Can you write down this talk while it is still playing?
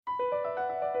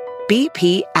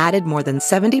BP added more than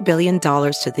 $70 billion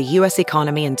to the U.S.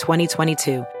 economy in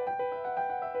 2022.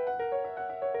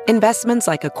 Investments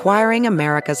like acquiring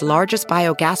America's largest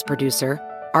biogas producer,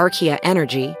 Archaea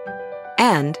Energy,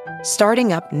 and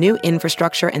starting up new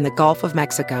infrastructure in the Gulf of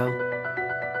Mexico.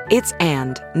 It's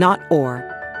and, not or.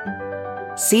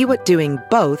 See what doing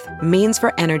both means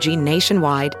for energy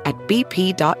nationwide at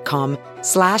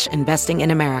bp.com/investing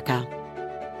in America.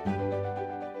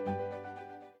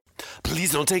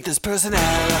 Please don't take this person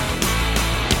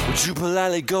out. Would you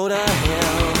politely go to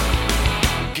hell?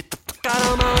 Get the fuck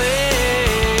out of my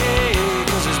way,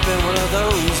 'cause it's been one of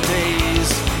those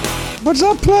days. What's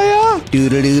up, player?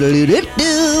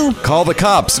 Do-do-do-do-do-do. Call the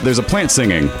cops. There's a plant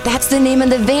singing. That's the name of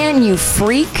the van, you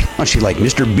freak. Aren't she like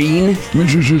Mr. Bean?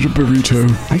 Mrs. is a burrito.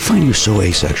 I find you so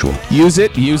asexual. Use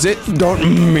it. Use it.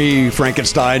 Don't me,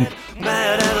 Frankenstein.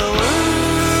 Mad at the world.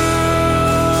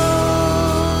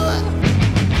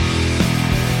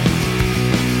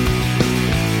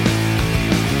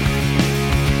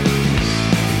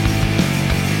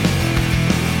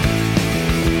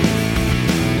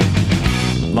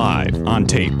 Live on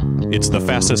tape. It's the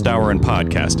fastest hour in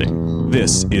podcasting.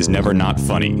 This is Never Not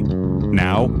Funny.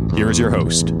 Now, here's your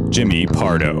host, Jimmy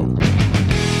Pardo.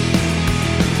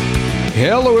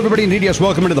 Hello, everybody, and yes,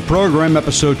 welcome into the program,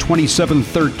 episode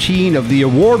 2713 of the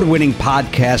award-winning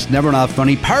podcast, Never Not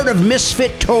Funny, part of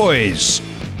Misfit Toys.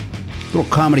 Little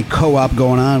comedy co-op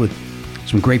going on with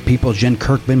some great people, Jen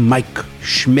Kirkman, Mike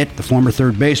Schmidt, the former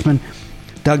third baseman,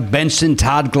 Doug Benson,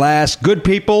 Todd Glass. Good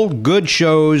people, good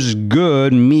shows,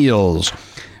 good meals.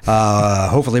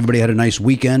 Hopefully everybody had a nice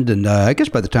weekend, and I guess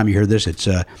by the time you hear this, it's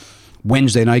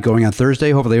Wednesday night going on Thursday.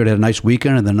 Hopefully everybody had a nice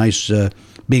weekend and a nice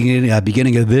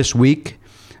beginning of this week.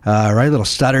 Right, a little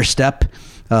stutter step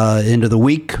into the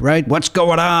week, right? What's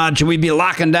going on? Should we be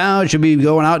locking down? Should we be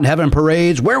going out and having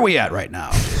parades? Where are we at right now?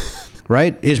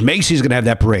 Right? Is Macy's going to have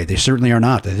that parade? They certainly are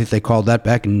not. I think they called that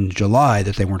back in July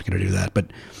that they weren't going to do that, but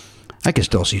I can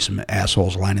still see some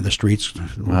assholes lining the streets,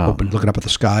 looking up at the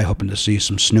sky, hoping to see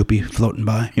some Snoopy floating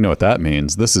by. You know what that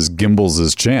means? This is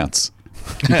Gimbals' chance.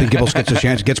 You think Gimbals gets a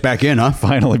chance, gets back in, huh?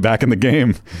 Finally back in the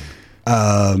game.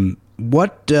 Who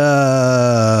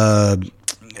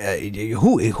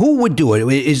would do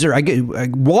it? Is there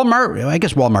Walmart? I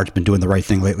guess Walmart's been doing the right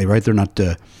thing lately, right? They're not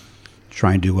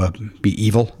trying to be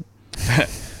evil.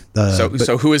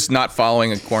 So who is not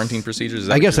following quarantine procedures?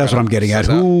 I guess that's what I'm getting at.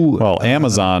 Well,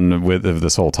 Amazon with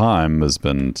this whole time has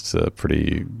been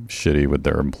pretty shitty with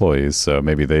their employees, so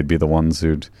maybe they'd be the ones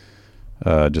who'd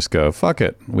just go, fuck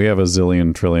it. We have $1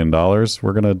 zillion trillion.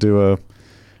 We're gonna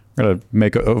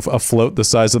make a float the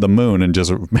size of the moon and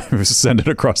just send it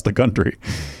across the country.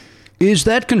 Is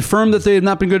that confirmed that they have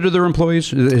not been good to their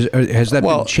employees? Has that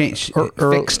been changed,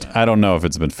 fixed? I don't know if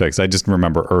it's been fixed. I just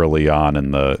remember early on in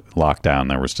the lockdown,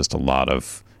 there was just a lot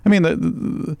of... I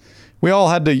mean, we all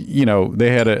had to,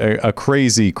 they had a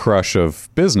crazy crush of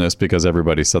business because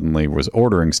everybody suddenly was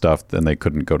ordering stuff and they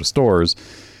couldn't go to stores.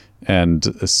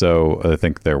 And so I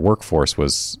think their workforce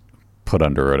was put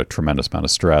under a tremendous amount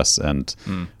of stress. And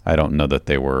I don't know that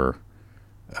they were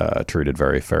treated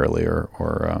very fairly or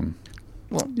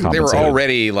well, they were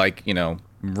already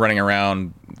running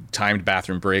around, timed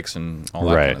bathroom breaks and all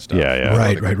that kind of stuff. Yeah.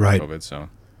 Right. COVID, so.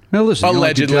 Now listen,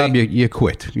 allegedly, you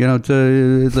quit.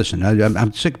 Listen,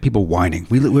 I'm sick of people whining.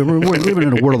 We're living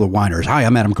in a world of whiners. Hi,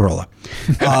 I'm Adam Carolla.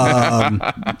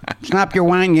 Stop your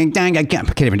whining! I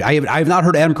can't even. I have not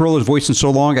heard Adam Carolla's voice in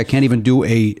so long. I can't even do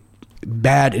a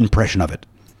bad impression of it.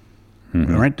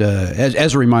 Mm-hmm. All right.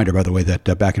 As a reminder, by the way, that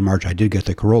back in March I did get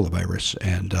the coronavirus,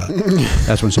 and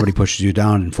that's when somebody pushes you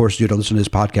down and forces you to listen to this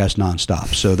podcast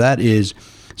nonstop. So that is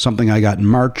something I got in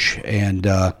March, and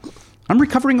I'm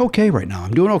recovering okay right now.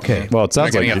 I'm doing okay. Well, it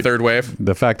sounds like a third wave.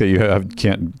 The fact that you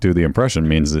can't do the impression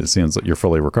means it seems like you're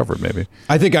fully recovered. Maybe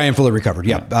I think I am fully recovered.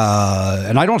 Yeah,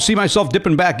 and I don't see myself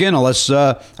dipping back in unless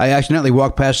I accidentally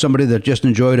walk past somebody that just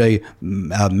enjoyed a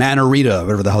Manarita,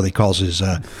 whatever the hell he calls his.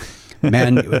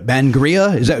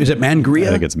 Mangria? Is it Mangria?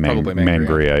 I think it's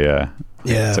Mangria, yeah.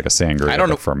 Yeah. It's like a sangria. I don't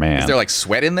know. For a man. Is there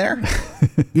sweat in there?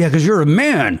 Yeah, because you're a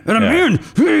man. And a man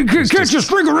can't just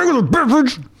drink a regular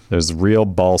beverage. There's real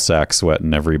ball sack sweat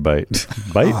in every bite.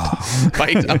 Bite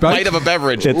of a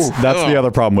beverage. That's the other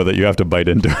problem with it. You have to bite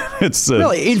into it. It's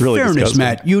really fairness, disgusting.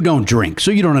 Matt, you don't drink, so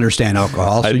you don't understand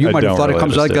alcohol. So you might have thought it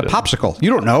comes like a popsicle.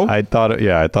 You don't know. I thought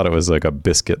it was like a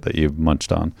biscuit that you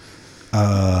munched on.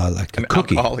 Like a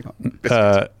cookie.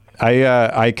 My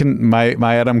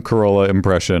Adam Carolla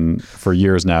impression for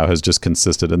years now has just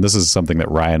consisted, and this is something that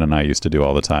Ryan and I used to do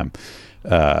all the time.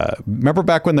 Remember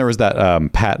back when there was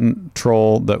that patent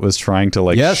troll that was trying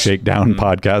to shake down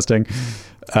podcasting?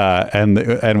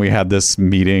 And we had this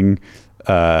meeting.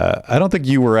 I don't think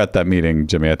you were at that meeting,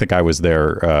 Jimmy. I think I was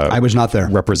there. I was not there.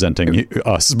 Representing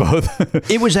us both.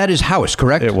 It was at his house,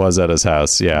 correct? It was at his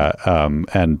house, yeah.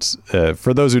 And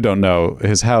for those who don't know,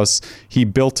 his house, he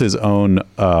built his own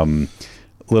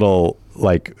little,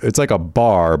 like, it's like a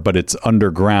bar, but it's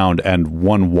underground, and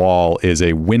one wall is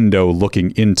a window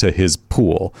looking into his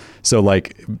pool. So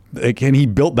and he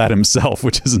built that himself,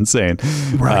 which is insane.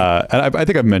 Right. And I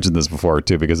think I've mentioned this before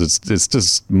too, because it's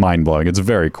just mind blowing. It's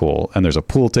very cool. And there's a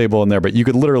pool table in there, but you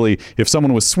could literally, if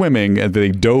someone was swimming and they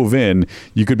dove in,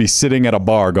 you could be sitting at a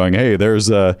bar going, "Hey, there's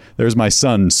my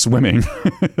son swimming."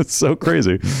 It's so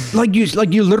crazy. Like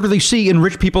you literally see in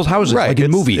rich people's houses, right. like in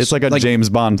movies. It's like a James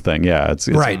Bond thing. Yeah. It's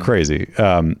right. Crazy.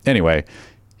 Anyway,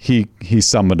 he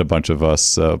summoned a bunch of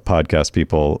us podcast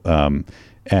people,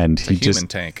 and he human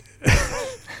tank.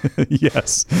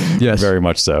 yes, very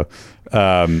much so.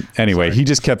 Anyway, he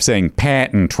just kept saying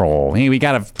patent troll. Hey, we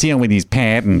got to deal with these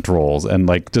patent trolls, and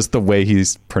like just the way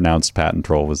he's pronounced patent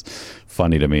troll was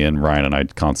funny to me. And Ryan and I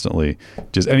constantly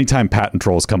just anytime patent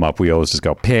trolls come up, we always just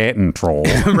go patent troll.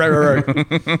 right.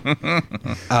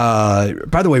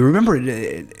 By the way, remember.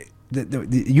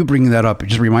 You bringing that up, it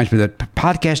just reminds me that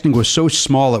podcasting was so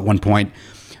small at one point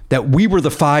that we were the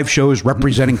 5 shows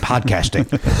representing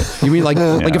podcasting. You mean like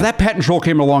if that patent troll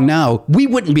came along now, we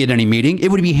wouldn't be at any meeting. It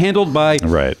would be handled by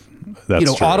right.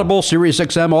 That's true. Audible, Sirius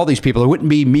XM, all these people. It wouldn't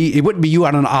be me. It wouldn't be you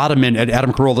on an ottoman at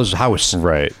Adam Carolla's house.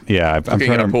 Right. Yeah. I'm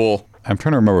trying to pool. I'm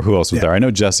trying to remember who else was there. I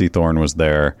know Jesse Thorne was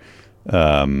there.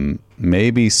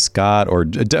 Maybe Scott or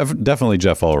definitely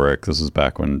Jeff Ulrich. This was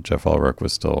back when Jeff Ulrich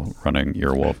was still running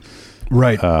Earwolf.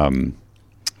 Right.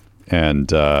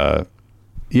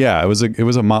 Yeah, it was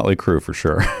a motley crew for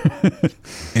sure.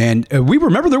 And we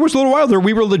remember there was a little while there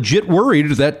we were legit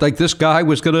worried that like this guy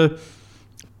was going to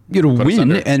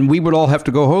win, and we would all have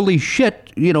to go, holy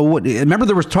shit, remember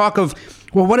there was talk of,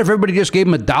 well, what if everybody just gave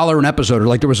him $1 an episode, or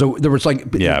like there was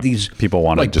like these people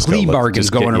wanted like just plea bargains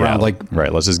going around, like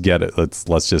right, let's just get it,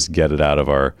 let's just get it out of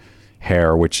our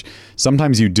hair, which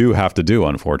sometimes you do have to do,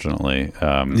 unfortunately.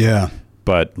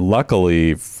 But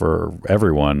luckily for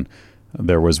everyone,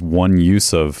 there was one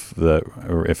use of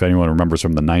if anyone remembers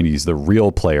from the 90s, the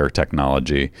Real Player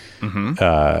technology.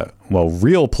 Mm-hmm.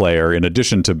 Real Player, in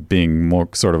addition to being more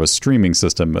sort of a streaming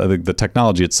system, the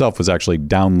technology itself was actually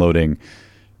downloading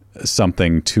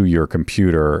something to your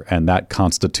computer, and that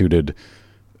constituted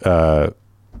a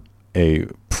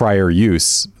prior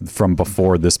use from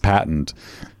before this patent.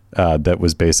 That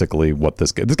was basically what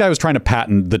this guy was trying to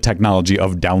patent, the technology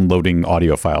of downloading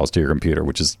audio files to your computer,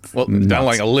 which is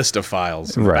downloading a list of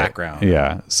files in the background.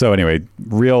 Yeah. So anyway,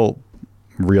 Real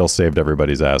saved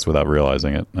everybody's ass without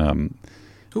realizing it.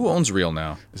 Who owns Real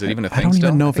now? Is it even a thing? I don't still?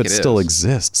 even know if it still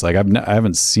exists. Like I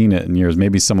haven't seen it in years.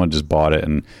 Maybe someone just bought it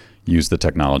and used the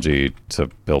technology to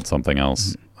build something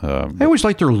else. I always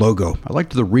liked their logo. I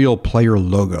liked the Real Player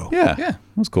logo. Yeah, it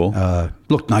was cool.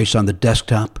 Looked nice on the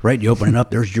desktop, right? You open it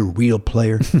up, there's your Real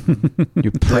Player.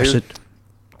 You press it.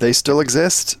 They still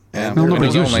exist. And nobody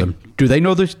uses them. Do they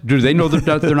know this? Do they know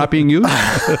that they're not being used?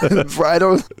 I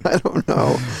don't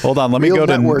know. Hold on, let me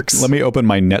open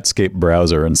my Netscape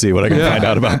browser and see what I can find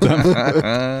out about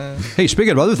them. Hey,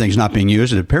 speaking of other things not being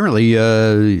used, apparently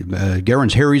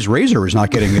Garen's Harry's razor is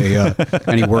not getting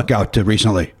any workout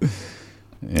recently.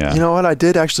 Yeah. You know what? I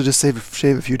did actually just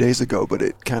shave a few days ago, but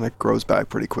it kind of grows back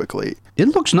pretty quickly. It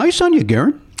looks nice on you,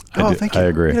 Garen. Thank you. I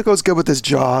agree. It goes good with this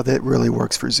jaw that really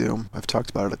works for Zoom. I've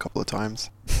talked about it a couple of times.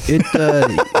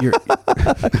 You're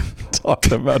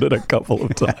talked about it a couple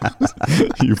of times.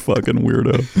 You fucking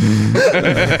weirdo.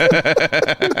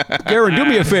 Garen, do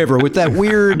me a favor with that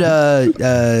weird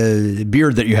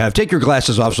beard that you have. Take your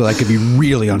glasses off so that could be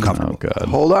really uncomfortable. Oh God.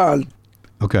 Hold on.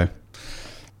 Okay.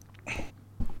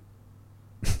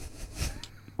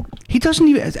 He doesn't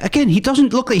even. Again, he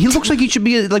doesn't look like. He looks like he should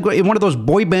be like in one of those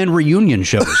boy band reunion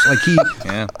shows. Like he.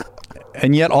 Yeah.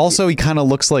 And yet, also, he kind of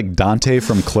looks like Dante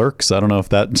from Clerks. I don't know if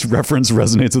that reference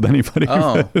resonates with anybody.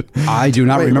 Oh, I do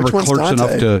not remember Clerks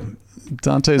enough to.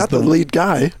 Dante's not the lead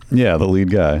guy. Yeah, the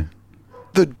lead guy.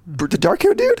 The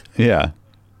dark-haired dude. Yeah.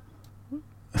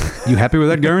 You happy with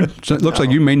that, Garen? So it looks like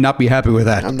you may not be happy with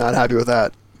that. I'm not happy with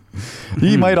that.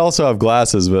 He might also have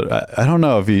glasses, but I don't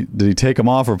know if did he take them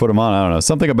off or put them on. I don't know.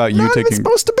 Something about you taking. He's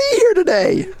supposed to be here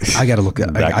today. I got to look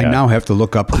at. I now have to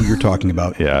look up who you're talking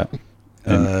about. Yeah.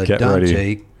 Get Dante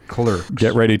ready. Clerks.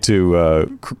 Get ready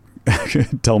to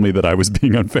tell me that I was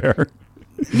being unfair.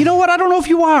 You know what? I don't know if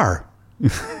you are.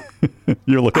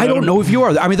 You're looking. I don't know if you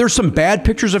are. I mean, there's some bad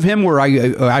pictures of him where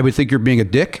I would think you're being a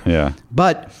dick. Yeah.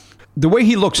 But the way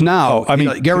he looks now,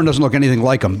 Guerin doesn't look anything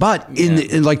like him. But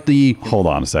in like the hold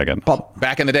on a second,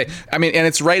 back in the day, I mean, and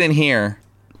it's right in here.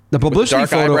 The publicity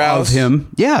photo of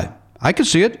him, yeah, I can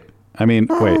see it. I mean,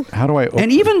 wait, how do I?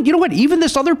 And even, you know what? Even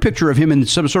this other picture of him in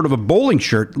some sort of a bowling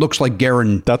shirt looks like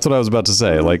Guerin. That's what I was about to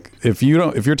say. Like, if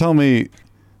you're telling me,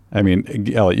 I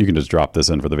mean, Elliot, you can just drop this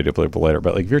in for the video player later.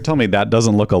 But like, if you're telling me that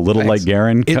doesn't look a little like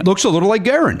Guerin, it looks a little like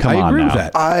Guerin. I agree with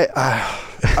that.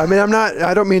 I mean,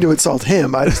 I don't mean to insult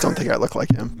him. I just don't think I look like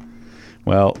him.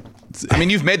 Well, I mean,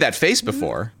 you've made that face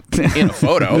before in a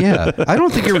photo. Yeah, I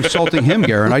don't think you're insulting him,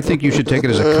 Guerin. I think you should take it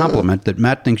as a compliment that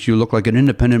Matt thinks you look like an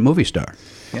independent movie star.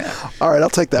 Yeah. All right, I'll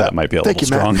take that. That might be a little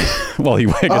strong. Well, I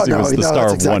guess he was the star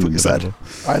of exactly one. What said.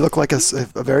 I look like a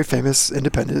very famous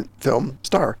independent film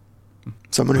star.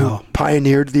 Someone who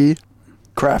pioneered the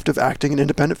craft of acting in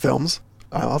independent films.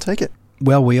 I'll take it.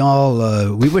 Well, we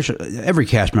wish every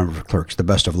cast member for Clerks the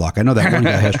best of luck. I know that one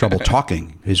guy has trouble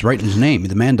talking. He's writing his name.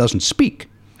 The man doesn't speak.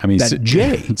 I mean, that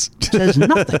Jay says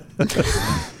nothing.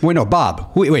 Wait, no,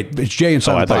 Bob. Wait, it's Jay and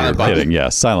Silent Bob. I thought you were kidding. Yeah,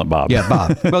 Silent Bob. Yeah,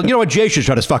 Bob. Well, you know what? Jay should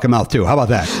shut his fucking mouth too. How about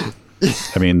that?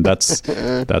 I mean, that's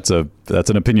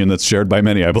an opinion that's shared by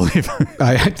many, I believe.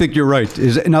 I think you're right.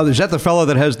 Is that the fellow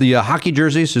that has the hockey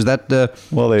jerseys? Is that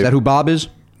is that who Bob is?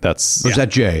 Is that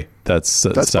Jay? That's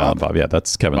Silent Bob. Yeah,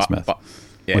 that's Kevin Smith.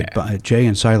 Yeah. Wait, Jay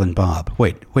and Silent Bob.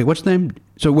 Wait, what's the name?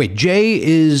 So wait, Jay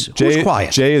is who's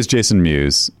quiet? Jay is Jason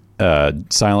Mewes.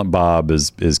 Silent Bob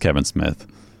is Kevin Smith.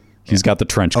 He's got the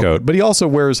trench coat, but he also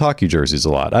wears hockey jerseys a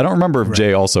lot. I don't remember if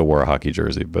Jay also wore a hockey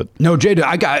jersey, but no, Jay.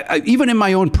 Even in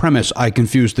my own premise, I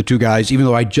confused the two guys, even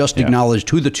though I just acknowledged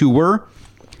who the two were,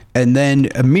 and then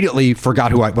immediately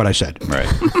forgot what I said. Right.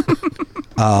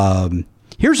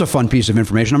 Here's a fun piece of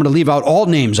information. I'm going to leave out all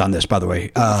names on this, by the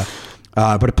way,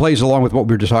 but it plays along with what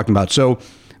we were just talking about. So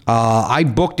I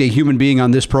booked a human being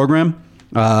on this program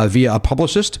via a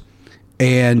publicist.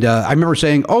 And I remember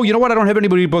saying, oh, you know what? I don't have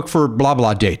anybody booked for blah,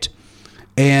 blah date.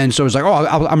 And so I was like,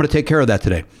 I'm going to take care of that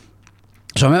today.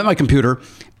 So I'm at my computer,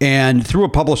 and through a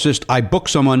publicist, I book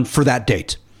someone for that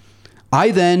date.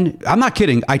 I'm not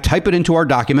kidding, I type it into our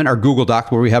document, our Google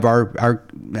Doc, where we have our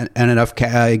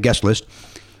NNF guest list.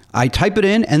 I type it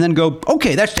in and then go,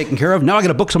 okay, that's taken care of. Now I got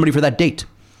to book somebody for that date.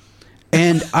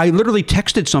 And I literally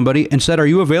texted somebody and said, are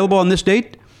you available on this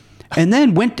date? And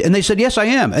then and they said, yes, I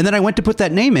am. And then I went to put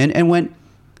that name in and went,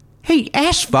 hey,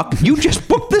 ass fuck, you just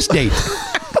booked this date.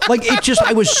 Like,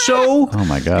 I was so oh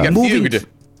my God.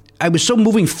 I was so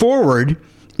moving forward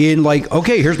in like,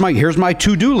 okay, here's my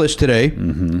to-do list today,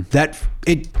 that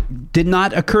it did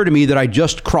not occur to me that I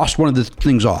just crossed one of the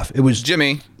things off. It was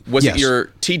Jimmy, was it your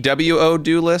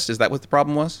TWO-do list? Is that what the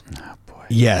problem was? Oh, boy.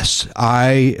 Yes,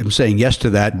 I am saying yes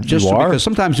to that. Just because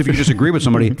sometimes if you disagree with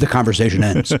somebody, the conversation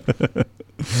ends.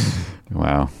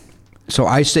 Wow. So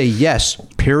I say yes,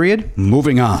 period,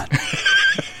 moving on.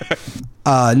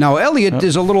 Now, Elliot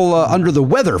is a little under the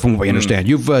weather, from what we understand.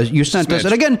 You sent us,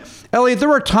 and again, Elliot,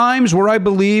 there are times where I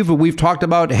believe we've talked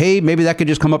about, hey, maybe that could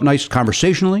just come up nice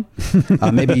conversationally.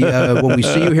 Maybe when we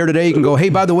see you here today, you can go, hey,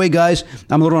 by the way, guys,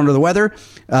 I'm a little under the weather.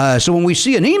 So when we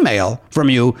see an email from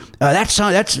you, that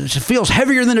feels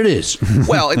heavier than it is.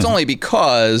 Well, it's only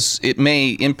because it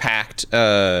may impact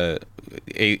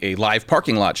a live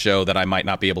parking lot show that I might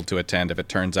not be able to attend if it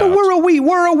turns out. But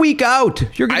we're a week out.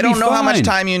 You're gonna I don't be know fine. how much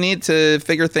time you need to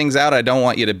figure things out. I don't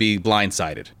want you to be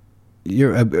blindsided.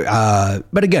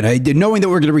 But again, knowing that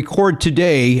we're going to record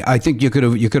today, I think you could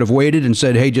have waited and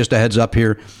said, hey, just a heads up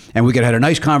here, and we could have had a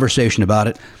nice conversation about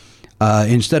it.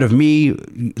 Instead of me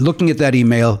looking at that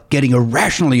email, getting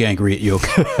irrationally angry at you,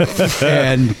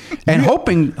 and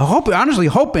honestly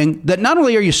hoping that not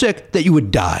only are you sick, that you would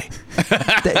die.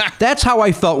 That's how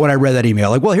I felt when I read that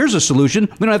email. Like, well, here's a solution.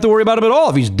 We don't have to worry about him at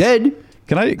all if he's dead.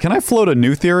 Can I float a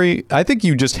new theory? I think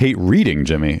you just hate reading,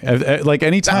 Jimmy. Like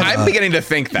anytime. I'm beginning to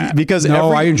think that. Because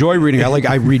I enjoy reading.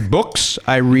 I read books.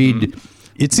 I read.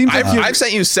 It seems like I've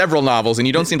sent you several novels, and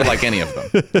you don't seem to like any of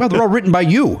them. Well, they're all written by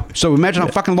you. So imagine how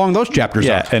fucking long those chapters are.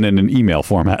 Yeah, and in an email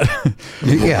format.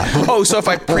 Yeah. Oh, so if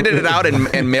I printed it out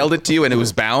and mailed it to you and it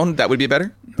was bound, that would be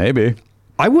better? Maybe.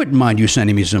 I wouldn't mind you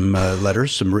sending me some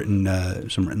letters, some written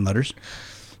letters.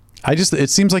 It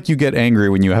seems like you get angry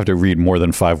when you have to read more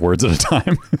than 5 words at a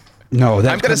time. No,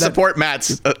 I'm going to support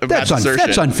Matt's assertion.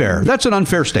 That's unfair. That's an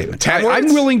unfair statement. 10 words?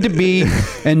 I'm willing to be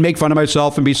and make fun of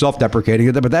myself and be self-deprecating,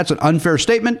 but that's an unfair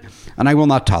statement, and I will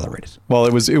not tolerate it. Well,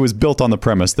 it was built on the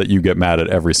premise that you get mad at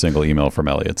every single email from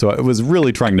Elliot, so I was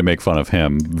really trying to make fun of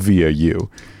him via you.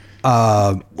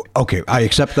 Okay, I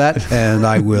accept that, and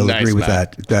I will agree with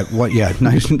Matt. that. Yeah,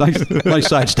 nice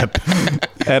sidestep.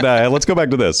 And let's go back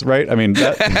to this, right? I mean,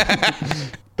 that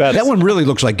That one really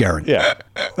looks like Garen. Yeah,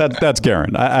 that's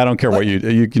Garen. I don't care what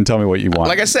you can tell me what you want.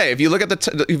 Like I say, if you look at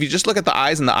if you just look at the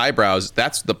eyes and the eyebrows,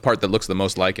 that's the part that looks the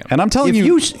most like him. And I'm telling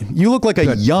you look like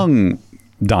a young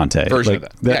Dante version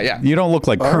like of that. Yeah. You don't look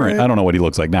like current. Right. I don't know what he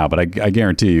looks like now, but I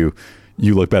guarantee you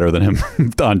look better than him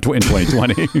in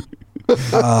 2020.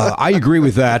 I agree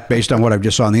with that based on what I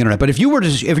just saw on the internet. But if you were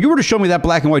to show me that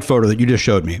black and white photo that you just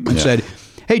showed me and said,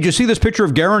 "Hey, did you see this picture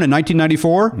of Garen in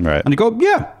 1994?" Right. And you go,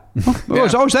 "Yeah."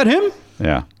 Is that him?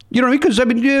 Yeah. You know what I mean? Because I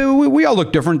mean, we all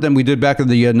look different than we did back in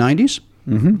the 90s.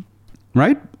 Mm-hmm.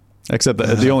 Right? Except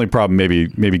that the only problem,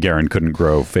 maybe Garen couldn't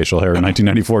grow facial hair in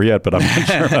 1994 yet, but I'm not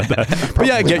sure about that. But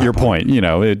yeah, I get your point.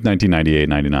 1998,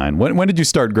 99. When did you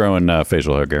start growing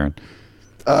facial hair, Garen?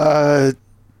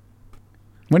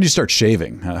 When did you start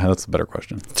shaving? That's the better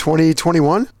question.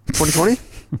 2021? 2020?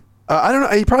 I don't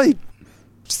know. Probably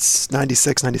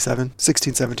 96, 97,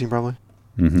 16, 17 probably.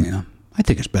 Mm-hmm. Yeah. I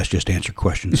think it's best just to answer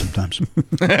questions sometimes.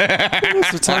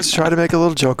 Sometimes try to make a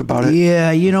little joke about it.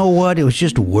 Yeah, you know what? It was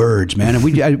just words, man. And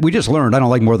we just learned I don't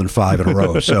like more than 5 in a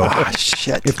row. So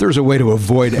shit. If there's a way to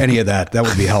avoid any of that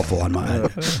would be helpful on my end.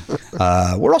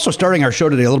 We're also starting our show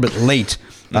today a little bit late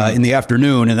in the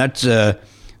afternoon, and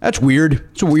that's weird.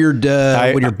 It's weird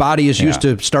when your body is used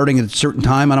to starting at a certain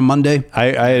time on a Monday.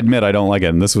 I admit I don't like it,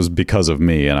 and this was because of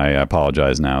me, and I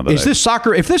apologize now. Is this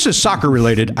soccer? If this is soccer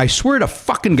related, I swear to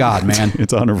fucking God, man.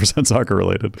 It's 100% soccer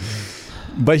related.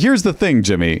 But here's the thing,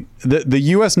 Jimmy. The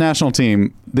U.S. national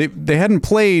team, they hadn't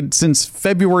played since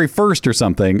February 1st or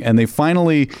something, and they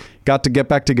finally got to get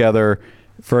back together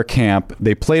for a camp.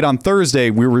 They played on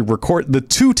Thursday. We record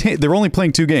they're only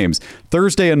playing 2 games,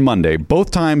 Thursday and Monday,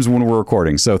 both times when we're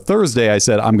recording. So Thursday I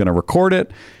said I'm going to record it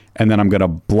and then I'm going to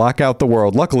block out the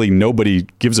world. Luckily nobody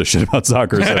gives a shit about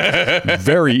soccer, so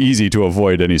very easy to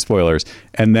avoid any spoilers.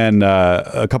 And then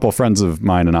a couple of friends of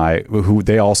mine and I, who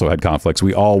they also had conflicts,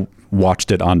 we all watched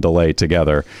it on delay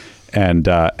together.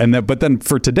 But then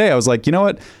for today I was like, you know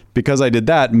what? Because I did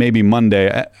that, maybe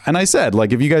Monday, and I said,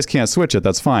 like, if you guys can't switch it,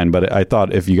 that's fine. But I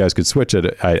thought if you guys could switch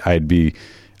it, I'd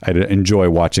enjoy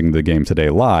watching the game today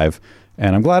live.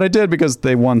 And I'm glad I did because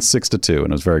they won 6-2, and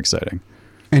it was very exciting.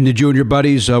 And did you and your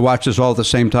buddies watch this all at the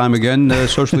same time again,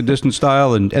 socially distant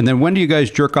style? And then when do you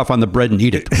guys jerk off on the bread and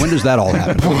eat it? When does that all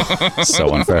happen?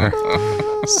 So unfair.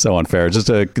 So unfair. Just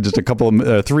a couple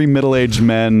of 3 middle-aged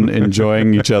men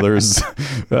enjoying each other's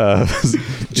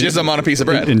jism on a piece of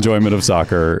bread. Enjoyment of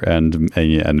soccer and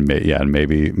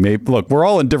maybe look, we're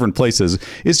all in different places.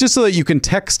 It's just so that you can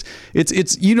text.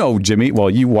 It's Jimmy. Well,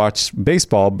 you watch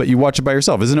baseball, but you watch it by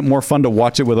yourself. Isn't it more fun to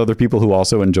watch it with other people who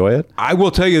also enjoy it? I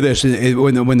will tell you this: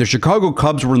 when the Chicago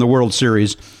Cubs were in the World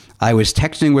Series, I was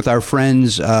texting with our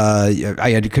friends. I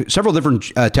had several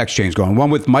different text chains going. One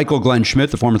with Michael Glenn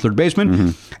Schmidt, the former third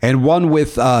baseman, and one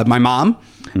with my mom,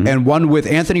 and one with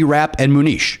Anthony Rapp and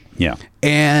Munish. Yeah.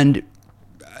 And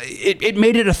it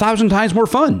made it 1,000 times more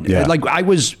fun. Yeah. Like I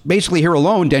was basically here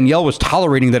alone. Danielle was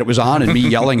tolerating that it was on and me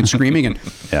yelling and screaming. And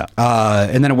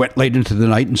and then it went late into the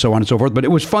night and so on and so forth. But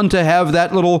it was fun to have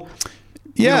that little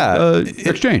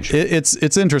exchange.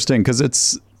 It's interesting because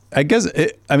it's, I guess,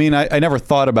 I never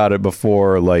thought about it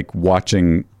before, like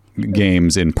watching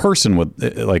games in person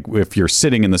with, like, if you're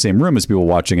sitting in the same room as people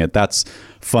watching it, that's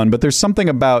fun. But there's something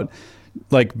about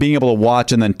like being able to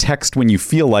watch and then text when you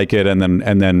feel like it, and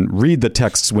then read the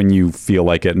texts when you feel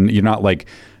like it, and you're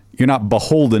not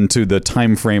beholden to the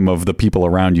time frame of the people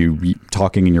around you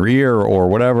talking in your ear or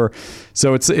whatever.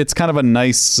 So it's kind of a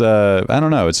nice, I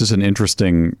don't know, it's just an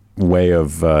interesting way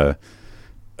of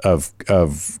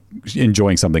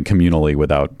enjoying something communally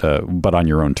without, but on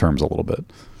your own terms a little bit.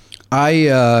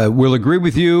 I will agree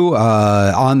with you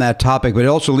on that topic, but it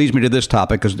also leads me to this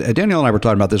topic because Danielle and I were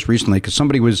talking about this recently because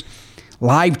somebody was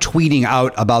live tweeting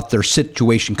out about their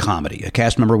situation comedy. A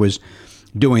cast member was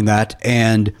doing that,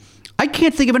 and I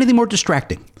can't think of anything more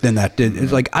distracting than that.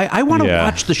 It's like, I want to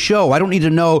watch the show. I don't need to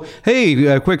know,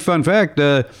 hey, quick fun fact,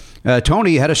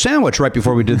 Tony had a sandwich right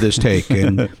before we did this take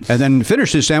and then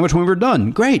finished his sandwich when we were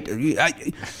done. Great.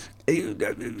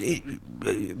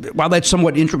 While that's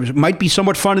somewhat might be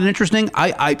somewhat fun and interesting,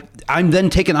 I'm then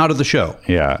taken out of the show.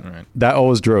 Yeah. Right. That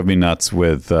always drove me nuts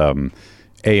with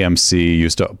AMC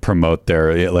used to promote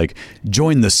their, like,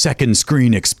 join the second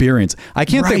screen experience. I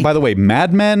can't think, by the way,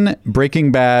 Mad Men,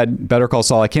 Breaking Bad, Better Call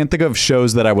Saul, I can't think of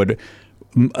shows that I would,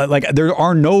 like, there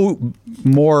are no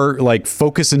more like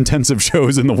focus intensive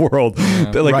shows in the world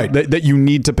that you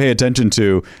need to pay attention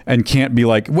to and can't be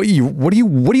like, what are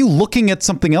you looking at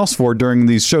something else for during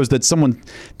these shows that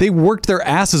they worked their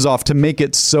asses off to make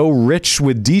it so rich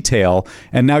with detail,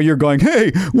 and now you're going,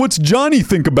 hey, what's Johnny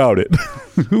think about it?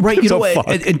 Right. You know,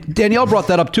 and Danielle brought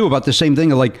that up too about the same thing.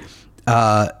 Like,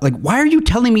 like, why are you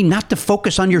telling me not to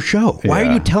focus on your show? Why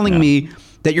are you telling me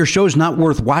that your show's not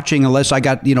worth watching unless I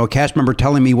got, a cast member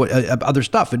telling me what other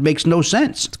stuff? It makes no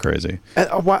sense. It's crazy. And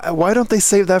why don't they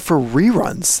save that for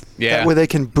reruns? Yeah. That way they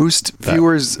can boost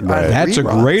viewers on That's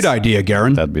reruns. a great idea,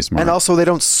 Garen. That'd be smart. And also, they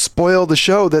don't spoil the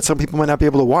show that some people might not be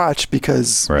able to watch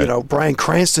because, Bryan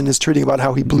Cranston is tweeting about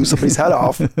how he blew somebody's head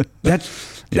off.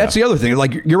 That's the other thing.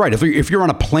 Like, you're right. If you're on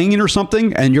a plane or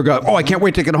something and you're going, I can't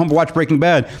wait to get home to watch Breaking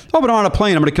Bad. Oh, but I'm on a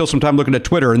plane. I'm going to kill some time looking at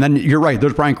Twitter. And then you're right.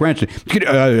 There's Bryan Cranston.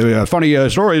 Funny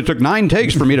story. It took 9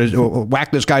 takes for me to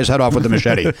whack this guy's head off with a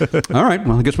machete. All right.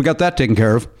 Well, I guess we got that taken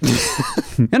care of.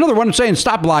 Another one saying,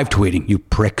 stop live tweeting, you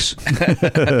pricks.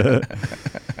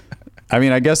 I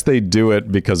mean, I guess they do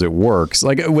it because it works.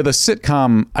 Like with a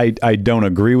sitcom, I don't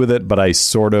agree with it, but I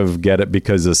sort of get it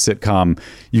because a sitcom,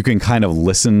 you can kind of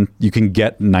listen. You can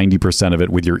get 90% of it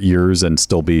with your ears and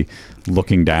still be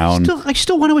looking down. I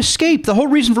still want to escape. The whole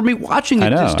reason for me watching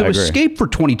it is to escape for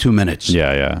 22 minutes.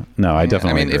 Yeah. No, I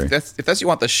definitely agree. If that's what you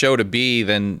want the show to be,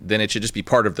 then it should just be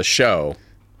part of the show.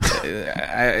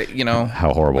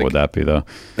 How horrible would that be, though?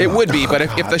 It would be, but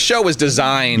if the show was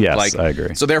designed, yes, I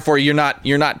agree. So therefore, you're not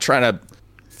trying to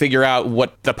figure out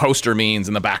what the poster means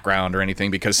in the background or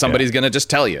anything because somebody's going to just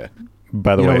tell you.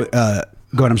 By the way,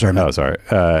 go ahead. I'm sorry. Oh, sorry.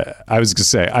 I was going to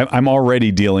say I'm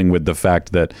already dealing with the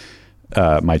fact that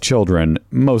my children,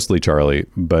 mostly Charlie,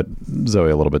 but Zoe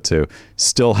a little bit too,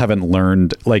 still haven't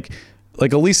learned. Like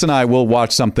Elise and I will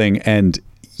watch something, and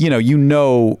in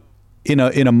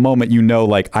a moment,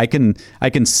 like I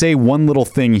can say one little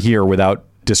thing here without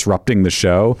disrupting the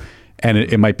show, and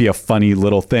it might be a funny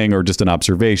little thing or just an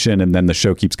observation, and then the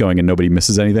show keeps going and nobody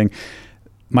misses anything.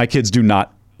 My kids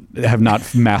have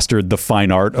not mastered the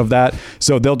fine art of that,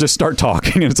 so they'll just start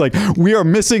talking, and it's like, we are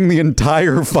missing the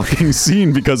entire fucking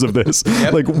scene because of this.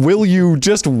 Yep. Like, will you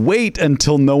just wait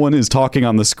until no one is talking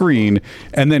on the screen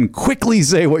and then quickly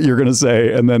say what you're going to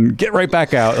say and then get right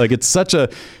back out? Like, it's such a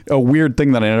weird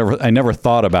thing that I never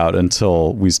thought about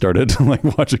until we started like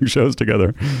watching shows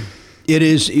together. It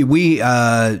is. In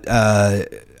fact,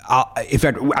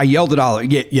 I yelled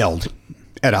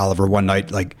at Oliver one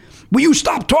night, like, will you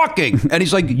stop talking? And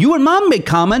he's like, you and Mom make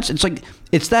comments. It's like,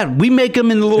 it's that we make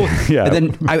them in the little. Yeah. And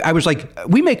then I was like,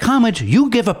 we make comments. You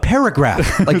give a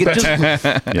paragraph. Like, it just.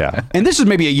 Yeah. And this is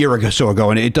maybe a year or so ago,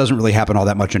 and it doesn't really happen all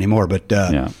that much anymore. But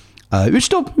it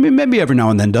still maybe every now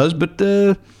and then does. But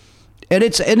and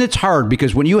it's hard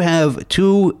because when you have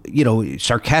two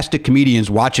sarcastic comedians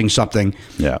watching something,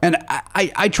 and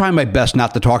I try my best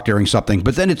not to talk during something,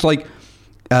 but then it's like.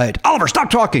 Oliver, stop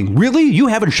talking. Really? You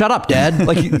haven't shut up, Dad.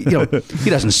 Like, he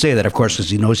doesn't say that, of course, because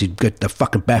he knows he'd get the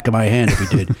fucking back of my hand if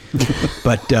he did.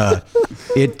 But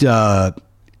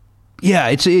he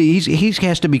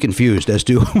has to be confused as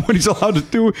to what he's allowed to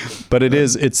do. But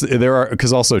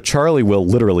because also Charlie will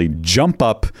literally jump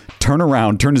up, turn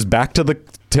around, turn his back to the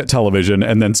television,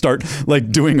 and then start like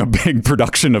doing a big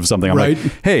production of something. I'm like,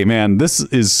 hey man, this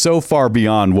is so far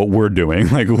beyond what we're doing.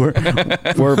 Like we'll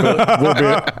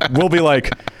be like,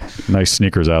 nice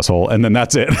sneakers, asshole, and then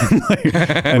that's it.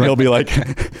 And he'll be like,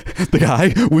 the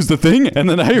guy was the thing, and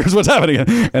then here's what's happening,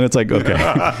 and it's like, okay,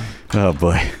 oh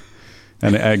boy.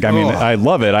 And I mean, I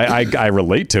love it. I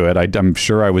relate to it. I'm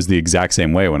sure I was the exact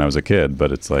same way when I was a kid,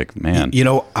 but it's like, man.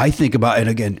 I think about it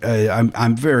again.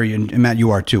 I'm very, and Matt,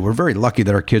 you are too. We're very lucky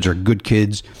that our kids are good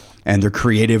kids and they're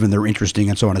creative and they're interesting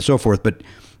and so on and so forth. But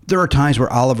there are times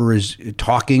where Oliver is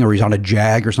talking or he's on a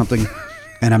jag or something.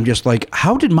 And I'm just like,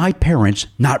 how did my parents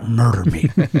not murder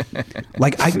me?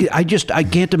 Like, I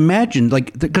can't imagine,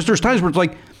 like, because there's times where it's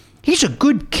like, he's a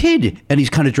good kid, and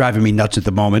he's kind of driving me nuts at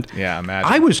the moment. Yeah,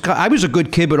 imagine. I was a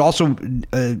good kid, but also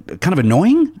kind of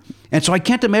annoying. And so I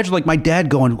can't imagine, like, my dad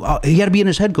going, he had to be in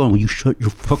his head going, will you shut your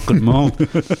fucking mouth?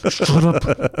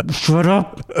 Shut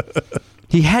up.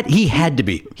 He had to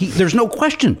be. There's no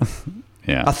question.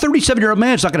 Yeah. A 37-year-old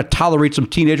man is not going to tolerate some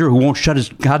teenager who won't shut his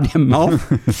goddamn mouth.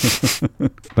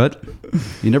 But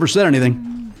he never said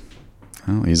anything.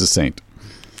 Oh, he's a saint.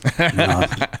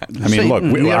 I mean, look,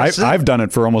 I've done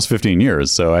it for almost 15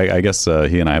 years, so I guess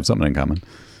he and I have something in common.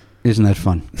 Isn't that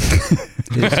fun?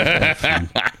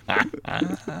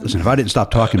 Listen, if I didn't stop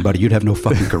talking, buddy, you'd have no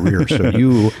fucking career. So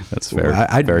that's fair.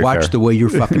 I'd Very watch fair. the way you're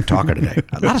fucking talking today.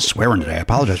 A lot of swearing today. I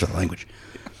apologize for the language.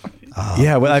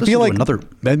 Well, I feel like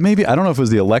maybe, I don't know if it was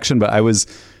the election, but I was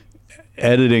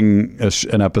editing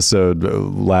an episode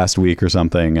last week or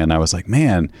something, and I was like,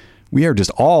 man, we are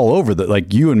just all over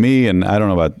like you and me, and I don't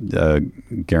know about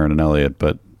Garen and Elliot,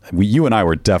 but you and I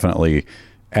were definitely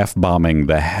F-bombing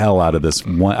the hell out of this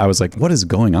one. I was like, what is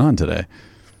going on today?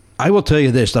 I will tell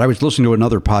you this, that I was listening to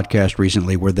another podcast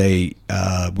recently where they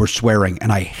were swearing,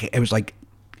 and it was like,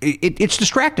 it's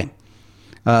distracting.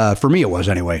 For me, it was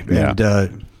anyway. Yeah.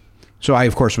 And so I,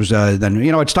 of course, was then,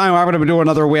 it's time I'm going to do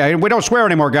another way. We don't swear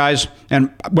anymore, guys.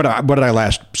 And what did I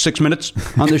last? 6 minutes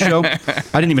on this show?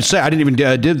 I didn't even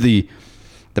did the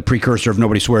precursor of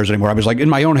nobody swears anymore. I was like, in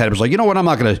my own head, I was like, you know what? I'm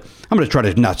going to try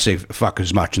to not say fuck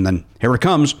as much. And then here it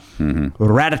comes.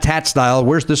 Rat-a-tat style.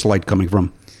 Where's this light coming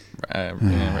from? Right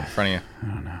in front of you. I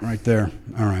don't know. Right there.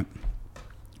 All right.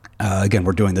 Again,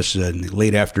 we're doing this in the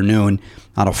late afternoon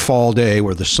on a fall day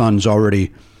where the sun's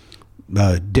already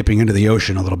dipping into the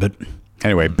ocean a little bit.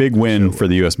 Anyway, big win for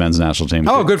the U.S. men's national team.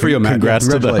 Oh, good for you, man. Congrats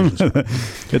to them.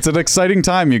 It's an exciting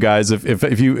time, you guys.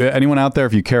 If you anyone out there,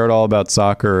 if you care at all about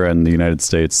soccer and the United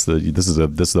States, this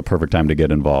is the perfect time to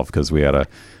get involved because we had a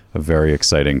very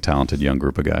exciting, talented young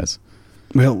group of guys.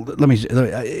 Well,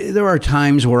 there are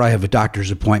times where I have a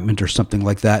doctor's appointment or something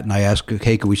like that, and I ask,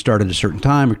 hey, can we start at a certain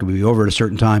time or can we be over at a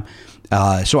certain time?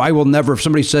 So I will never, if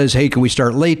somebody says, hey, can we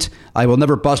start late? I will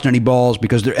never bust any balls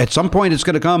because at some point it's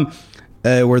going to come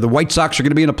where the White Sox are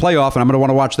going to be in a playoff and I'm going to want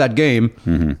to watch that game.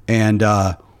 And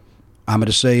I'm going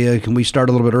to say, can we start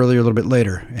a little bit earlier, a little bit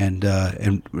later? And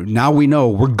now we know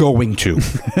we're going to.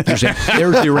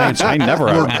 There's your answer. I never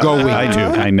have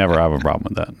a problem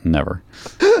with that. Never.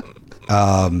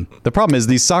 The problem is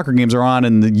these soccer games are on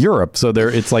in Europe, so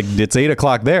it's 8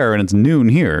 o'clock there and it's noon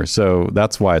here, so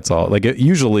that's why it's all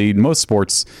usually most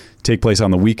sports take place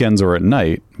on the weekends or at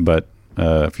night, but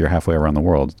if you're halfway around the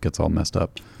world, it gets all messed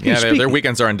up. Yeah, their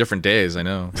weekends are on different days. I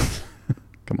know.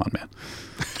 Come on, man.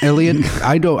 Elliot,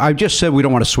 I just said we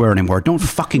don't want to swear anymore. Don't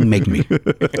fucking make me.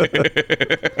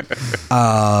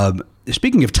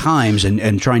 Speaking of times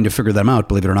and trying to figure them out,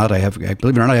 believe it or not, I actually have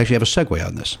a segue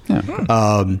on this. Yeah.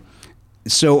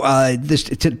 So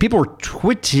people were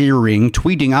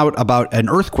tweeting out about an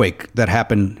earthquake that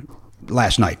happened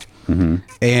last night, and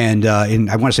in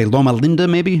I want to say Loma Linda,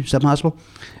 maybe, is that possible?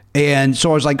 And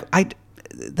so I was like,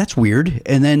 that's weird.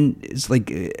 And then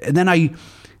I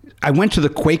went to the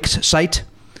Quakes site,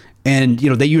 and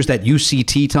they use that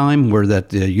UCT time, where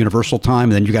that universal time,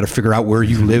 and then you got to figure out where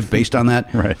you live based on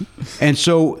that. Right. And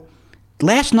so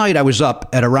last night I was up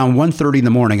at around 1:30 in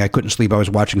the morning. I couldn't sleep. I was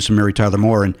watching some Mary Tyler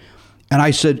Moore, and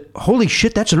I said, holy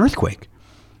shit, that's an earthquake.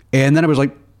 And then I was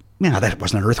like, yeah, that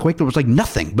wasn't an earthquake. It was like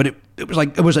nothing. But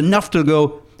it was enough to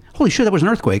go, holy shit, that was an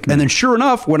earthquake. And then sure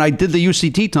enough, when I did the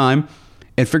UCT time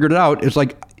and figured it out, it's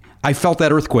like I felt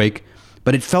that earthquake,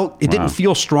 but it didn't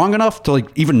feel strong enough to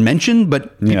even mention,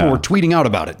 but people were tweeting out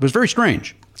about it. It was very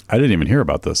strange. I didn't even hear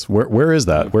about this. Where is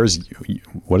that? What is it?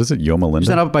 Yoma Linda? Is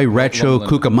that up by Rancho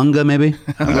Cucamonga, maybe?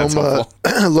 Loma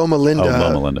Linda. Oh,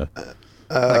 Loma Linda.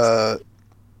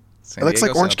 It looks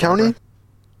like Orange County.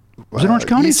 Was it Orange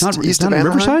County? It's not in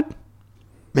Riverside?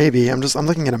 Maybe. I'm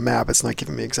looking at a map. It's not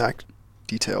giving me exact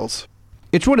details.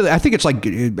 It's one of the, I think it's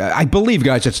I believe,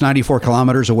 guys, it's 94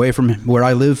 kilometers away from where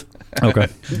I live. Okay.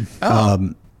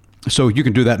 So you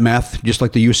can do that math, just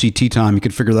like the UCT time. You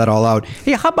can figure that all out.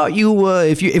 Hey, how about you,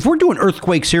 if we're doing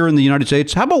earthquakes here in the United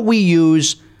States, how about we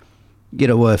use,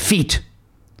 feet?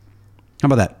 How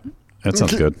about that? That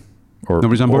sounds good. Or,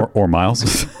 nobody's on board? Or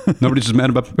miles. Nobody's as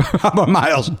mad about, how about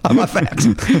miles? How about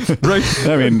that? Right?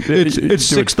 I mean, it's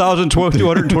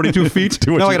 6,222 feet.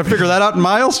 Now I got to figure that out in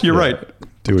miles? You're right.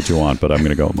 Do what you want, but I'm going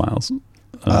to go with miles.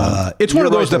 It's one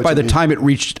of those that by the time it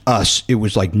reached us, it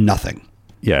was like nothing.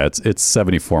 Yeah, it's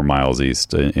 74 miles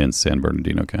east in San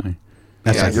Bernardino County.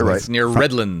 You're right. It's near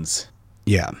Redlands.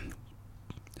 Yeah.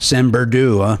 San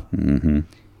Bernardino, huh? Mm-hmm.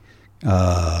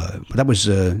 But that was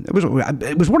it was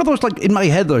one of those, in my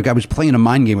head, I was playing a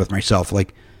mind game with myself,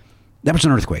 that was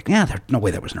an earthquake. Yeah, there's no way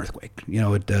that was an earthquake.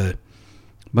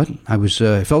 But I was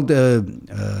felt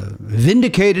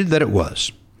vindicated that it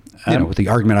was. With the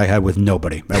argument I had with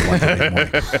nobody at 1:30 in the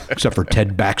morning, except for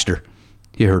Ted Baxter.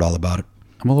 He heard all about it.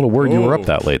 I'm a little worried you were up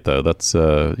that late, though. That's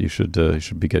you should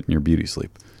be getting your beauty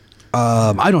sleep.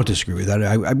 I don't disagree with that.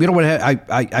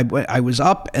 I was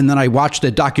up, and then I watched a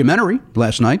documentary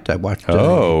last night. I watched.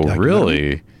 Oh,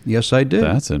 really? Yes, I did.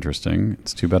 That's interesting.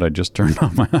 It's too bad I just turned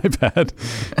on my iPad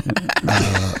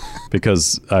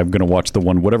because I'm going to watch the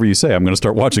one. Whatever you say, I'm going to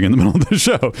start watching in the middle of the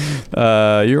show.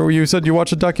 You said you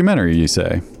watched a documentary. You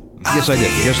say? Yes, I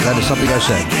did. Yes, that is something I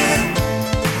said.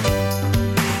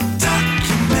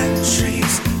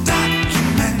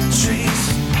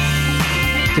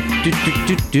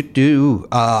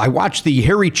 I watched the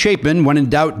Harry Chapin When in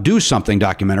Doubt Do Something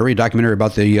documentary, a documentary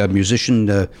about the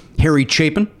musician Harry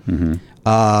Chapin. Mm-hmm.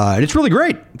 And it's really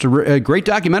great. It's a great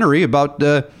documentary about,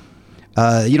 he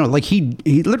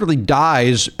literally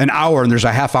dies an hour and there's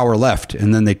a half hour left.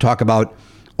 And then they talk about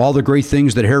all the great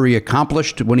things that Harry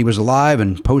accomplished when he was alive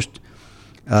and post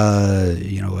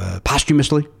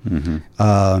posthumously.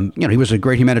 He was a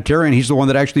great humanitarian. He's the one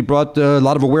that actually brought a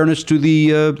lot of awareness to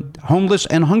the homeless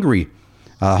and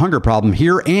hunger problem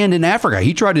here and in Africa.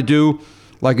 He tried to do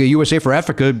like a USA for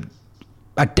Africa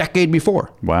a decade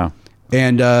before. Wow.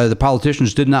 And the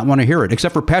politicians did not want to hear it,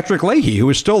 except for Patrick Leahy, who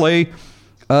is still a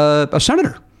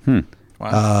senator.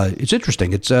 Wow. It's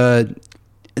interesting. It's and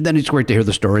then it's great to hear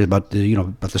the story about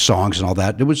about the songs and all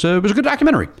that. It was a good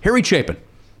documentary. Harry Chapin.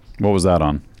 What was that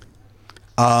on?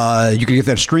 You can get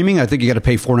that streaming. I think you got to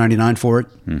pay $4.99 for it.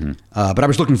 But I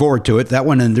was looking forward to it. That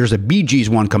one, and there's a Bee Gees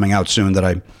one coming out soon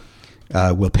that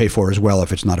I will pay for as well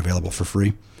if it's not available for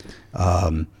free.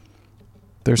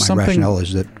 There's My something. rationale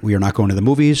is that we are not going to the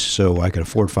movies, so I could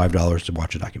afford $5 to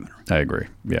watch a documentary. I agree.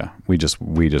 Yeah, we just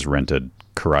rented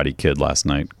Karate Kid last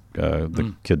night.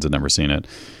 The kids had never seen it,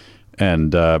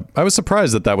 and I was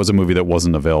surprised that was a movie that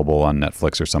wasn't available on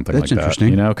Netflix or something That's like that.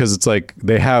 interesting. Because it's like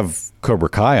they have Cobra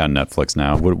Kai on Netflix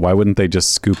now. Why wouldn't they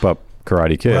just scoop up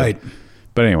Karate Kid? Right.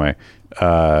 But anyway.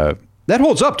 That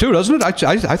holds up too, doesn't it?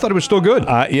 I thought it was still good.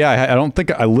 Yeah,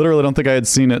 I literally don't think I had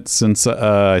seen it since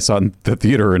I saw it in the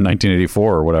theater in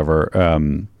 1984 or whatever.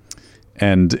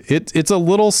 And it's a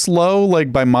little slow,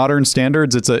 like by modern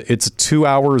standards. It's 2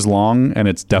 hours long, and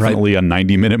it's definitely a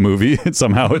 90-minute movie.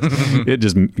 Somehow it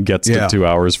just gets to 2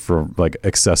 hours for like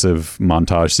excessive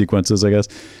montage sequences, I guess.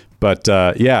 But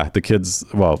the kids.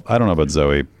 Well, I don't know about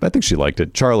Zoe. I think she liked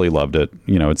it. Charlie loved it.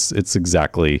 It's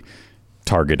exactly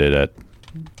targeted at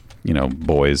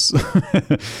boys.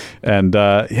 And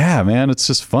man, it's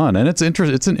just fun, and it's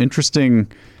an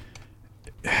interesting.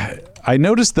 I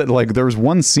noticed that like there was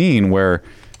one scene where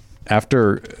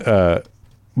after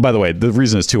by the way, the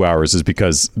reason it's 2 hours is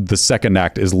because the second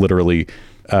act is literally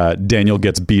Daniel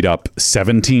gets beat up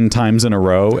 17 times in a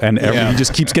row, and he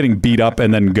just keeps getting beat up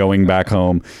and then going back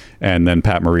home, and then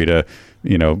Pat Morita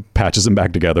patches them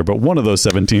back together. But one of those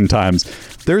 17 times,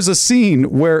 there's a scene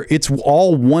where it's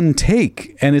all one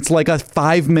take, and it's like a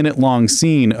 5-minute long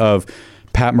scene of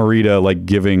Pat Morita like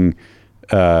giving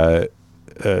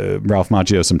Ralph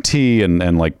Macchio some tea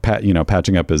and like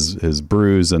patching up his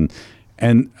bruise, and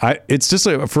it's just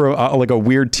for a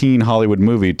weird teen Hollywood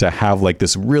movie to have like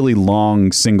this really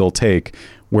long single take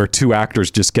where two actors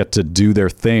just get to do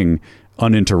their thing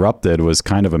uninterrupted was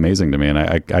kind of amazing to me, and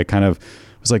I kind of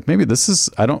was like, maybe this is,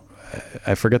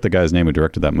 I forget the guy's name who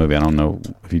directed that movie. I don't know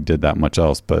if he did that much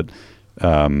else, but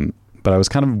I was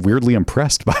kind of weirdly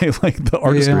impressed by like the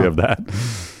artistry of that.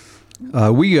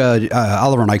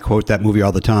 Oliver and I quote that movie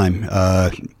all the time.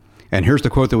 And here's the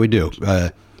quote that we do.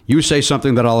 You say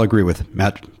something that I'll agree with.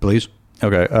 Matt, please.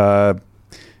 Okay.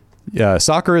 Yeah.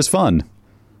 Soccer is fun.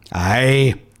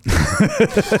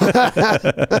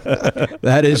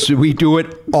 That is, we do it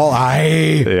all.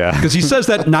 Yeah. Because he says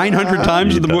that 900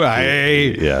 times in the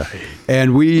movie. Yeah.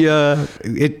 And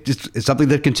it's something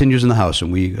that continues in the house,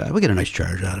 and we get a nice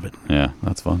charge out of it. Yeah,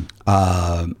 that's fun.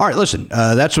 All right, listen,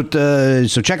 that's what.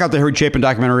 So check out the Harry Chapin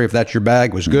documentary if that's your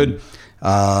bag. It was good.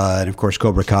 And of course,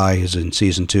 Cobra Kai is in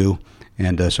season 2,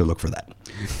 and so look for that.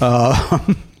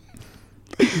 Tom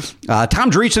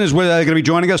Dreesen is going to be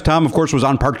joining us. Tom, of course, was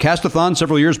on Podcastathon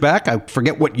several years back. I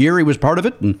forget what year he was part of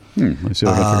it. And,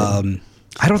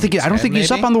 I don't think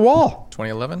he's up on the wall.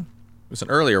 2011. It was an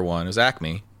earlier one. It was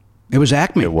Acme. It was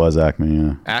Acme. It was Acme.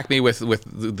 Yeah. Acme with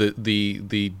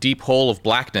the deep hole of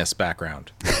blackness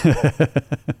background.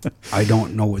 I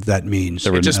don't know what that means.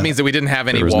 It just means that we didn't have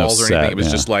any walls or anything. It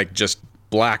was just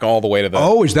black all the way to the.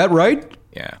 Oh, is that right?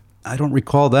 Yeah. I don't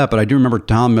recall that, but I do remember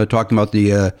Tom talking about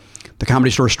the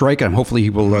Comedy Store strike, and hopefully he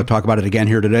will talk about it again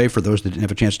here today for those that didn't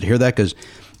have a chance to hear that, because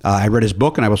I read his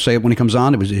book, and I will say it when he comes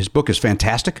on. His book is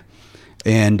fantastic,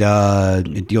 and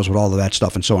it deals with all of that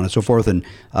stuff and so on and so forth. And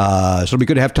so it'll be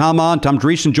good to have Tom on. Tom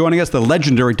Dreesen joining us, the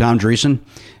legendary Tom Dreesen.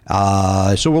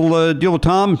 So we'll deal with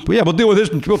Tom. Yeah, we'll deal with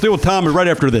this. We'll deal with Tom right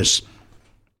after this.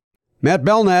 Matt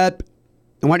Belknap,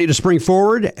 I want you to spring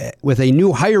forward with a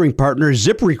new hiring partner,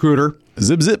 ZipRecruiter.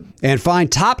 Zip. And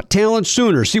find top talent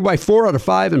sooner. See why 4 out of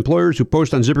 5 employers who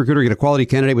post on ZipRecruiter get a quality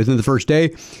candidate within the first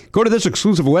day. Go to this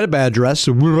exclusive web address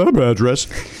to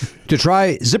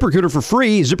try ZipRecruiter for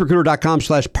free.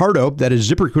 ZipRecruiter.com/Pardo. That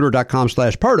is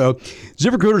ZipRecruiter.com/Pardo.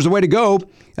 ZipRecruiter is the way to go.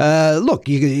 Look,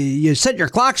 you set your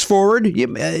clocks forward.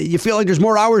 You feel like there's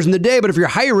more hours in the day, but if you're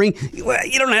hiring, you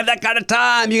don't have that kind of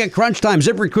time. You got crunch time.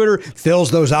 ZipRecruiter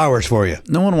fills those hours for you.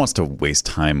 No one wants to waste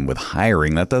time with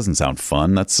hiring. That doesn't sound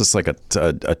fun. That's just like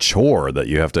a chore that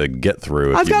you have to get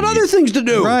through. I've got other things to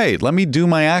do. Right. Let me do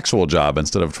my actual job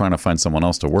instead of trying to find someone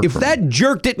else to work for me. If that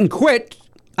jerk didn't quit,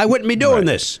 I wouldn't be doing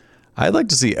this. I'd like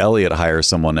to see Elliot hire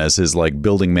someone as his like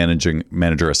building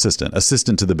manager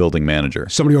assistant to the building manager.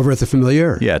 Somebody over at the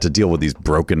Familiar. Yeah, to deal with these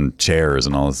broken chairs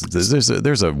and all this.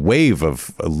 There's a wave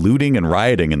of looting and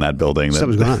rioting in that building.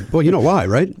 Something's going on. Well, you know why,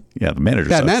 right? Yeah, the manager.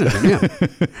 Bad management, yeah.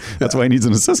 That's why he needs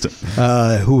an assistant.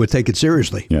 Who would take it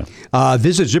seriously. Yeah.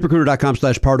 Visit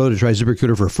ZipRecruiter.com/Pardo to try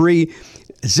ZipRecruiter for free.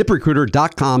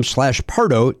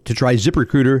 ZipRecruiter.com/Pardo to try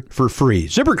ZipRecruiter for free.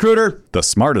 ZipRecruiter. The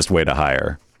smartest way to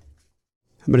hire.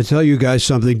 I'm going to tell you guys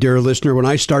something, dear listener. When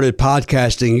I started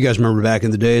podcasting, you guys remember back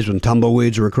in the days when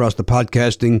tumbleweeds were across the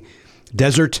podcasting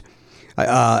desert?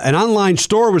 An online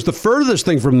store was the furthest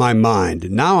thing from my mind.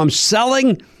 Now I'm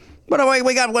selling. We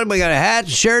got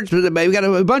hats, shirts, we got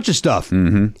a bunch of stuff.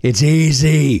 Mm-hmm. It's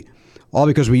easy. All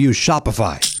because we use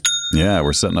Shopify. Yeah,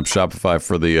 we're setting up Shopify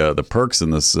for the perks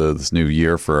in this new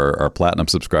year for our Platinum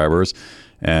subscribers.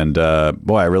 And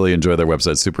boy, I really enjoy their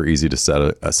website. Super easy to set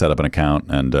up an account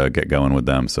and get going with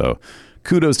them. So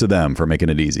kudos to them for making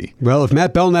it easy. Well, if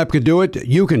Matt Belknap could do it,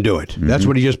 you can do it. Mm-hmm. That's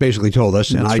what he just basically told us.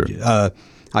 And I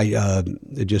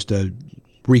just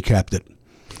recapped it.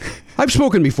 I've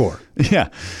spoken before. Yeah.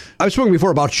 I've spoken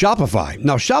before about Shopify.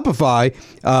 Now, Shopify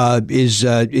is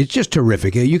it's just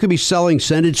terrific. You could be selling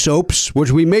scented soaps,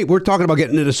 which we're talking about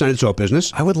getting into the scented soap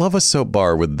business. I would love a soap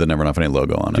bar with the Never Not Funny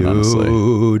logo on it, honestly.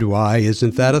 Dude, why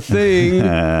isn't that a thing?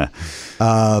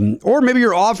 Or maybe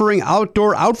you're offering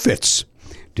outdoor outfits.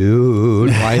 Dude,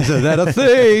 why isn't that a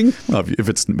thing? Well, if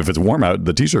it's warm out,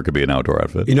 the T-shirt could be an outdoor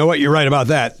outfit. You know what? You're right about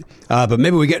that. But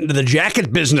maybe we get into the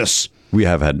jacket business. We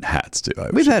have had hats, too.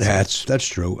 We've had hats. That's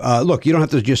true. Look, you don't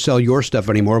have to just sell your stuff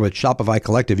anymore. With Shopify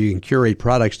Collective, you can curate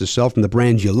products to sell from the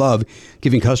brands you love,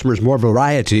 giving customers more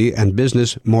variety and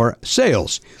business more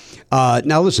sales.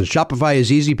 Now, listen, Shopify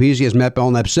is easy peasy, as Matt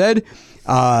Belknap said.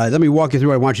 Let me walk you through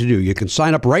what I want you to do. You can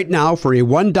sign up right now for a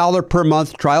 $1 per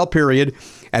month trial period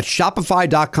at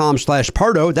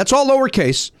Shopify.com/Pardo. That's all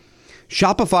lowercase.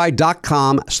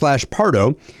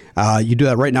 Shopify.com/Pardo. You do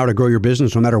that right now to grow your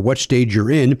business no matter what stage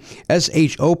you're in.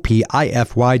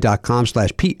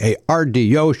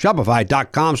 SHOPIFY.com/PARDO.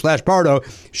 Shopify.com/Pardo.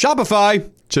 Shopify.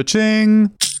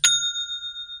 Cha-ching.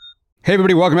 Hey,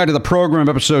 everybody. Welcome back to the program,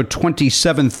 episode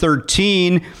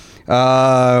 2713.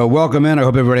 Welcome in. I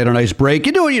hope everybody had a nice break.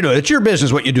 You do what you do. It's your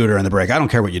business what you do during the break. I don't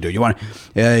care what you do. You want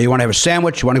to have a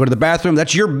sandwich? You want to go to the bathroom?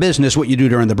 That's your business what you do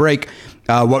during the break.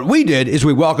 What we did is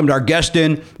we welcomed our guest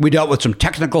in. We dealt with some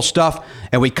technical stuff,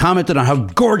 and we commented on how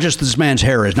gorgeous this man's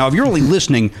hair is. Now, if you're only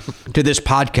listening to this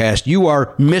podcast, you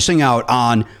are missing out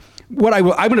on what I'm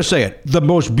going to say it, the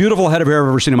most beautiful head of hair I've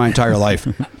ever seen in my entire life.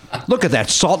 Look at that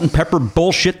salt and pepper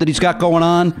bullshit that he's got going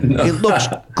on. No. It looks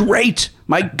great.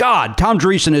 My God. Tom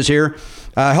Dreesen is here.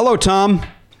 Hello, Tom.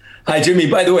 Hi, Jimmy.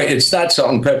 By the way, it's not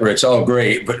salt and pepper. It's all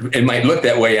gray, but it might look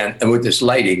that way with this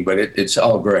lighting, but it's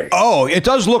all gray. Oh, it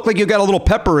does look like you got a little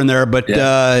pepper in there, but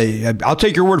yeah. I'll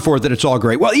take your word for it that it's all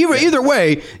gray. Well, either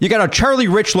way, you got a Charlie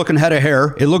Rich looking head of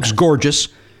hair. It looks gorgeous.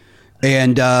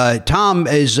 And Tom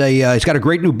is he's got a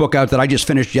great new book out that I just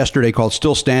finished yesterday called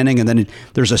Still Standing. And then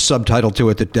there's a subtitle to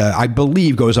it that I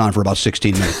believe goes on for about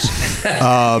 16 minutes.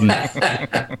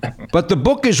 But the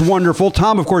book is wonderful.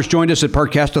 Tom, of course, joined us at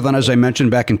Parkastathon, as I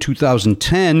mentioned, back in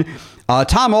 2010.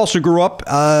 Tom also grew up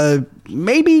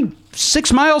maybe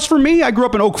 6 miles from me. I grew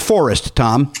up in Oak Forest,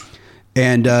 Tom.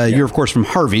 And you're, of course, from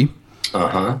Harvey.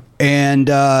 Uh-huh. And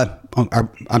I'm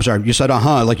sorry, you said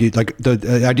like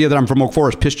the idea that I'm from Oak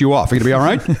Forest pissed you off. Are you going to be all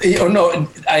right? No,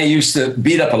 I used to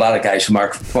beat up a lot of guys from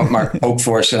Oak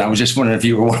Forest, and I was just wondering if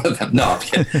you were one of them. No, I'm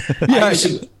kidding. Yeah.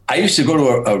 I used to go to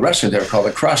a restaurant there called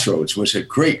the Crossroads, which was a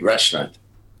great restaurant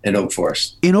in Oak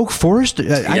Forest. In Oak Forest?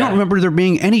 I don't remember there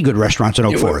being any good restaurants in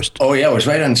Oak Forest. Oh, yeah. It was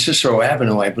right on Cicero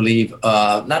Avenue, I believe,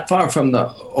 not far from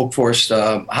the Oak Forest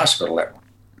hospital there.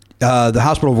 The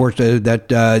hospital worked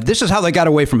this is how they got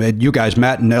away from it. You guys,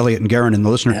 Matt and Elliot and Garen and the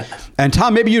listener. Yeah. And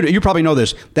Tom, maybe you probably know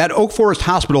this. That Oak Forest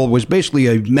Hospital was basically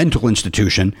a mental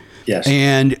institution. Yes.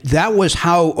 And that was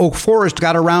how Oak Forest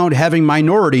got around having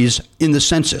minorities in the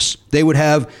census. They would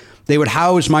house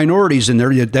minorities in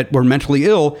there that were mentally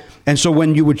ill. And so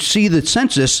when you would see the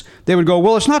census, they would go,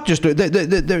 well, it's not just,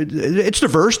 it's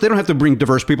diverse. They don't have to bring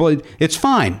diverse people. It's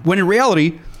fine. When in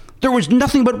reality, there was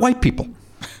nothing but white people.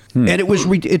 And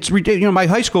it's ridiculous. My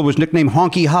high school was nicknamed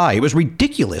Honky High. It was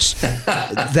ridiculous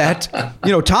that,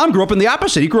 Tom grew up in the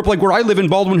opposite. He grew up like where I live in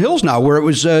Baldwin Hills now, where it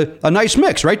was a nice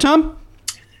mix. Right, Tom?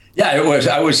 Yeah, it was.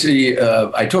 I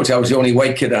told you I was the only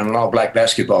white kid on an all-black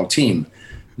basketball team.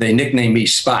 They nicknamed me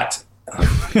Spot.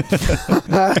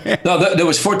 No, there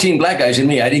was 14 black guys in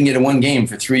me. I didn't get in one game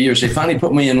for 3 years. They finally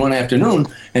put me in one afternoon,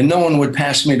 and no one would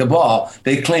pass me the ball.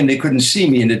 They claimed they couldn't see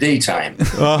me in the daytime.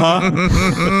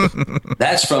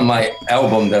 That's from my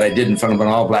album that I did in front of an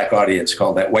all-black audience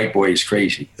called That White Boy is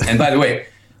Crazy. And by the way,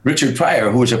 Richard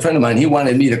Pryor, who was a friend of mine, he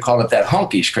wanted me to call it That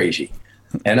Honky's Crazy.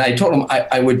 And I told him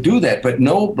I would do that, but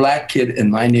no black kid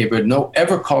in my neighborhood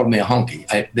ever called me a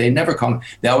honky. They never called me.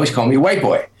 They always called me white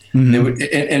boy. Mm-hmm. They would,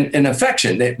 in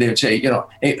affection, they would say, you know,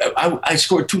 hey, I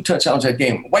scored 2 touchdowns that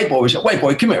game. White boy,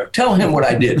 come here. Tell him what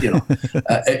I did, you know.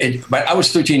 But I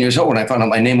was 13 years old when I found out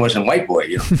my name wasn't White Boy,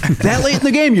 you know. That late in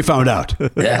the game you found out.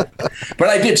 Yeah. But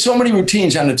I did so many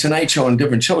routines on The Tonight Show and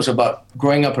different shows about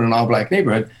growing up in an all-black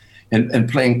neighborhood. And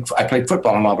playing, I played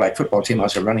football on an all-black football team. I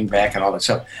was a running back and all that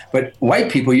stuff. But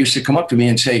white people used to come up to me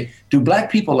and say, do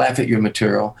black people laugh at your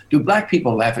material? Do black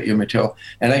people laugh at your material?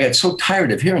 And I got so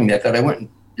tired of hearing that I went and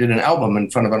did an album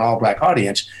in front of an all-black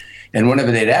audience. And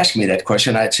whenever they'd ask me that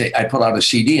question, I'd pull out a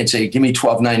CD and say, give me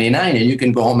 $12.99 and you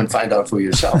can go home and find out for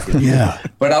yourself. You know? Yeah.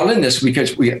 But I'll end this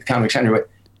because we have Comic Center.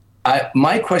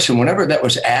 My question, whenever that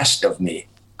was asked of me,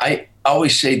 I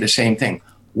always say the same thing.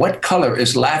 What color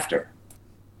is laughter?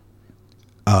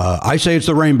 I say it's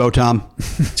the rainbow, Tom.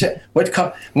 What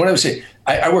I would say,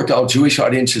 I worked all Jewish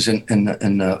audiences in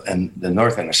the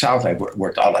North and the South. I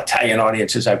worked all Italian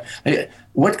audiences.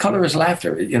 What color is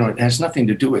laughter? You know, it has nothing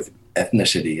to do with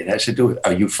ethnicity. It has to do with,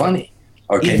 are you funny?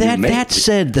 Or can you make that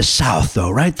said, the South, though,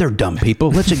 right? They're dumb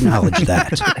people. Let's acknowledge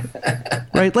that,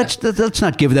 right? Let's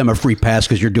not give them a free pass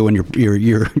because you're doing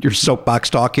your soapbox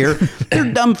talk here.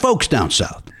 They're dumb folks down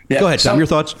south. Yeah, go ahead, Tom, your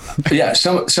thoughts? Yeah,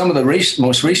 some of the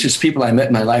most racist people I met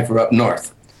in my life were up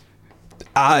north.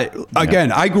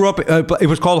 Again, I grew up, it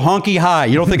was called Honky High.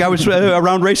 You don't think I was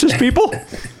around racist people?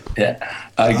 Yeah,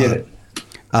 I get it.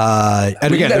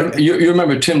 And again, you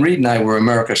remember Tim Reed and I were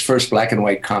America's first black and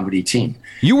white comedy team.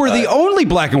 You were the only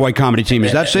black and white comedy team.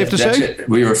 Is that safe to say? It.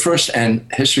 We were first, and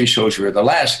history shows we were the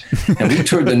last. And we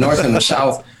toured the North and the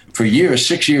South for years,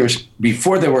 6 years,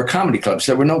 before there were comedy clubs.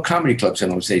 There were no comedy clubs in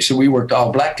those days. So we worked all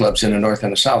black clubs in the North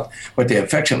and the South, what they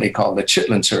affectionately called the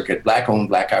Chitlin Circuit, black-owned,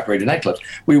 black-operated nightclubs.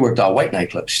 We worked all white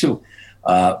nightclubs, too.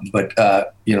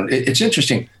 You know, it's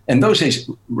interesting. In those days,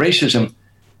 racism,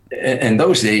 in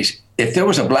those days, if there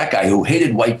was a black guy who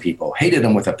hated white people, hated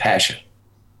them with a passion,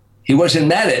 he wasn't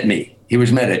mad at me. He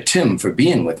was mad at Tim for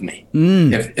being with me.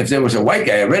 If there was a white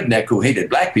guy, a redneck, who hated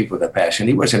black people with a passion,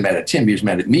 he wasn't mad at Tim. He was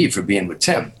mad at me for being with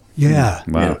Tim. Yeah.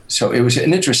 Wow. You know, so it was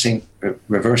an interesting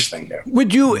reverse thing there.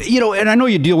 Would you, and I know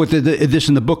you deal with this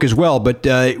in the book as well, but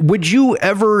would you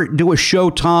ever do a show,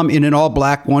 Tom, in an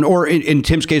all-black one, or in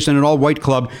Tim's case, in an all-white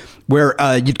club, where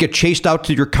you'd get chased out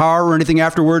to your car or anything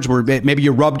afterwards, where maybe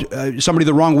you rubbed somebody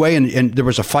the wrong way and there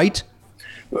was a fight?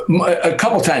 A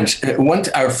couple times.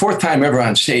 Our fourth time ever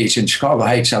on stage in Chicago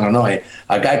Heights, Illinois,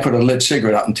 a guy put a lit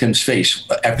cigarette out in Tim's face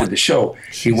after the show.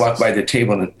 He walked by the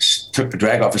table and took the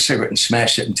drag off a cigarette and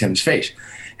smashed it in Tim's face.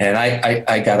 And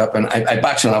I got up and I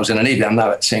boxed when I was in the Navy. I'm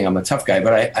not saying I'm a tough guy,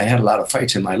 but I had a lot of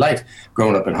fights in my life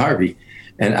growing up in Harvey.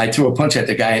 And I threw a punch at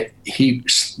the guy. He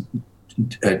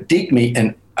deked me,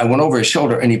 and I went over his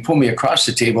shoulder, and he pulled me across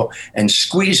the table and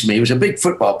squeezed me. He was a big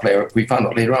football player. We found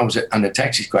out later on was on the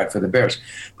taxi squad for the Bears.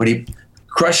 But he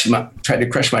tried to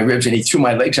crush my ribs, and he threw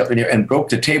my legs up in the air and broke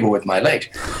the table with my legs.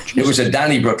 It was a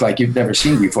Donnybrook like you've never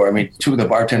seen before. I mean, 2 of the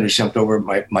bartenders jumped over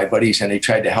my buddies, and they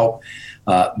tried to help.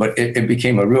 But it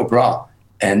became a real brawl.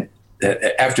 And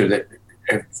after that,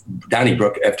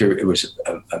 Donnybrook, after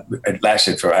it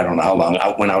lasted for I don't know how long,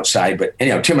 I went outside. But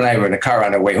anyhow, Tim and I were in the car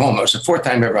on our way home. It was the 4th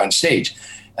time ever on stage.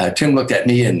 Tim looked at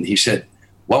me and he said,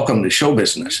 "Welcome to show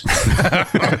business."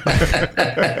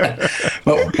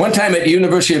 But one time at the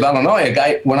University of Illinois, a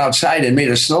guy went outside and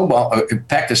made a snowball,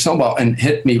 packed a snowball and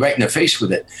hit me right in the face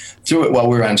with it, threw it while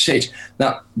we were on stage.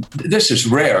 Now, this is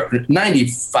rare.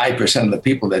 95% of the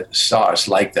people that saw us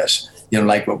like this,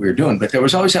 like what we were doing. But there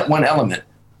was always that one element.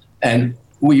 And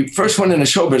we first went into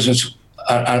show business,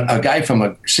 a guy from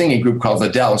a singing group called the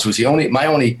Dells was my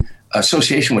only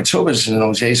association with show business in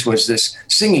those days was this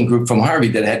singing group from Harvey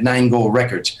that had 9 gold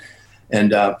records.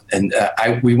 And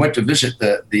we went to visit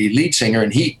the lead singer,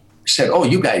 and he said, "Oh,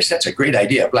 you guys, that's a great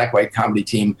idea, black-white comedy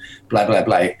team, blah, blah,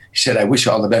 blah." He said, "I wish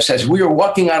you all the best." As we were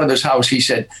walking out of this house, he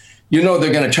said, "They're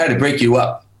going to try to break you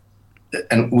up."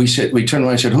 And we turned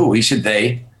around and said, "Who?" He said,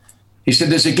 "They." He said,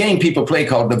 "There's a game people play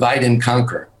called Divide and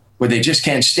Conquer, where they just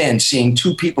can't stand seeing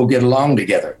 2 people get along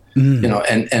together,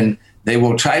 and they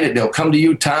will they'll come to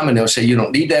you, Tom, and they'll say, you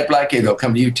don't need that black guy. They'll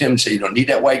come to you, Tim, and say, you don't need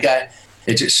that white guy.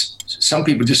 Some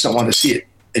people just don't want to see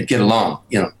it get along,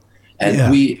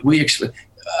 And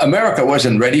America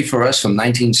wasn't ready for us from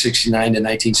 1969 to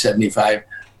 1975,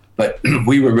 but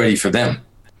we were ready for them.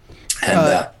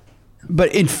 And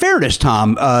but in fairness,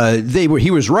 Tom,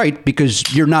 he was right,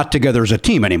 because you're not together as a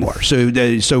team anymore.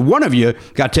 So one of you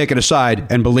got taken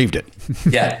aside and believed it.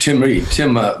 Yeah, Tim Reed,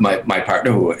 my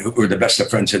partner, who we're the best of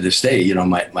friends to this day. You know,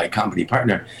 my comedy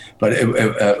partner. But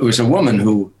it was a woman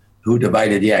who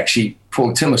divided the act. She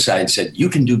pulled Tim aside and said, "You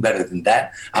can do better than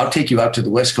that. I'll take you out to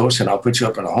the West Coast and I'll put you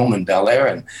up in a home in Bel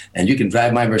Air, and you can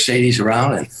drive my Mercedes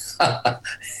around." And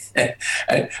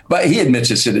but he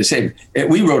admits it's to the same.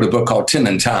 We wrote a book called Tim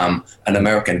and Tom, an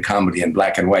American comedy in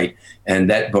black and white. And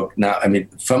that book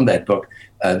from that book,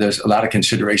 there's a lot of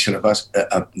consideration of us,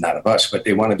 not of us, but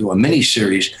they want to do a mini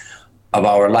series of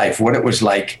our life, what it was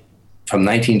like from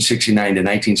 1969 to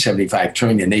 1975,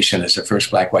 touring the nation as the first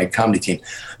black-white comedy team.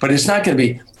 But it's not going to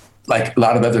be like a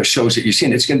lot of other shows that you've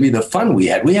seen. It's going to be the fun we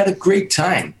had. We had a great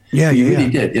time. Yeah, we really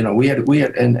did. You know, we had,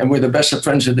 and we're the best of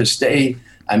friends to this day.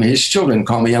 I mean, his children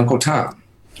call me Uncle Tom.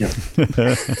 You know.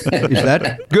 Is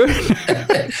that good?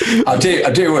 I'll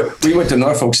tell you what, we went to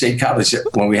Norfolk State College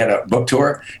when we had a book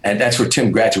tour, and that's where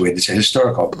Tim graduated. It's a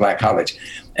historical black college.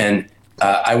 And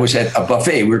I was at a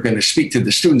buffet. We were going to speak to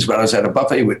the students, but I was at a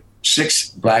buffet with 6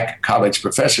 black college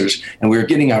professors, and we were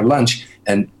getting our lunch,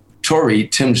 and Tori,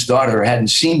 Tim's daughter, hadn't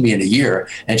seen me in a year,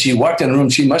 and she walked in the room.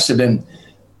 She must have been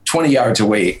 20 yards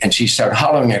away, and she started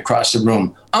hollering across the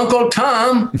room, "Uncle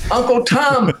Tom, Uncle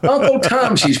Tom, Uncle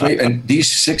Tom." She's waving, and these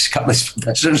 6 college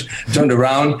professors turned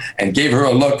around and gave her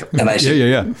a look, and I said,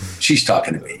 yeah. She's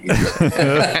talking to me.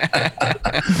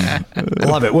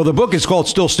 Love it. Well, the book is called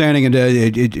Still Standing, and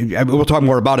we'll talk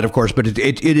more about it, of course, but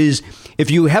it is, if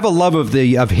you have a love of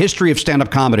history of stand-up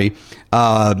comedy,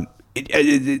 Tom's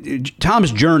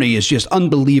journey is just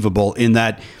unbelievable in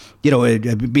that, you know,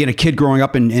 being a kid growing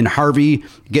up in Harvey,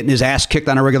 getting his ass kicked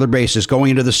on a regular basis, going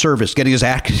into the service, getting his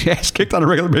ass kicked on a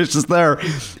regular basis there,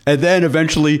 and then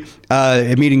eventually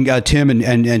meeting Tim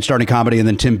and starting comedy, and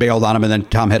then Tim bailed on him, and then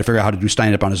Tom had to figure out how to do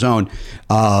stand-up on his own.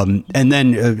 And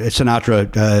then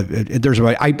Sinatra,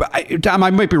 Tom, I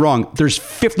might be wrong, there's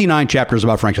 59 chapters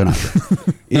about Frank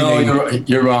Sinatra. No,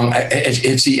 you're wrong.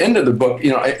 It's the end of the book. You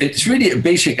know, it's really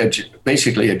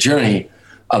basically a journey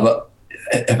of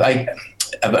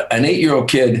an 8-year-old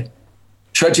kid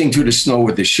trudging through the snow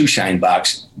with his shoe shine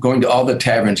box, going to all the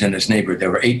taverns in his neighborhood.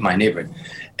 There were 8 in my neighborhood,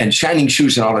 and shining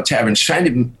shoes in all the taverns, trying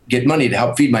to get money to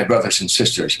help feed my brothers and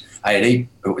sisters. I had 8.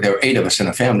 There were 8 of us in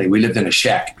a family. We lived in a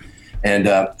shack, and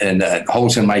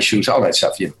holes in my shoes, all that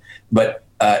stuff. But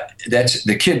that's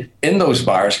the kid in those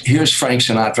bars. Here's Frank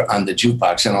Sinatra on the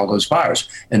jukebox in all those bars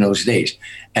in those days.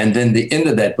 And then the end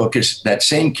of that book is that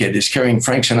same kid is carrying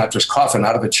Frank Sinatra's coffin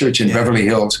out of a church in Beverly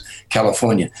Hills,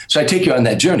 California. So I take you on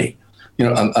that journey, you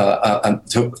know,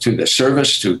 to the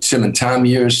service, to Tim and Tom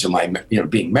years, to my,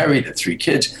 being married, to 3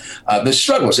 kids, the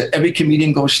struggles that every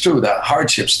comedian goes through, the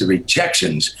hardships, the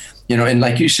rejections, you know, and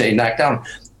like you say,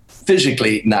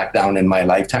 physically knocked down in my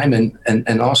lifetime,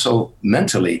 and also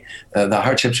mentally, the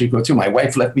hardships we go through. My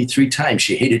wife left me 3 times.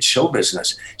 She hated show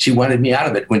business. She wanted me out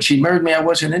of it. When she married me, I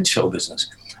wasn't in show business.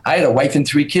 I had a wife and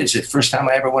 3 kids the first time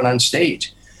I ever went on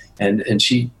stage, and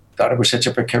she thought it was such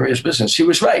a precarious business. She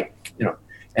was right, you know,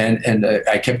 and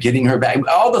I kept getting her back.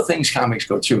 All the things comics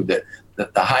go through, the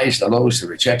highs, the lows, the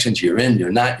rejections. You're in,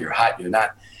 you're not, you're hot, you're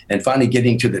not, and finally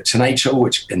getting to the Tonight Show,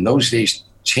 which in those days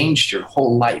changed your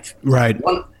whole life. Right.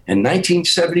 In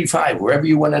 1975, wherever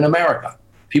you went in America,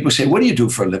 people say, "What do you do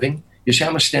for a living?" You say,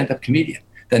 "I'm a stand-up comedian."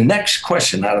 The next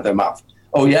question out of their mouth,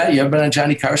 "Oh yeah, you ever been on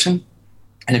Johnny Carson?"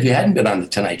 And if you hadn't been on the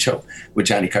Tonight Show with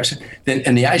Johnny Carson, then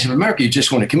in the eyes of America, you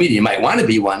just want a comedian. You might want to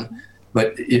be one,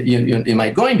 but you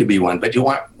might going to be one, but you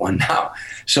want one now.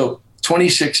 So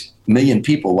 26 million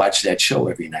people watch that show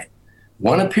every night.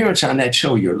 One appearance on that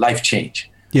show, your life changed.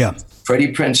 Yeah.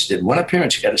 Freddie Prinze did one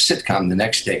appearance. You got a sitcom the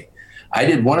next day. I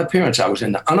did one appearance. I was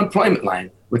in the unemployment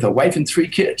line with a wife and 3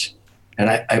 kids. And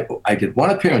I did one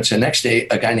appearance. The next day,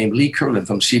 a guy named Lee Curlin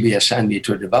from CBS signed me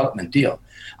to a development deal.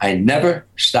 I never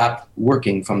stopped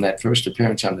working from that first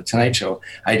appearance on The Tonight Show.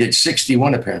 I did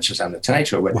 61 appearances on The Tonight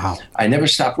Show. But wow. I never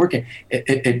stopped working.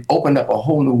 It opened up a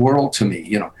whole new world to me,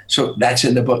 you know. So that's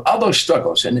in the book. All those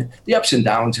struggles and the ups and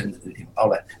downs and all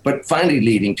that. But finally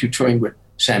leading to touring with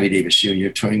Sammy Davis Jr.,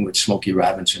 touring with Smokey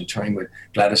Robinson, touring with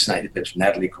Gladys Knight,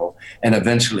 Natalie Cole, and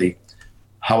eventually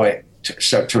how I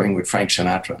started touring with Frank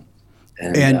Sinatra.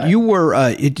 And you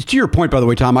were, to your point, by the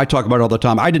way, Tom, I talk about it all the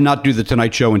time. I did not do The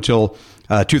Tonight Show until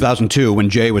 2002 when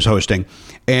Jay was hosting.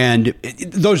 And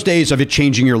those days of it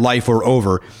changing your life were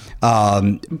over.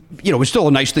 It was still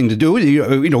a nice thing to do.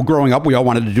 You know, growing up, we all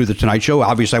wanted to do The Tonight Show.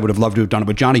 Obviously, I would have loved to have done it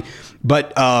with Johnny.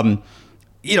 But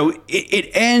it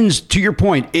ends, to your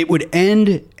point, it would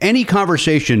end any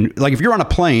conversation. Like if you're on a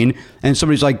plane and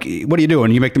somebody's like, what are you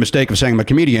doing? You make the mistake of saying I'm a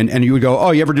comedian, and you would go,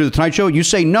 oh, you ever do the Tonight Show? You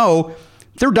say no.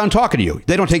 They're done talking to you.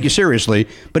 They don't take you seriously.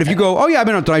 But if you go, oh, yeah, I've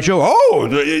been on the Tonight Show.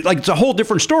 Oh, like it's a whole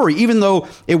different story. Even though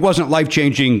it wasn't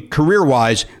life-changing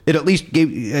career-wise, it at least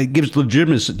gives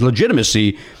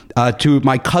legitimacy to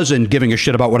my cousin giving a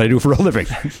shit about what I do for a living.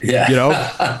 Yeah.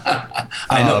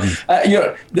 I know.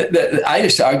 I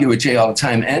used to argue with Jay all the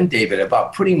time and David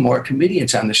about putting more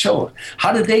comedians on the show.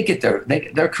 How did they get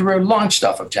their career launched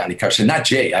off of Johnny Carson? Not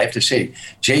Jay. I have to say,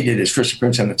 Jay did his first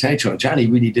appearance on the Tonight Show, and Johnny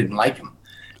really didn't like him.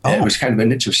 Oh. It was kind of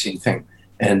an interesting thing.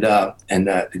 And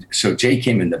so Jay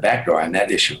came in the back door on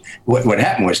that issue. What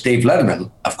happened was Dave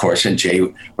Letterman, of course, and Jay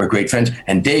were great friends.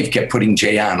 And Dave kept putting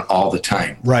Jay on all the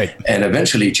time. Right. And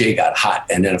eventually Jay got hot.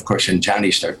 And then, of course, and Johnny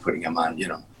started putting him on,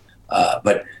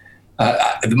 But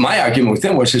my argument with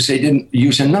them was that they didn't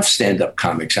use enough stand-up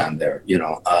comics on there.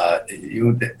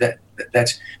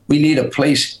 We need a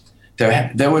place.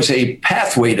 There was a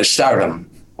pathway to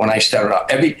stardom when I started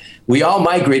out. We all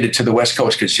migrated to the West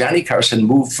Coast because Johnny Carson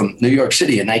moved from New York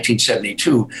City in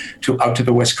 1972 out to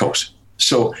the West Coast.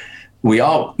 So we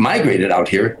all migrated out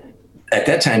here. At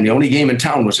that time, the only game in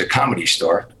town was a Comedy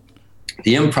Store.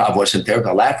 The Improv wasn't there.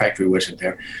 The Laugh Factory wasn't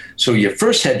there. So you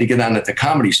first had to get on at the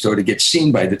Comedy Store to get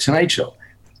seen by the Tonight Show.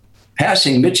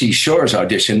 Passing Mitzi Shore's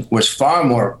audition was far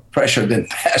more pressure than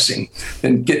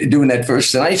doing that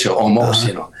first Tonight Show, almost,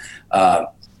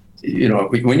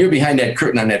 when you're behind that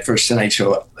curtain on that first Tonight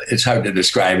Show, it's hard to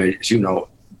describe it.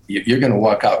 You're going to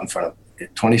walk out in front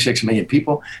of 26 million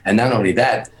people. And not only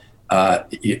that,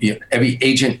 every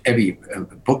agent, every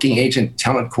booking agent,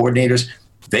 talent coordinators,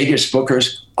 Vegas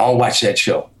bookers, all watch that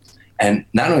show. And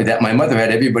not only that, my mother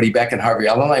had everybody back in Harvey,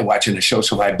 Illinois watching the show.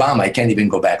 So if I bomb, I can't even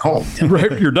go back home.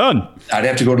 Right, you're done. I'd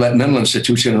have to go to that mental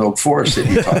institution in Oak Forest that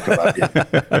you talked about.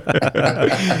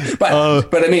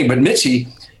 But Mitzi,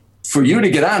 for you to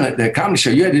get on the Comedy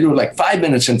Store, you had to do like 5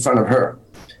 minutes in front of her.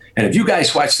 And if you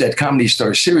guys watched that Comedy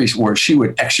Store series where she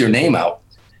would X your name out,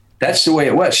 that's the way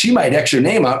it was. She might X your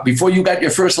name out before you got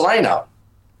your first line out.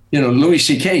 Louis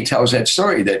C.K. tells that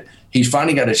story that he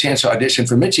finally got a chance to audition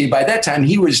for Mitzi. By that time,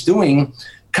 he was doing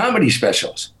comedy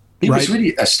specials. He was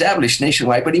really established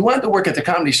nationwide, but he wanted to work at the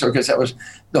Comedy Store because that was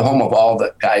the home of all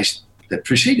the guys that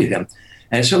preceded him.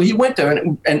 And so he went there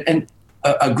and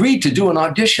agreed to do an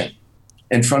audition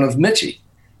in front of Mitzi.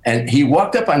 And he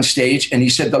walked up on stage and he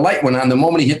said the light went on the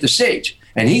moment he hit the stage.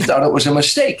 And he thought it was a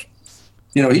mistake.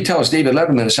 He tells David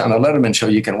Letterman, it's on the Letterman show,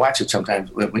 you can watch it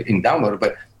sometimes, you can download it,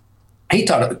 but he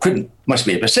thought it must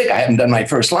be a mistake. I haven't done my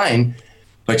first line.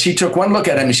 But she took one look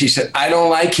at him and she said, I don't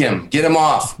like him, get him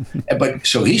off. But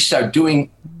so he started doing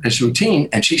his routine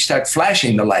and she started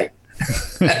flashing the light.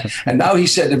 And now he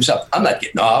said to himself, I'm not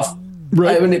getting off.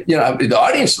 Right. The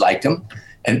audience liked him.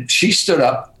 And she stood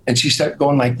up and she started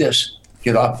going like this,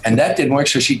 get off. And that didn't work.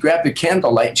 So she grabbed the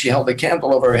candlelight and she held the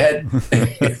candle over her head.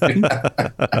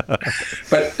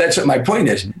 But that's what my point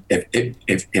is.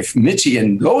 If Mitzi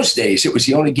in those days, it was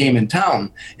the only game in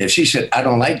town. If she said, I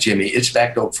don't like Jimmy, it's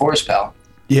back to Oak Forest, pal.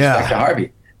 Yeah. It's back to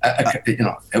Harvey.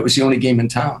 It was the only game in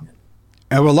town.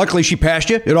 Well, luckily she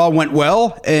passed you. It all went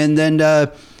well. And then,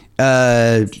 but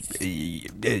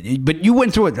you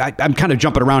went through it. I'm kind of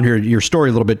jumping around here, your story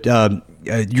a little bit.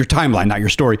 Your timeline, not your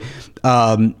story.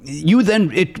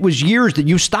 It was years that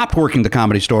you stopped working the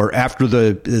Comedy Store after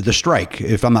the strike,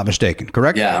 if I'm not mistaken,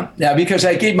 correct? Yeah, because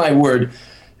I gave my word.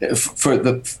 For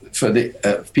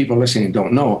the people listening who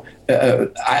don't know,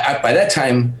 I by that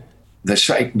time,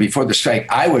 before the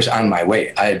strike, I was on my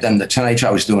way. I had done the Tonight Show.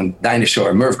 I was doing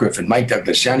Dinosaur, Merv Griffin, Mike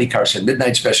Douglas, Johnny Carson,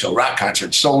 Midnight Special, Rock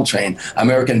Concert, Soul Train,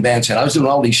 American Bandstand. I was doing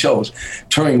all these shows,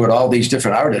 touring with all these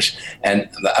different artists. And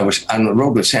I was on the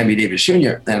road with Sammy Davis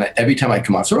Jr. And every time I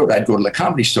come off the road, I'd go to the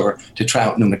Comedy Store to try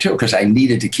out new material because I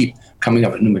needed to keep coming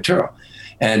up with new material.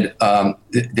 And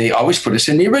they always put us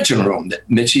in the original room that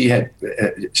Mitzi had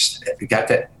got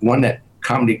that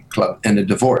comedy club and the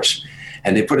divorce.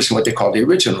 And they put us in what they call the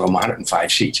original room,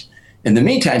 105 seats. In the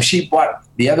meantime, she bought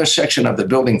the other section of the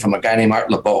building from a guy named Art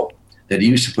LeBeau that he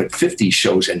used to put 50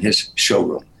 shows in his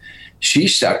showroom. She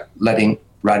started letting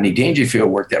Rodney Dangerfield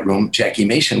work that room, Jackie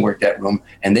Mason work that room,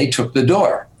 and they took the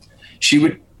door. She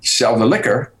would sell the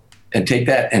liquor and take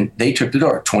that, and they took the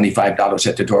door, $25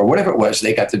 at the door, whatever it was,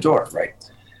 they got the door, right?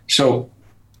 So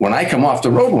when I come off the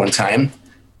road one time,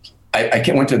 I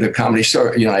went to the Comedy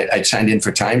Store, I signed in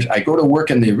for Times. I go to work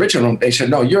in the original room. They said,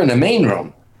 no, you're in the main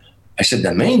room. I said,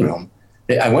 the main room?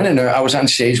 I went in there. I was on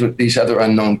stage with these other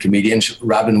unknown comedians,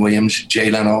 Robin Williams, Jay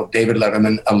Leno, David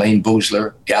Letterman, Elaine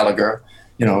Boozler, Gallagher,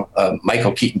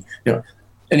 Michael Keaton.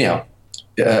 Anyhow,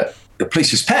 the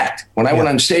place is packed. When I went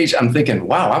on stage, I'm thinking,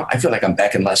 wow, I feel like I'm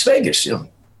back in Las Vegas. You know,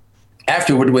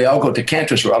 afterward, we all go to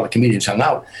Cantor's where all the comedians hung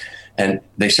out, and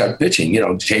they start bitching. You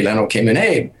know, Jay Leno came in,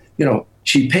 hey, you know,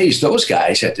 she pays those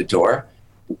guys at the door.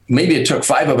 Maybe it took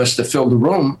 5 of us to fill the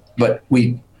room, but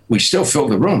we still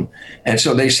filled the room. And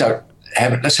so they start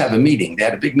let's have a meeting. They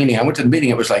had a big meeting. I went to the meeting.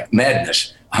 It was like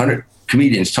madness. 100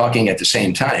 comedians talking at the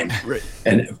same time. Right.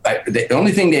 And the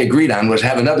only thing they agreed on was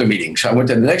have another meeting. So I went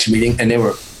to the next meeting and they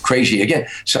were crazy again.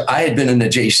 So I had been in the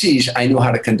JCs. I knew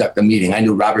how to conduct a meeting. I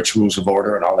knew Robert's Rules of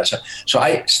Order and all that stuff. So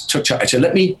I took charge. I said,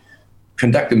 let me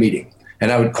conduct the meeting.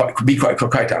 And I would be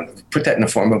quite down, put that in the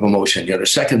form of a motion. You know, the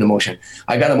second the motion,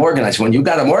 I got them organized. When you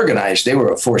got them organized, they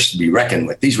were a force to be reckoned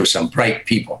with. These were some bright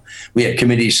people. We had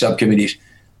committees, subcommittees.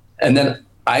 And then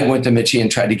I went to Mitzi and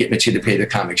tried to get Mitzi to pay the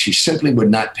comics. She simply would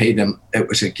not pay them. It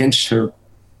was against her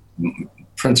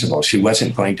principles. She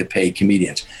wasn't going to pay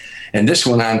comedians. And this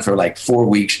went on for like 4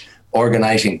 weeks,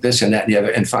 organizing this and that and the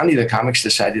other. And finally, the comics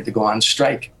decided to go on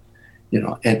strike. You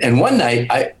know, and one night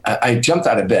I jumped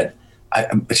out of bed. I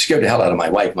scared the hell out of my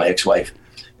wife, my ex-wife.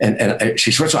 And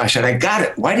she switched on. I said, I got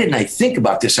it. Why didn't I think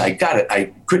about this? I got it.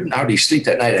 I couldn't hardly sleep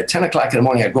that night. At 10 o'clock in the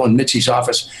morning, I go in Mitzi's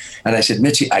office, and I said,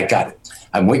 Mitzi, I got it.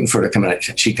 I'm waiting for her to come in.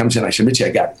 She comes in. I said, Mitzi, I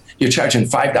got it. You're charging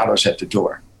 $5 at the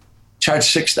door. Charge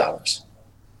 $6.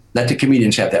 Let the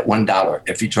comedians have that $1.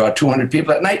 If you draw 200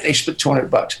 people at night, they split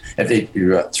 $200. If they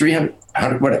draw 300,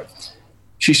 100, whatever.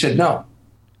 She said, no.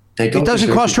 They don't. It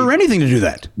doesn't cost her anything to do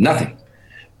that. Nothing.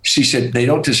 She said, they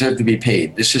don't deserve to be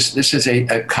paid. This is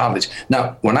a college.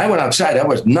 Now, when I went outside, I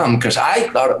was numb because I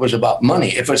thought it was about money.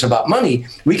 If it was about money,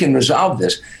 we can resolve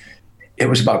this. It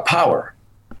was about power,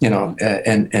 you know,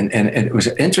 and it was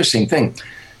an interesting thing.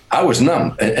 I was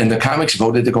numb, and the comics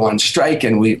voted to go on strike,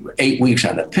 and we 8 weeks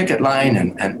on the picket line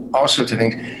and all sorts of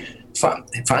things.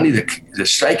 Finally, the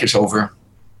strike is over,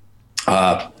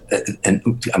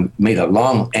 and I made a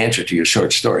long answer to your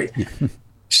short story.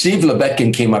 Steve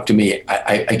Lebetkin came up to me.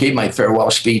 I gave my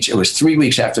farewell speech. It was 3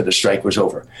 weeks after the strike was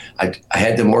over. I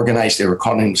had them organized. They were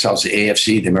calling themselves the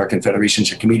AFC, the American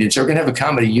Federations of Comedians. They were going to have a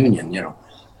comedy union, you know.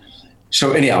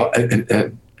 So anyhow,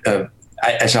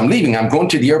 as I'm leaving, I'm going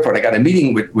to the airport. I got a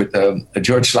meeting with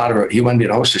George Slaughter. He wanted me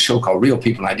to host a show called Real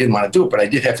People, and I didn't want to do it, but I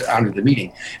did have to honor the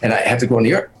meeting. And I had to go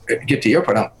get to the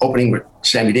airport. I'm opening with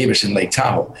Sammy Davis in Lake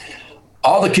Tahoe.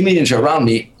 All the comedians are around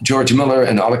me, George Miller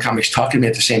and all the comics talking to me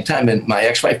at the same time. And my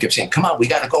ex-wife kept saying, come on, we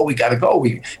got to go. You got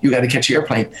to catch the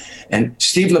airplane. And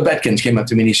Steve Lebetkin came up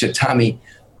to me and he said, Tommy,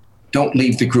 don't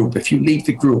leave the group. If you leave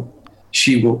the group,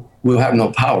 she will have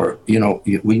no power. You know,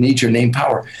 we need your name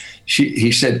power.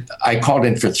 He said, I called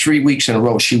in for 3 weeks in a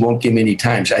row. She won't give me any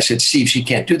times. I said, Steve, she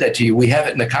can't do that to you. We have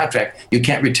it in the contract. You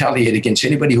can't retaliate against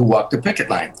anybody who walked the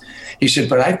picket line. He said,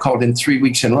 but I've called in 3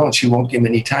 weeks in a row and she won't give me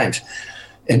any times.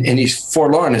 And he's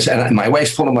forlorn. And my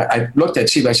wife's pulling my, I looked at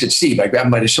Steve. I said, Steve, I grabbed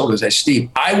him by the shoulders. I said, Steve,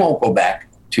 I won't go back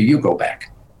till you go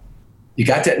back. You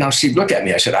got that? Now, Steve, look at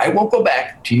me. I said, I won't go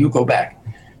back till you go back.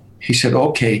 He said,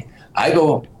 okay. I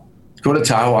go to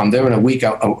Tahoe. I'm there in a week.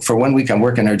 For 1 week, I'm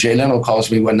working there. Jay Leno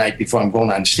calls me one night before I'm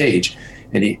going on stage.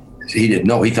 And he didn't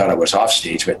know. He thought I was off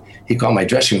stage. But he called my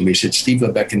dressing room. He said, Steve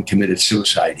Lebetkin committed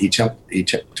suicide. He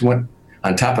went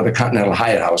on top of the Continental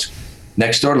Hyatt House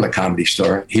next door to the Comedy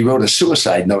Store. He wrote a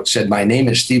suicide note, said, my name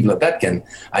is Steve Lebetkin.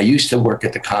 I used to work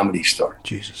at the Comedy Store.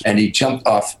 Jesus. And he jumped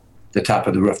off the top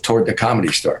of the roof toward the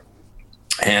Comedy Store.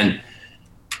 And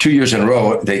 2 years in a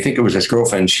row, they think it was his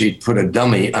girlfriend. She put a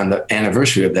dummy on the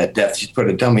anniversary of that death. She put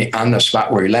a dummy on the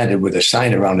spot where he landed with a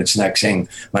sign around its neck saying,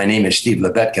 my name is Steve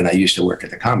Lebetkin. I used to work at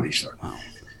the Comedy Store. Wow.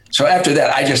 So after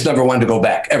that, I just never wanted to go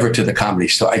back ever to the Comedy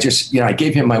Store. I just, I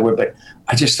gave him my word, but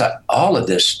I just thought all of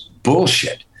this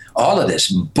bullshit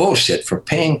for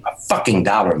paying a fucking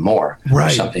 $1 more or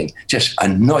something just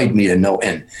annoyed me to no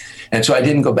end. And so I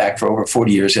didn't go back for over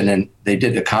 40 years. And then they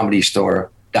did the Comedy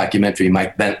Store documentary.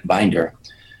 Mike Binder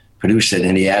produced it,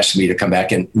 and he asked me to come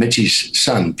back. And Mitchie's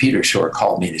son, Peter Shore,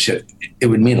 called me and he said, it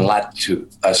would mean a lot to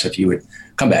us if you would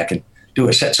come back and do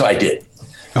a set. So I did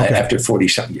after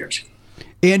 40-something years.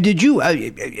 And did you,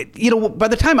 by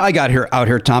the time I got out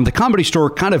here, Tom, the Comedy Store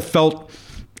kind of felt...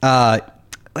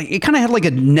 like it kind of had like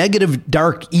a negative,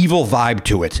 dark, evil vibe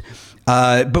to it.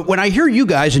 But when I hear you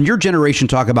guys and your generation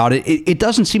talk about it, it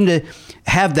doesn't seem to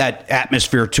have that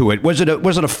atmosphere to it. Was it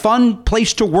a fun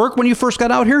place to work when you first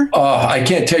got out here? Oh, I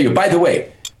can't tell you. By the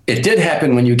way, it did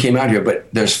happen when you came out here, but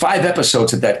there's 5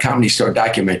 episodes of that Comedy Store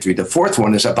documentary. The 4th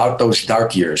one is about those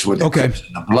dark years where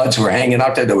the Bloods were hanging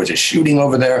out there. There was a shooting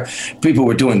over there. People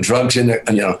were doing drugs in there,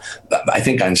 I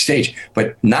think on stage.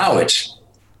 But now it's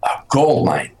a gold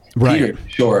mine. Right. Peter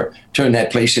Shore turned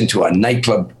that place into a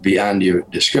nightclub beyond your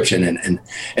description. And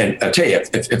I'll tell you,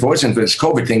 if it wasn't for this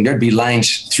COVID thing, there'd be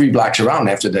lines 3 blocks around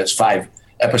after this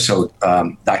 5-episode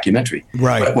documentary.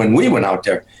 Right. But when we went out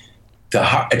there,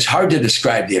 it's hard to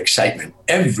describe the excitement.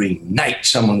 Every night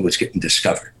someone was getting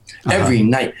discovered. Every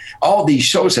night. All these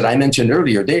shows that I mentioned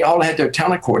earlier, they all had their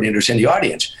talent coordinators in the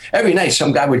audience. Every night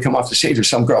some guy would come off the stage or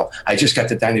some girl. I just got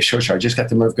the Dinah Shore show. I just got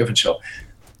the Merv Griffin show.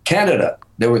 Canada,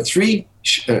 there were 3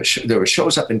 there were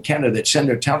shows up in Canada that send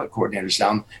their talent coordinators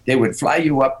down. They would fly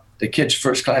you up, the kids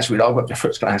first class, we'd all go up to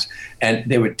first class, and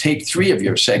they would take 3 of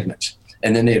your segments,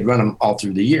 and then they'd run them all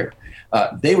through the year.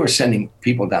 They were sending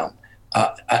people down.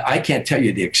 I can't tell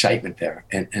you the excitement there.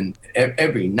 And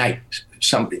every night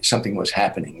something was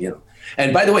happening,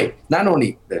 And by the way, not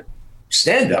only the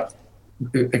stand-up,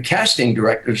 the casting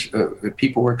directors,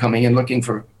 people were coming in looking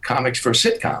for comics for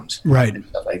sitcoms. Right. And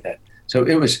stuff like that. So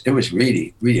it was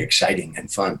really, really exciting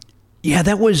and fun. Yeah,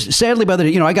 that was sadly by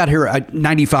the I got here at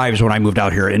 95 is when I moved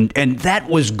out here, and that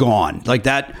was gone like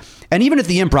that. And even at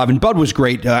the Improv, and Bud was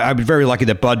great. I was very lucky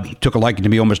that Bud took a liking to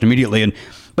me almost immediately.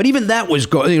 But even that was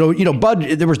Bud.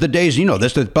 There was the days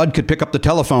that Bud could pick up the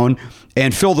telephone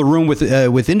and fill the room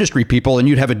with industry people, and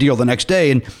you'd have a deal the next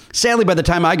day. And sadly, by the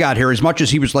time I got here, as much as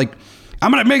he was like, "I'm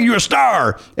going to make you a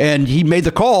star," and he made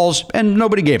the calls, and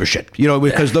nobody gave a shit,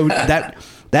 because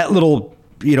that little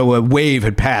wave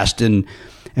had passed. And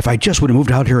if I just would have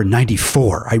moved out here in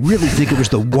 '94, I really think it was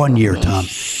the 1 year, Tom.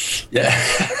 Yeah.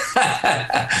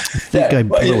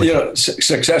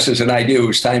 Success is an idea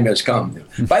whose time has come.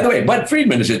 By the way, Bud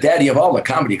Friedman is the daddy of all the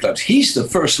comedy clubs. He's the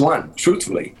first one,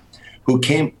 truthfully, who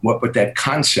came up with that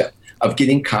concept of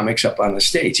getting comics up on the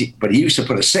stage. But he used to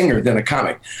put a singer, then a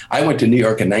comic. I went to New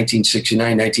York in 1969,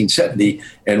 1970,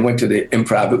 and went to the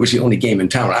Improv. It was the only game in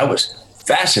town. I was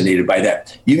fascinated by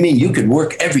that. You mean you could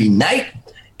work every night?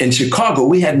 In Chicago,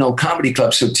 we had no comedy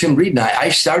club. So Tim Reed and I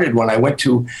started when I went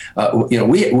to,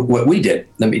 what we did,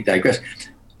 let me digress.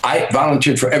 I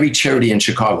volunteered for every charity in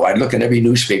Chicago. I'd look in every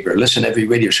newspaper, listen to every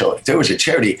radio show. If there was a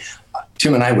charity,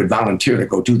 Tim and I would volunteer to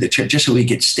go do the charity just so we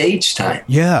get stage time.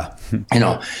 Yeah.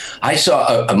 I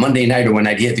saw a Monday nighter one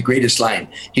night. He had the greatest line.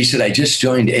 He said, "I just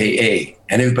joined AA,"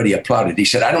 and everybody applauded. He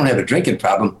said, "I don't have a drinking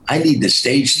problem. I need the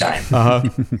stage time."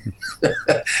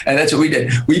 And that's what we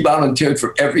did. We volunteered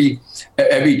for every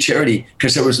charity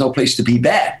because there was no place to be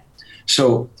bad.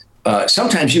 So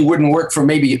sometimes you wouldn't work for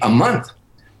maybe a month,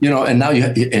 and now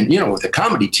with a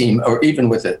comedy team or even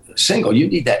with a single, you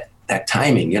need that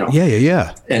timing,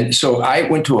 Yeah. And so I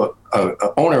went to a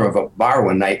owner of a bar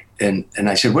one night and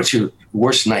I said, "What's your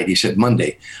worst night?" He said,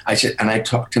 "Monday." I said, and I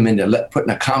talked him into putting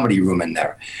a comedy room in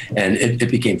there. And it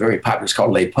became very popular. It's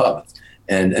called Les Pub.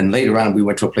 And later on, we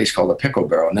went to a place called the Pickle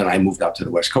Barrel. And then I moved out to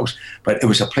the West Coast. But it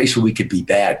was a place where we could be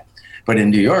bad. But in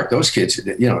New York, those kids,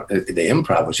 the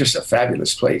Improv was just a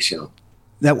fabulous place,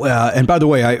 That and by the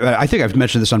way, I think I've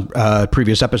mentioned this on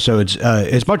previous episodes.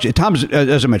 As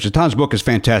I mentioned, Tom's book is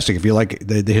fantastic if you like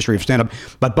the history of stand-up.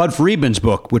 But Bud Friedman's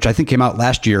book, which I think came out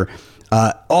last year,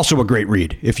 also a great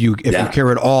read if you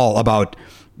care at all about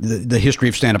the history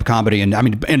of stand-up comedy. And I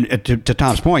mean, and to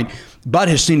Tom's point, Bud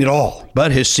has seen it all.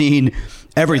 Bud has seen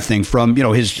everything from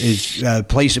his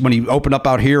place when he opened up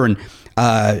out here and.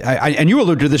 And you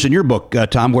alluded to this in your book,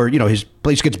 Tom, where his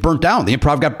place gets burnt down. The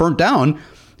Improv got burnt down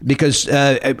because.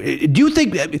 Do you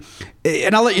think?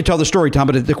 And I'll let you tell the story, Tom.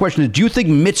 But the question is, do you think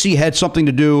Mitzi had something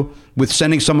to do with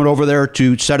sending someone over there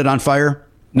to set it on fire?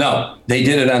 No, they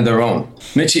did it on their own.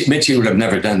 Mitzi would have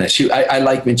never done that. I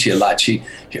like Mitzi a lot.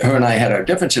 Her and I had our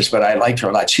differences, but I liked her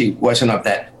a lot. She wasn't of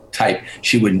that type.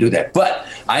 She wouldn't do that. But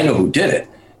I know who did it.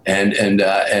 And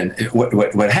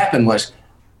what happened was.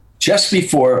 Just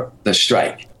before the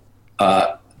strike,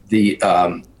 the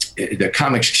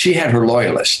comics, she had her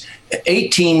loyalists,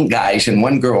 18 guys and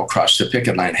 1 girl crossed the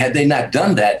picket line. Had they not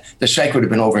done that, the strike would have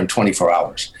been over in 24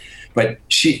 hours. But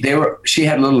she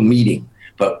had a little meeting,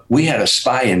 but we had a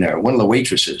spy in there, one of the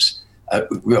waitresses, a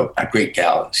great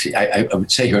gal. I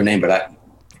would say her name, but I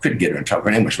couldn't get her in trouble.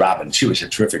 Her name was Robin. She was a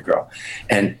terrific girl.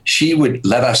 And she would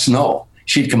let us know.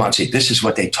 She'd come out and say, "This is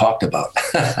what they talked about."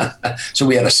 So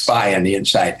we had a spy on the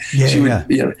inside.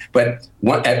 But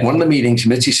at one of the meetings,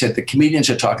 Mitzi said, "The comedians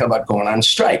are talking about going on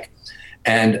strike."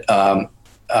 And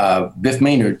Biff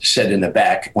Maynard said in the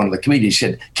back, one of the comedians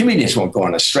said, "Comedians won't go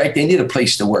on a strike. They need a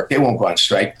place to work. They won't go on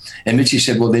strike." And Mitzi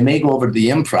said, "Well, they may go over to the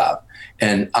Improv."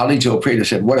 And Ali Joe Prater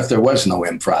said, "What if there was no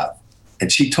Improv?"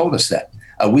 And she told us that.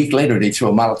 A week later, they threw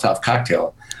a Molotov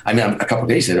cocktail. A couple of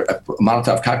days later, a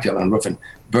Molotov cocktail on the roof and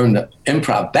burned the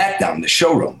Improv back down, the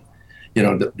showroom.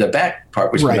 The back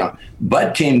part was burned down.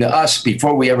 Bud came to us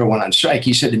before we ever went on strike.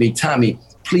 He said to me, "Tommy,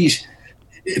 please,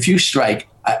 if you strike,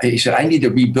 he said, I need to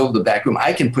rebuild the back room.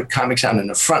 I can put comics on in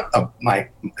the front of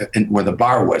where the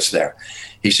bar was there.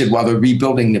 He said, well, they're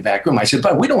rebuilding the back room. I said,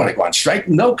 but we don't want to go on strike.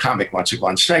 No comic wants to go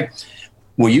on strike.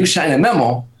 Will you sign a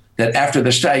memo that after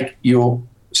the strike, you'll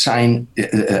sign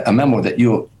a memo that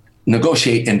you'll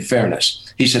negotiate in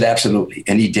fairness? He said, absolutely.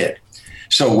 And he did.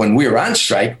 So when we were on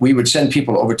strike, we would send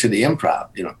people over to the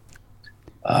Improv,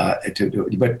 to do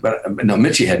it. But no,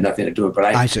 Mitzi had nothing to do with it. But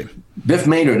I see. Biff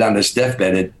Maynard on his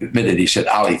deathbed admitted, he said,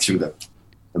 Ollie threw the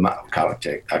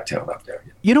cocktail up there.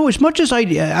 As much as I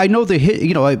know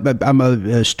I'm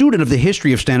a student of the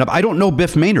history of stand-up, I don't know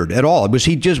Biff Maynard at all. Was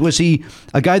he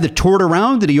a guy that toured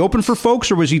around? Did he open for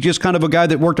folks, or was he just kind of a guy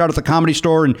that worked out at the Comedy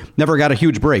Store and never got a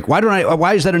huge break?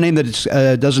 Why is that a name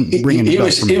that doesn't ring any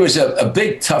bells? He was a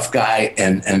big, tough guy,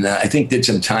 and I think did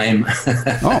some time.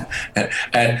 Oh.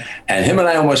 and him and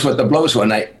I almost went the blows one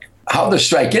night. How the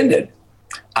strike ended,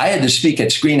 I had to speak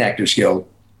at Screen Actors Guild.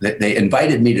 They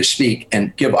invited me to speak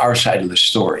and give our side of the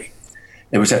story.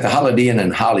 It was at the Holiday Inn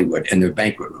in Hollywood in their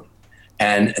banquet room.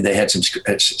 And they had some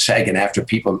SAG and AFTRA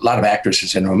people, a lot of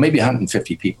actresses in the room, maybe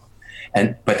 150 people.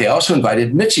 But they also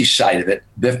invited Mitzi's side of it.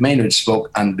 Biff Maynard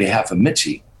spoke on behalf of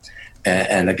Mitzi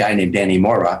and a guy named Danny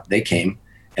Mora. They came,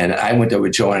 and I went there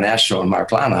with Joanne Astro and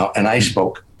Mark Lanau, and I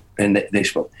spoke, and they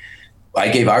spoke. I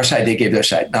gave our side, they gave their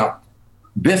side. Now,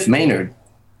 Biff Maynard,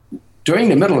 during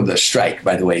the middle of the strike,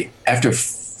 by the way, after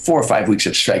 4 or 5 weeks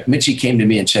of strike, Mitzi came to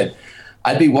me and said,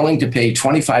 I'd be willing to pay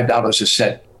 $25 a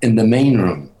set in the main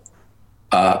room,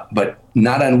 but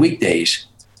not on weekdays,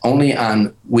 only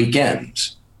on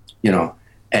weekends,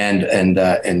 And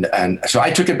so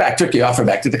I took the offer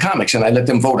back to the comics, and I let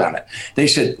them vote on it. They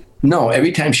said, no,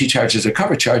 every time she charges a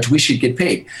cover charge, we should get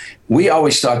paid. We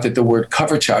always thought that the word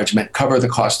cover charge meant cover the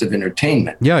cost of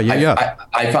entertainment. Yeah.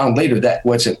 I found later that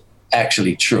wasn't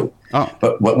actually true. Oh.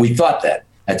 But what we thought that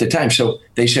at the time. So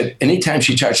they said, anytime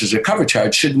she charges a cover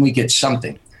charge, shouldn't we get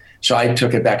something? So I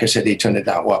took it back and said they turned it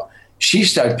down. Well, she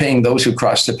started paying those who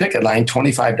crossed the picket line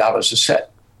 $25 a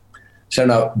set. So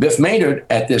now Biff Maynard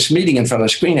at this meeting in front of the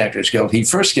Screen Actors Guild, he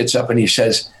first gets up and he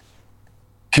says,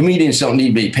 comedians don't need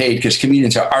to be paid because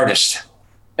comedians are artists,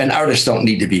 and artists don't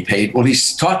need to be paid. Well,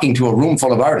 he's talking to a room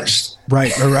full of artists.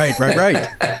 Right.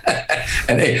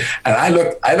 and I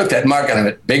looked at Mark and I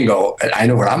went, bingo, I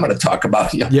know what I'm going to talk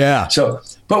about. Yeah. So,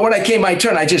 but when I came my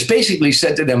turn, I just basically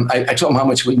said to them, I told them how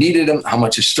much we needed them, how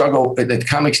much a struggle, that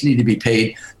comics need to be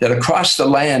paid, that across the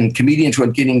land, comedians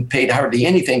weren't getting paid hardly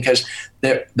anything because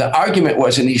the argument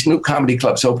was in these new comedy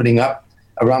clubs opening up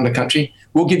around the country,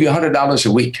 we'll give you $100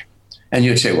 a week. And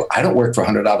you'd say, well, I don't work for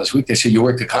 $100 a week. They say, you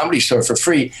work the Comedy Store for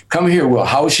free. Come here, we'll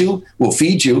house you, we'll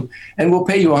feed you, and we'll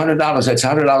pay you $100. That's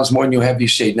 $100 more than you have if you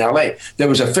stayed in L.A. There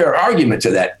was a fair argument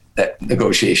to that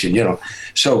negotiation,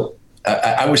 So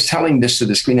I was telling this to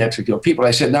the Screen Actors Guild people.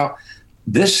 I said, now,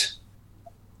 this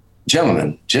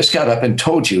gentleman just got up and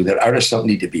told you that artists don't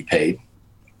need to be paid.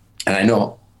 And I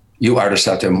know you artists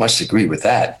out there must agree with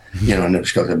that. And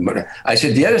I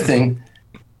said, the other thing,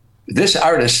 this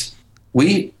artist,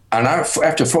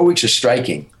 after 4 weeks of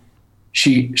striking,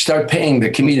 she started paying the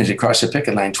comedians across the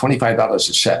picket line $25 a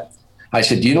set. I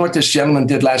said, do you know what this gentleman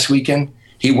did last weekend?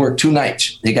 He worked 2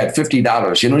 nights. He got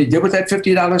 $50. You know what he did with that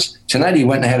 $50? Tonight he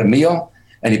went and had a meal,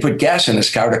 and he put gas in his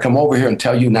car to come over here and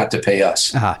tell you not to pay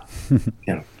us. I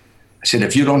said,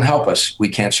 if you don't help us, we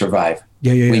can't survive.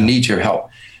 We need your help.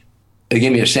 They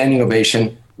gave me a standing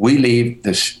ovation. We leave.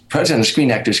 The president of the Screen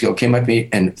Actors Guild came up to me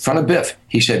in front of Biff.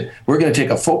 He said, we're going to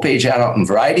take a full-page ad out in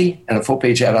Variety and a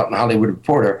full-page ad out in Hollywood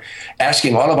Reporter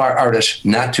asking all of our artists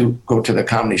not to go to the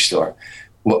Comedy Store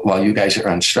while you guys are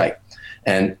on strike.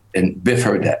 And Biff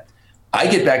heard that. I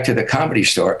get back to the Comedy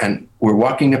Store, and we're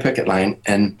walking the picket line,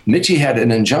 and Mitzi had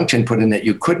an injunction put in that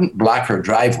you couldn't block her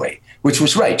driveway, which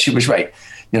was right. She was right.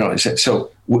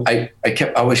 So I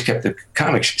always kept the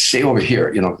comics, stay over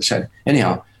here, said,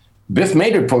 anyhow, Biff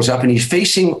Maynard pulls up and he's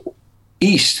facing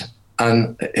east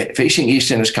in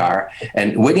his car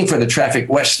and waiting for the traffic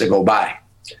west to go by.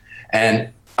 And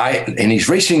he's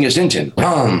racing his engine,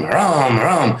 rum, rum,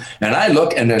 rum. And I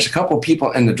look and there's a couple of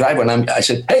people in the driveway and I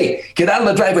said, hey, get out of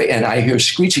the driveway. And I hear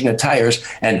screeching of tires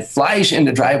and flies in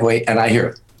the driveway and I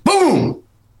hear boom.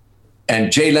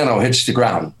 And Jay Leno hits the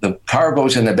ground. The car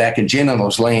goes in the back and Jay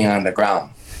Leno's laying on the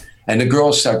ground. And the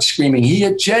girls start screaming, he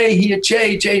hit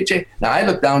Jay. Now I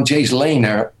look down, Jay's laying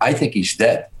there. I think he's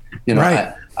dead.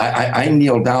 Right. I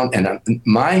kneel down and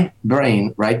my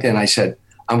brain right then, I said,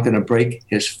 I'm going to break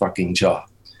his fucking jaw.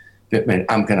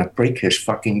 I'm going to break his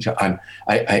fucking jaw.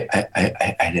 I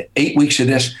had 8 weeks of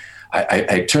this.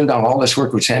 I turned down all this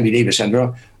work with Sammy Davis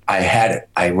syndrome. I had it.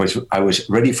 I was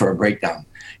ready for a breakdown.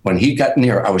 When he got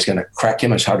near, I was going to crack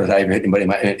him as hard as I ever hit anybody.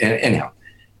 Anyhow,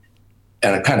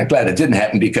 And I'm kind of glad it didn't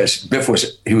happen because Biff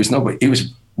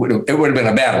it would have been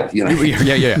a battle, you know.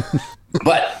 Yeah.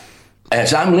 But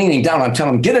as I'm leaning down, I'm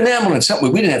telling him, get an ambulance.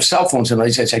 We didn't have cell phones. And I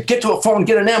said, get to a phone,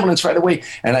 get an ambulance right away.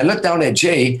 And I look down at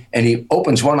Jay, and he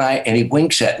opens one eye, and he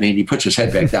winks at me, and he puts his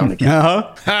head back down again.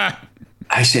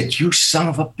 I said, you son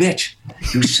of a bitch.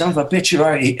 You son of a bitch. You're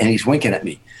already, and he's winking at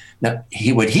me. Now,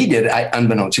 what he did,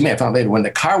 unbeknownst to me, I found later, when the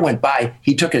car went by,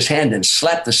 he took his hand and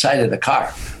slapped the side of the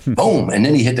car. Boom. And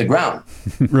then he hit the ground.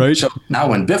 Right. So now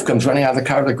when Biff comes running out of the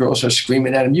car, the girls are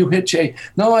screaming at him, you hit Jay.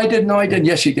 No, I didn't.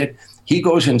 Yes, he did. He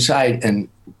goes inside, and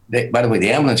by the way,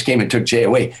 the ambulance came and took Jay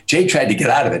away. Jay tried to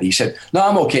get out of it. He said, no,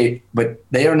 I'm okay. But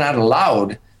they are not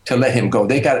allowed to let him go.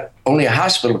 Only a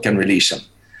hospital can release him.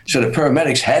 So the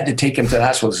paramedics had to take him to the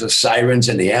hospital. The sirens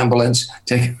and the ambulance.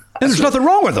 And there's nothing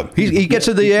wrong with him. He gets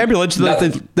in the ambulance.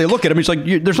 They look at him. He's like,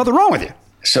 there's nothing wrong with you.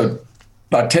 So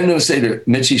about 10 minutes later,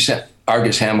 Mitzi sent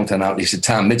Argus Hamilton out. He said,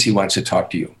 Tom, Mitzi wants to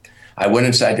talk to you. I went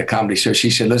inside the Comedy Store.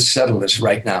 She said, let's settle this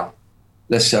right now.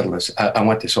 Let's settle this. I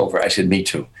want this over. I said, me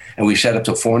too. And we sat up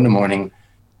till 4 a.m.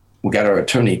 We got our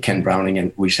attorney, Ken Browning,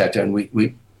 and we sat there and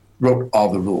we wrote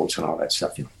all the rules and all that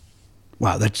stuff, you know.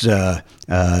 Wow, that's,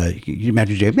 you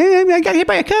imagine Jay, man, I got hit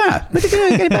by a car. I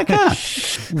got hit by a car.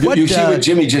 You see what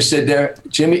Jimmy just said there?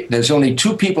 Jimmy, there's only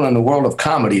 2 people in the world of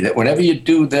comedy that whenever you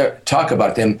talk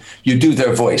about them, you do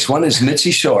their voice. One is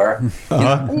Mitzi Shore.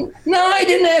 Uh-huh. You know, no, I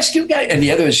didn't ask you guys. And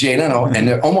the other is Jay Leno, and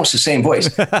they're almost the same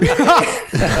voice. Tom,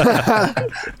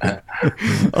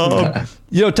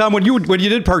 when you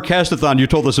did Parkastathon, you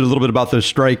told us a little bit about the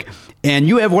strike, and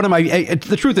you have one of my,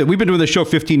 the truth is, we've been doing this show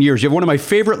 15 years. You have one of my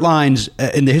favorite lines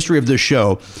in the history of this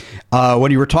show,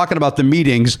 when you were talking about the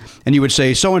meetings, and you would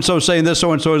say, so-and-so saying this,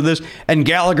 so-and-so this, and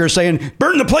Gallagher saying,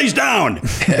 burn the place down.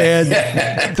 And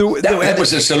that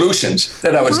was the solutions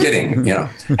that I was getting, you know.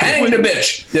 Hang the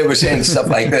bitch. They were saying stuff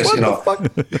like this, you know.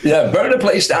 Yeah, burn the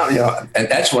place down, you know. And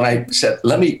that's when I said,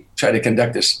 let me try to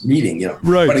conduct this meeting, you know.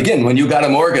 Right. But again, when you got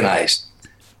them organized,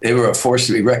 they were a force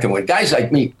to be reckoned with. Guys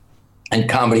like me in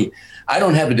comedy, I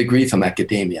don't have a degree from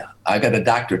academia. I got a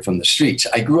doctorate from the streets.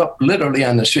 I grew up literally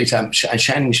on the streets. I'm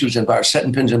shining shoes in bars,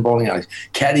 setting pins in bowling alleys,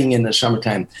 caddying in the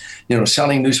summertime, you know,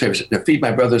 selling newspapers to feed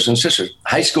my brothers and sisters.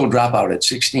 High school dropout at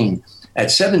 16.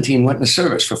 At 17, went in the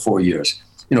service for 4 years.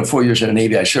 You know, 4 years in the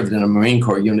Navy. I served in a Marine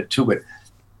Corps unit too, but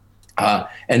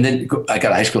and then I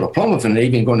got a high school diploma from the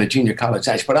Navy and going to junior college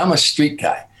nights. But I'm a street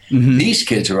guy. Mm-hmm. These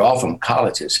kids are all from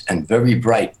colleges and very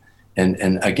bright.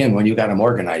 And again, when you got them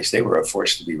organized, they were a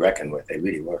force to be reckoned with. They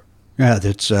really were. Yeah,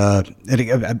 that's.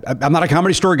 I'm not a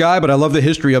Comedy Store guy, but I love the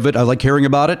history of it. I like hearing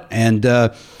about it, and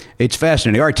it's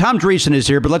fascinating. All right, Tom Dreesen is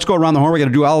here, but let's go around the horn. We got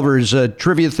to do Oliver's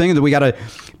trivia thing, and then we got to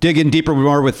dig in deeper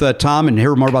more with Tom and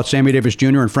hear more about Sammy Davis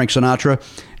Jr. and Frank Sinatra,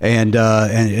 and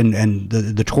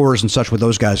the tours and such with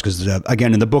those guys. Because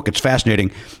again, in the book, it's fascinating.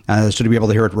 So to be able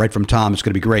to hear it right from Tom, it's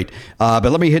going to be great. But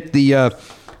let me hit the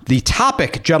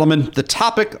topic, gentlemen. The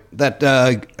topic that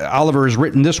Oliver has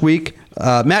written this week.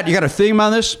 Matt, you got a theme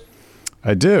on this?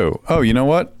 I do. Oh, you know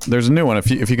what? There's a new one. If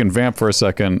you can vamp for a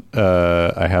second,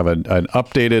 I have an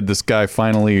updated. This guy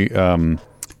finally,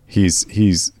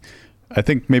 he's I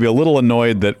think maybe a little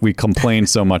annoyed that we complain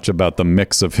so much about the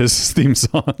mix of his theme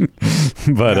song,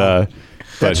 but.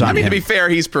 But I mean, to be fair,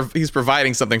 he's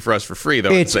providing something for us for free, though.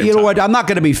 It's, you know what? I'm not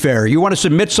going to be fair. You want to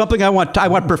submit something? I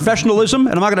want professionalism,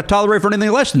 and I'm not going to tolerate for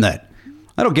anything less than that.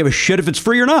 I don't give a shit if it's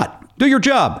free or not. Do your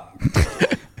job.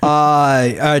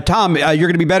 Tom, you're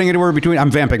going to be betting anywhere between. I'm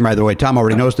vamping, by the way. Tom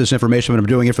already knows this information, but I'm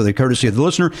doing it for the courtesy of the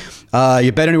listener.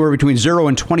 You bet anywhere between 0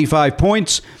 and 25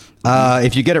 points.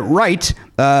 If you get it right,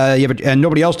 and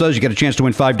nobody else does, you get a chance to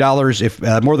win $5. If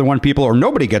more than one people or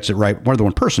nobody gets it right, more than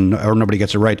one person or nobody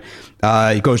gets it right,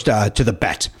 it goes to the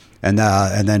bet, and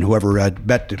then whoever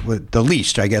bet the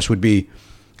least, I guess, would be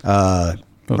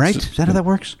right. Is that how that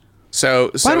works? So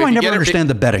why do I never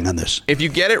understand the betting on this? If you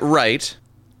get it right,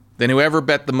 then whoever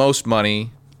bet the most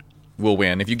money will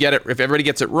win. If everybody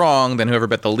gets it wrong, then whoever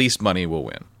bet the least money will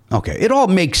win. Okay, it all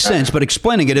makes sense, but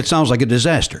explaining it sounds like a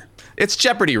disaster. It's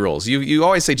Jeopardy rules. You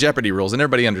always say Jeopardy rules, and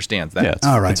everybody understands that. Yeah,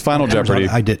 all right. It's Final Jeopardy.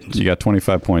 I didn't. You got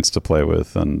 25 points to play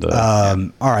with, and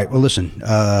all right. Well, listen.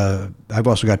 I've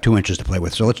also got 2 inches to play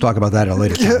with, so let's talk about that at a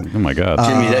later time. Oh my God,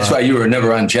 Jimmy, that's why you were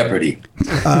never on Jeopardy.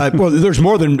 Well, there's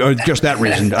more than just that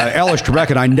reason. Alice Trebek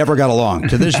and I never got along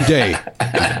to this day.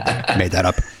 Made that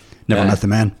up. Never met the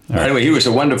man. Right. Anyway, he was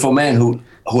a wonderful man who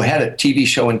had a TV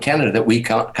show in Canada that we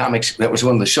comics. That was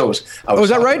one of the shows. Was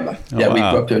that right? Yeah, we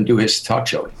go up there and do his talk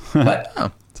show. But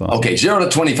okay, 0 to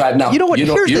 25 now. You know what?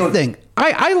 Here's the thing.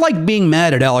 I like being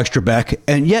mad at Alex Trebek,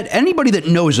 and yet anybody that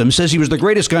knows him says he was the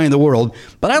greatest guy in the world.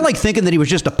 But I like thinking that he was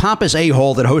just a pompous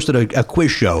a-hole that hosted a quiz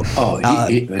show.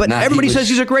 But everybody says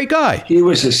he's a great guy. He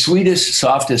was the sweetest,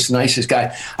 softest, nicest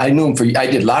guy. I knew him I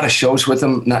did a lot of shows with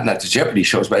him, not the Jeopardy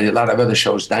shows, but I did a lot of other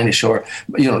shows, Dinosaur,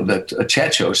 the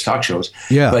chat shows, talk shows.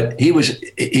 Yeah. But he was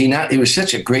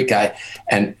such a great guy.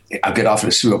 And I'll get off of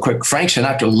this real quick. Frank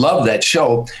Sinatra loved that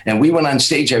show, and we went on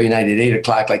stage every night at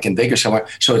 8:00, like in Vegas somewhere.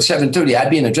 So at 7:30, I'd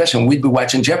be in the dressing room, we'd be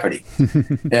watching Jeopardy,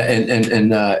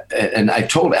 and I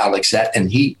told Alex that,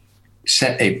 and he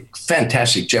sent a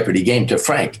fantastic Jeopardy game to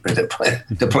Frank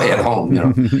to play at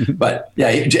home. But yeah,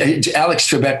 Alex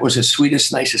Trebek was the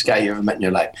sweetest, nicest guy you ever met in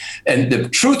your life. And the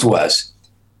truth was,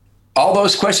 all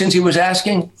those questions he was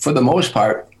asking, for the most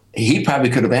part, he probably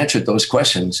could have answered those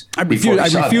questions. I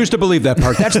refuse to believe that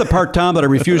part. That's the part, Tom, that I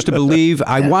refuse to believe.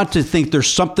 I want to think there's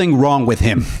something wrong with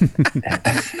him.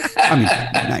 I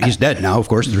mean, he's dead now, of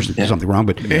course. There's something wrong,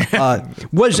 but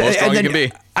was the most wrong you can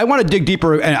be. I want to dig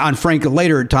deeper on Frank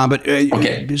later, Tom. But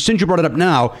since you brought it up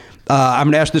now, I'm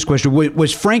going to ask this question: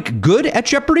 was Frank good at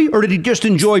Jeopardy, or did he just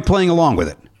enjoy playing along with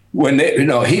it? When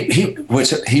he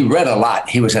read a lot.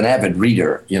 He was an avid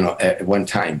reader, at one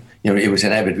time. He was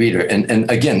an avid reader, and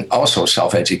again, also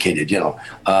self-educated.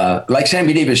 Like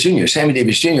Sammy Davis Jr. Sammy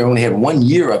Davis Jr. only had 1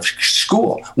 year of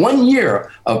school, 1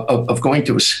 year of going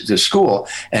to school,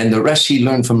 and the rest he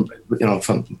learned from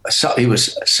he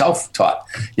was self-taught.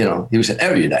 He was an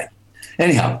erudite.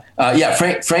 Anyhow,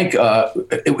 Frank.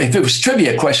 If it was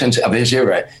trivia questions of his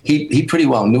era, he pretty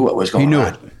well knew what was going on. He knew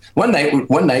it. One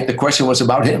night, the question was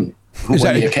about him. Who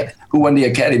won the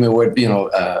Academy Award?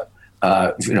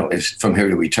 Is From Here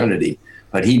to Eternity.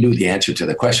 But he knew the answer to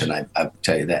the question. I'll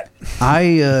tell you that.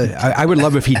 I would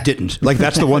love if he didn't. Like,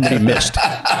 that's the one that he missed.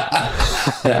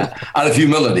 Out of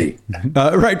humility.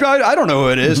 Right. I don't know who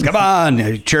it is. Come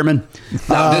on, Chairman.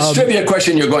 Now, this trivia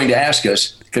question you're going to ask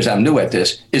us, because I'm new at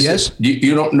this, is yes? We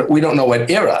don't know what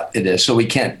era it is, so we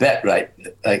can't bet, right?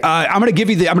 I'm going to give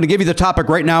you the topic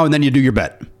right now, and then you do your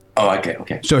bet. Oh,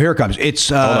 okay. So here it comes. It's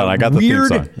hold on. I got the theme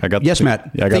song. Matt. Yeah, I got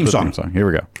the theme song. Here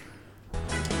we go.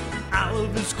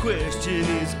 Oliver's question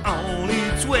is on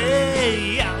its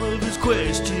way. Oliver's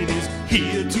question is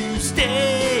here to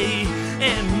stay.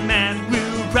 And Matt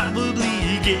will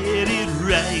probably get it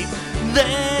right.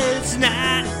 That's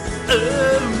not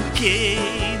okay.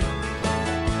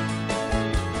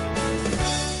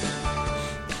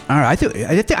 All right, I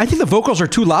think the vocals are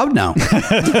too loud now.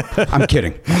 I'm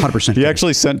kidding, 100%. He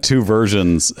actually sent two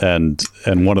versions, and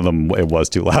one of them it was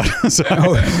too loud. So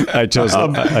I chose.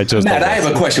 Matt, I have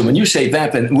a question. When you say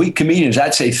vamping, we comedians,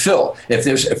 I'd say Phil.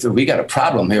 If we got a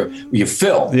problem here, you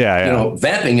Phil. Yeah.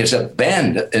 Vamping is a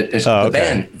band. The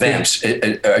band vamps.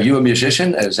 Are you a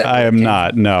musician? I am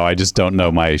not. No, I just don't know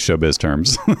my showbiz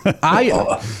terms.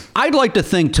 I'd like to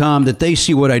think, Tom, that they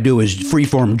see what I do as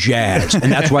freeform jazz, and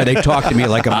that's why they talk to me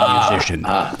like I'm a musician.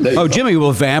 Jimmy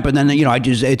will vamp, and then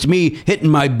it's me hitting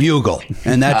my bugle,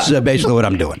 and that's basically what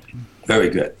I'm doing. Very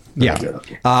good. Very good.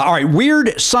 Okay. All right,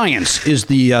 weird science is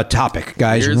the topic,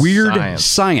 guys. Weird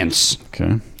science.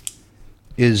 Okay.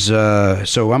 Is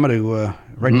so I'm going to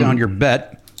write down your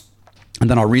bet, and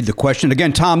then I'll read the question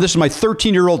again. Tom, this is my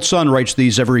 13-year-old son writes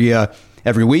these every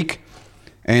week,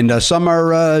 and some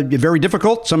are very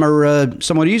difficult, some are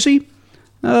somewhat easy,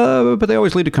 but they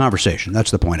always lead to conversation.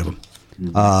 That's the point of them.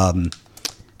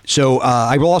 So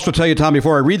I will also tell you, Tom,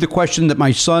 before I read the question, that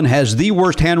my son has the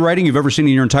worst handwriting you've ever seen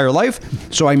in your entire life,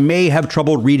 so I may have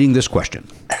trouble reading this question.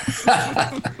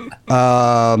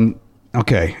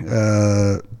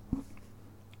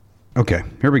 Okay,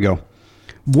 here we go.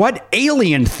 What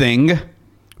alien thing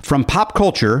from pop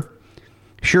culture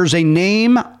shares a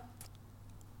name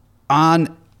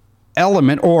on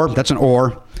element, or that's an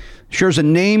or, shares a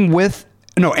name with,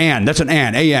 no, and, that's an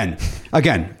and, A-N.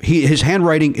 Again, his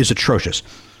handwriting is atrocious.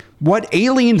 What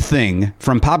alien thing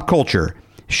from pop culture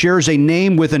shares a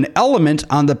name with an element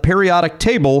on the periodic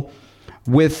table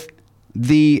with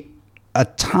the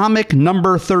atomic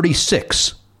number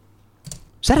 36?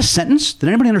 Is that a sentence? Did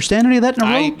anybody understand any of that in a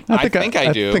row? I think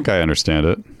I do. I think I understand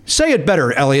it. Say it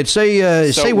better, Elliot.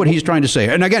 Say what he's trying to say.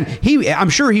 And again,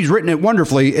 I'm sure he's written it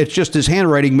wonderfully. It's just his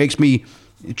handwriting makes me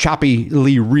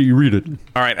choppily reread it.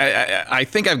 All right, I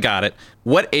think I've got it.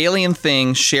 What alien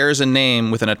thing shares a name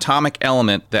with an atomic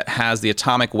element that has the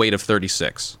atomic weight of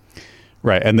 36?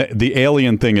 Right, and the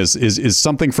alien thing is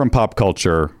something from pop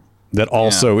culture that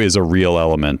also is a real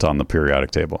element on the periodic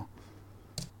table.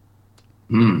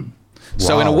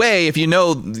 So in a Wow. way, if you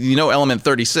know element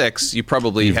 36, you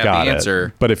probably You've have got the answer.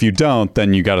 it. But if you don't,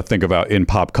 then you got to think about in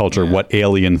pop culture what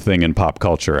alien thing in pop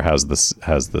culture has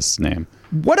this name.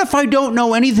 What if I don't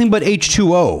know anything but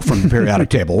H2O from the periodic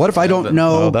table? What if I don't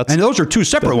know? And those are two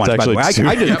separate ones, by the way.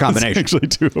 I did a combination. Actually,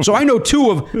 two. So I know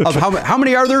two of how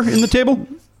many are there in the table?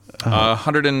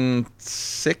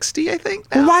 160, I think.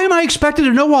 Well, why am I expected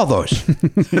to know all those?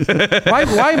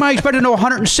 why am I expected to know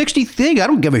 160 things? I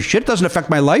don't give a shit. It doesn't affect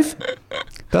my life.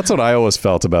 That's what I always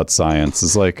felt about science.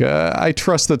 Is like I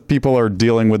trust that people are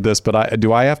dealing with this, but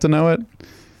do I have to know it?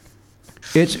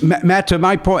 It's Matt, to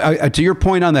my point, to your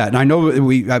point on that, and I know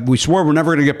we swore we're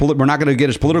never going to we're not going to get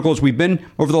as political as we've been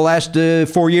over the last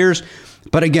 4 years.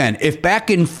 But again, if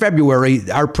back in February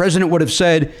our president would have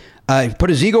said, put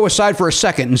his ego aside for a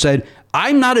second and said,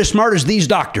 "I'm not as smart as these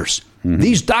doctors. Mm-hmm.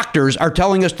 These doctors are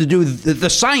telling us to do. The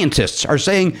scientists are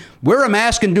saying wear a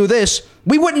mask and do this.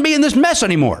 We wouldn't be in this mess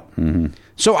anymore." Mm-hmm.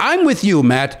 So I'm with you,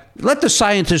 Matt. Let the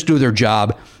scientists do their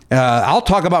job. I'll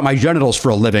talk about my genitals for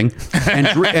a living, and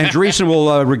Dreesen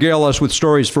will regale us with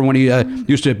stories from when he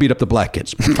used to beat up the black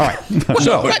kids. All right.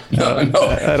 So No.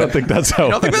 I don't think that's how.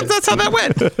 I don't think that's how that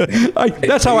went.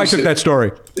 That's how I took that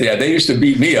story. Yeah, they used to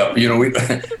beat me up.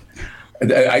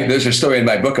 There's a story in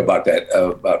my book about that,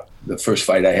 about the first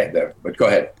fight I had there. But go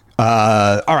ahead.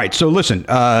 All right. So listen.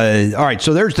 All right.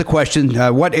 So there's the question.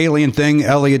 What alien thing?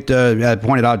 Elliot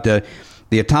pointed out the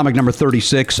atomic number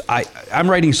 36.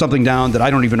 I'm writing something down that I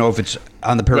don't even know if it's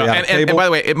on the periodic table. And by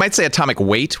the way, it might say atomic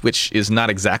weight, which is not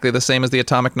exactly the same as the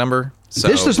atomic number. So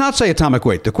This does not say atomic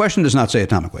weight. The question does not say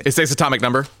atomic weight. It says atomic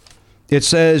number? It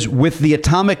says with the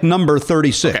atomic number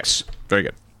 36. Okay. Very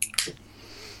good.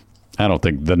 I don't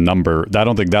think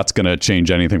that's going to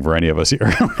change anything for any of us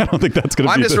here. I don't think that's going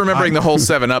to. I'm just remembering the whole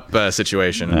 7-Up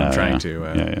situation. And I'm trying to.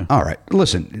 Yeah. All right.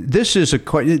 Listen, this is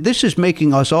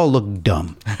making us all look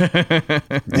dumb.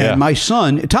 And my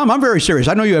son, Tom, I'm very serious.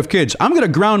 I know you have kids. I'm going to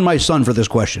ground my son for this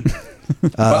question.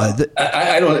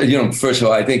 I don't. First of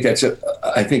all, I think that's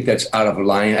out of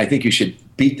line. I think you should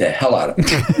beat the hell out of him.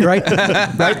 Right,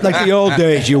 like the old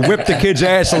days. You whip the kid's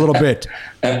ass a little bit.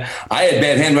 I had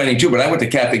bad handwriting too, but I went to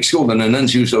Catholic school, and the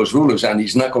nuns used those rulers on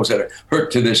these knuckles that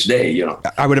hurt to this day.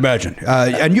 I would imagine.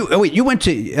 And you went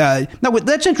to. No,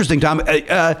 that's interesting, Tom.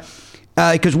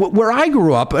 Because where I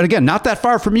grew up, and again, not that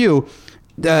far from you.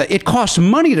 It costs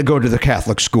money to go to the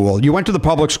Catholic school. You went to the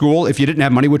public school if you didn't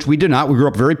have money, which we did not. We grew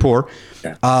up very poor.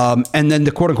 Yeah. And then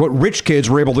the quote-unquote rich kids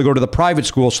were able to go to the private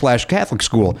school / Catholic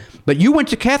school. But you went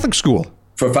to Catholic school.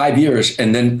 For 5 years.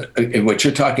 And then what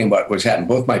you're talking about was happening.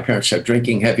 Both my parents started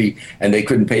drinking heavy, and they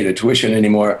couldn't pay the tuition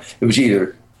anymore. It was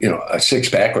either a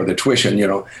six-pack or the tuition,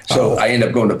 So I ended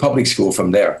up going to public school from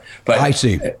there. But I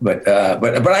see. But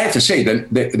I have to say that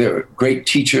they're great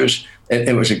teachers.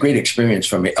 It was a great experience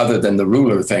for me, other than the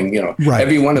ruler thing. Right.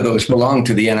 Every one of those belonged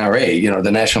to the NRA,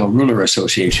 the National Ruler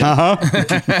Association.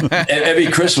 And every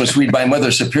Christmas, we'd buy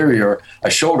Mother Superior a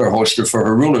shoulder holster for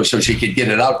her ruler so she could get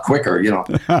it out quicker.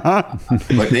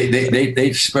 But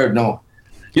they spared no.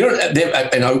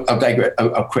 And I'll digress.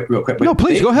 I'll quit real quick. No,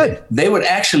 please go ahead. They would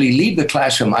actually leave the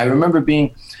classroom. I remember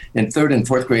being in 3rd and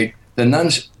 4th grade. The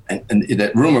nuns. And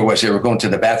the rumor was they were going to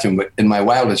the bathroom, but in my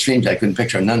wildest dreams, I couldn't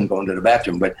picture a nun going to the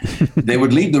bathroom. But they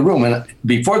would leave the room, and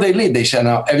before they leave, they said,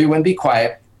 "Now, everyone be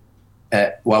quiet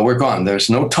while we're gone. There's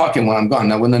no talking while I'm gone."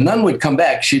 Now, when the nun would come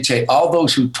back, she'd say, "All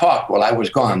those who talked while I was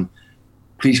gone,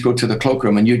 please go to the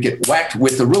cloakroom," and you'd get whacked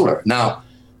with the ruler. Now,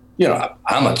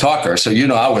 I'm a talker, so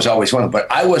I was always one,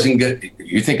 but I wasn't good.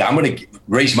 You think I'm going to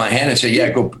raise my hand and say,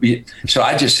 "Yeah, go"? So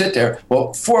I just sit there.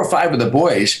 Well, 4 or 5 of the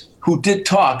boys who did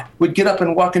talk would get up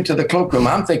and walk into the cloakroom.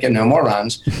 I'm thinking they're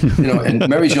morons, and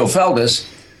Mary Jo Feldis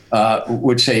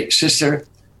would say, "Sister,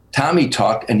 Tommy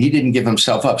talked and he didn't give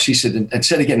himself up." She said,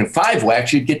 instead of getting 5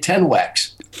 whacks, you'd get 10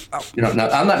 whacks. Now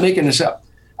I'm not making this up.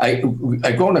 I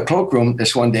go in the cloakroom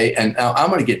this one day, and now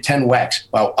I'm going to get 10 whacks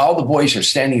while all the boys are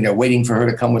standing there waiting for her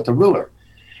to come with the ruler.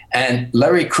 And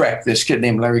Larry Crack, this kid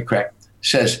named Larry Crack,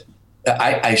 says,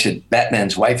 I said,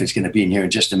 "Batman's wife is going to be in here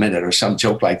in just a minute," or some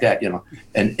joke like that,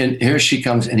 And here she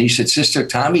comes, and he said, "Sister,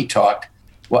 Tommy talked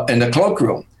in the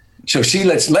cloakroom." So she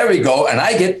lets Larry go, and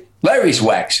I get Larry's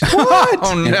whacks. What?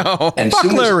 Oh, no. And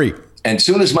Fuck Larry.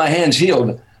 Soon as my hands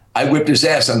healed, I whipped his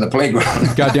ass on the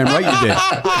playground. Goddamn right you did.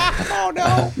 Oh,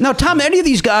 no. Now, Tom, any of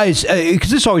these guys, because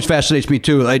this always fascinates me,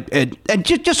 too, and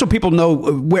just so people know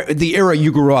where the era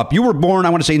you grew up, you were born,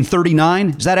 I want to say, in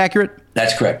 1939. Is that accurate?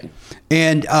 That's correct.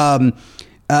 And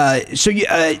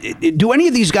Do any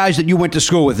of these guys that you went to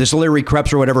school with, this Larry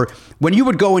Krebs or whatever, when you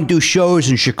would go and do shows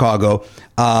in Chicago,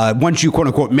 once you quote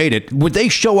unquote made it, would they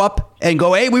show up and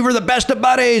go, "Hey, we were the best of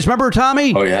buddies"? Remember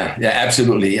Tommy? Oh yeah,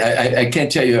 absolutely. I can't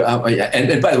tell you.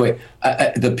 And by the way,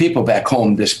 the people back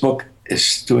home, this book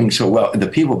is doing so well. The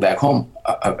people back home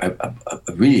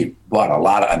really bought a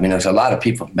lot of. I mean, there's a lot of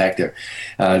people back there,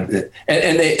 and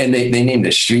they named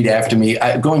a street after me.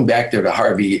 Going back there to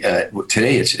Harvey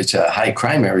today, it's a high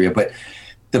crime area, but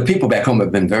the people back home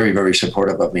have been very, very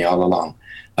supportive of me all along.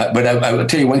 But I will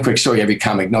tell you one quick story. Every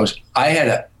comic knows. I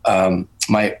had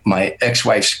my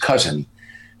ex-wife's cousin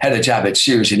had a job at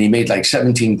Sears, and he made like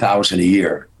 $17,000 a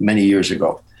year many years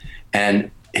ago,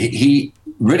 and he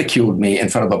ridiculed me in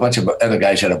front of a bunch of other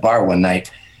guys at a bar one night,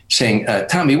 saying,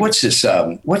 "Tommy, what's this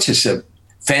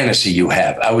fantasy you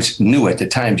have?" I was new at the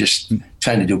time, just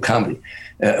trying to do comedy.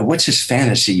 What's this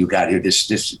fantasy you got here?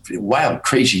 This wild,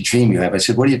 crazy dream you have? I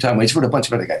said, "What are you talking about?" He's with a bunch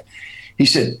of other guys.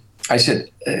 I said,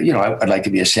 I'd like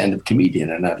to be a stand-up comedian,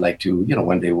 and I'd like to,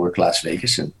 one day work Las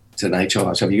Vegas and Tonight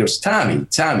Show. So he goes, Tommy,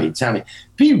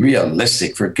 be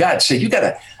realistic, for God's sake. You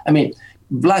gotta,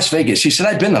 Las Vegas. He said,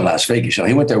 "I've been to Las Vegas."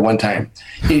 He went there one time.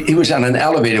 He was on an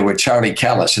elevator with Charlie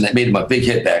Callis, and it made him a big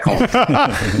hit back home.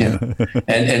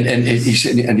 And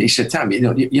he said, "Tommy,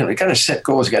 you got to set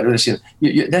goals. You got to do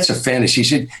this. That's a fantasy." He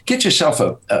said, "Get yourself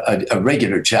a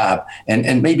regular job,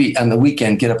 and maybe on the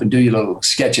weekend get up and do your little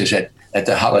sketches at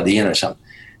the Holiday Inn or something."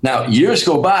 Now years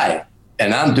go by,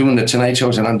 and I'm doing the Tonight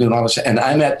Shows, and I'm doing all this, and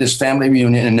I'm at this family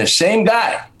reunion, and the same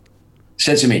guy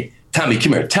says to me, "Tommy,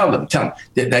 come here. Tell them.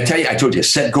 Did I tell you? I told you,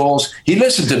 set goals." He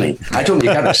listened to me. I told him,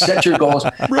 "You got to set your goals."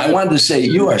 Right. I wanted to say,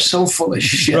 "You are so full of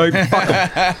shit." Right. Fuck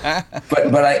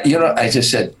him. But I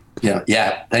just said,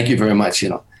 "Yeah, thank you very much."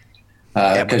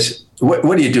 Because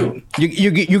what do you do?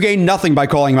 You gain nothing by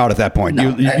calling him out at that point.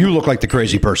 No, you look like the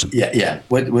crazy person. Yeah.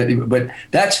 But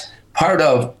that's part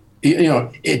of.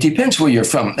 It depends where you're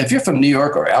from. If you're from New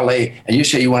York or LA and you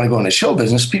say you want to go in the show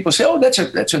business, people say, "Oh, that's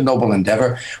a noble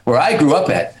endeavor." Where I grew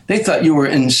up at, they thought you were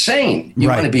insane. You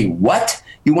want to be what?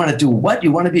 You want to do what?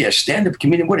 You want to be a stand-up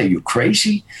comedian? What are you,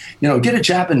 crazy? Get a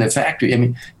job in the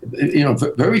factory.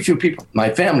 Very few people.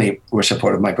 My family were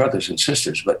supportive, my brothers and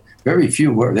sisters, but very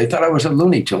few were. They thought I was a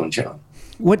Looney Tune,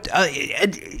 What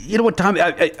what, Tom?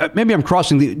 Maybe I'm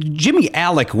crossing the. Jimmy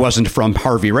Alec wasn't from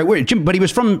Harvey, right? But he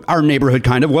was from our neighborhood,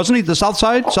 kind of, wasn't he? The South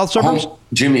Side, South suburbs.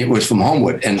 Jimmy was from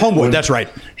Homewood, and Homewood. That's right.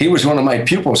 He was one of my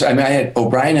pupils. I had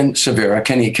O'Brien and Severa,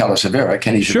 Kenny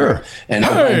Severa, sure, and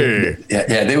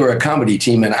they were a comedy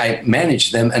team, and I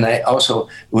managed them, and I also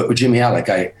with Jimmy Alec,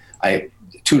 I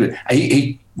tutored.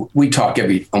 We talk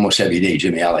almost every day,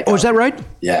 Jimmy Alec. Oh, is that right?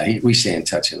 Yeah, we stay in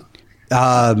touch.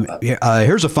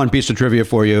 Here's a fun piece of trivia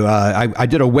for you. I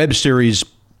did a web series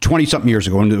 20-something years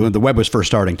ago when the web was first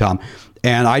starting, Tom.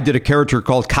 And I did a character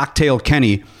called Cocktail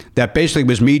Kenny that basically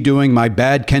was me doing my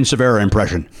bad Ken Severa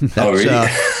impression. Really?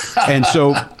 And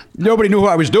so nobody knew who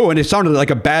I was doing. It sounded like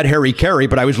a bad Harry Carey,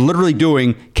 but I was literally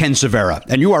doing Ken Severa.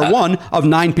 And you are one of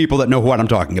 9 people that know what I'm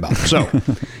talking about. So,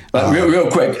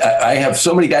 real quick, I have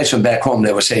so many guys from back home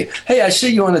that would say, "Hey, I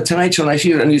see you on the Tonight Show, and I see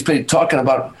you," and he's talking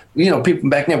about people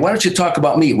back there. Why don't you talk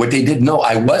about me? What they didn't know,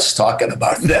 I was talking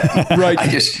about them. Right. I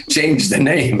just changed the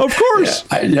name. Of course.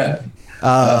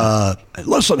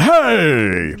 Listen,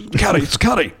 hey, it's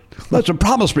Cuddy. Listen,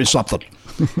 promise me something.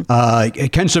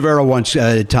 Ken Severa once,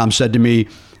 Tom said to me,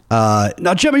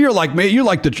 "Now, Jimmy, you're like me.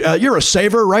 You're a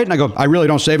saver, right?" And I go, "I really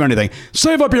don't save anything.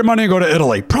 Save up your money and go to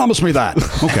Italy. Promise me that."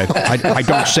 Okay. I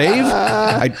don't save.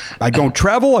 I don't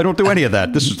travel. I don't do any of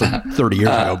that. This is 30 years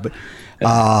ago. But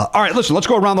all right, listen, let's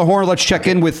go around the horn. Let's check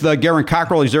in with Garen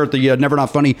Cockrell. He's there at the Never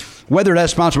Not Funny Weather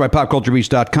Desk, sponsored by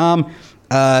PopCultureBeast.com.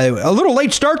 A little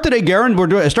late start today, Garen.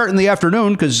 We're starting in the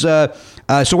afternoon because.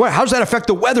 How's that affect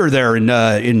the weather there in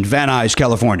Van Nuys,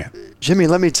 California? Jimmy,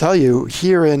 let me tell you,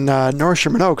 here in North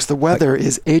Sherman Oaks, the weather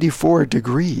is 84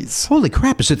 degrees. Holy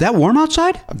crap! Is it that warm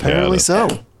outside? Apparently so.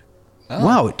 Oh.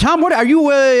 Wow, Tom, what are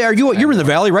you? You're in the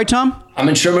Valley, right, Tom? I'm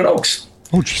in Sherman Oaks.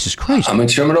 Oh, Jesus Christ! I'm in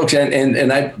Sherman Oaks,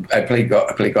 and I play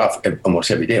golf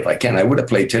almost every day if I can. I would have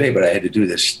played today, but I had to do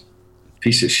this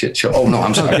piece of shit show. Oh no,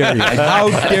 I'm sorry. How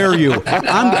dare you?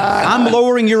 I'm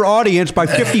lowering your audience by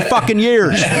 50 fucking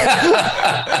years.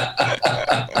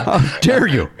 How dare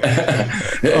you?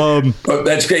 But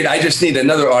that's great. I just need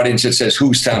another audience that says,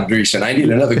 "Who's Tom Dreesen?" I need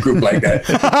another group like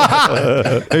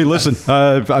that. Hey, listen,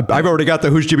 I've already got the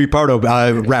Who's Jimmy Pardo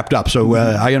wrapped up, so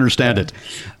I understand it.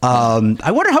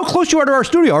 I wonder how close you are to our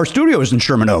studio. Our studio is in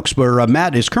Sherman Oaks, where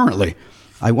Matt is currently.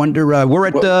 I wonder, we're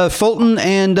at Fulton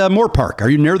and Moore Park. Are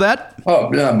you near that? Oh,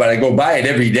 no, but I go by it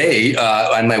every day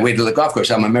on my way to the golf course.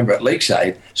 I'm a member at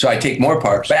Lakeside, so I take Moore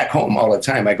Park back home all the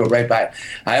time. I go right by it.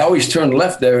 I always turn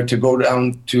left there to go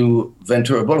down to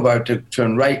Ventura Boulevard to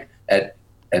turn right at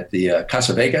the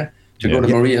Casa Vega to go to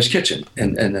Maria's Kitchen.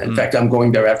 And in fact, I'm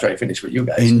going there after I finish with you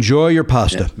guys. Enjoy your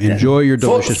pasta. Enjoy your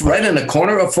delicious Right in the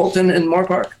corner of Fulton and Moore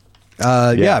Park.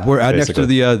 We're next to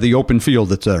the open field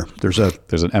that's there. There's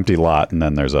an empty lot, and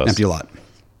then there's us. Empty lot.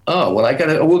 Oh,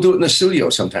 well, we'll do it in the studio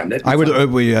sometime. I would.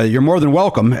 You're more than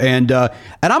welcome. And I'm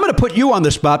going to put you on the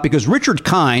spot because Richard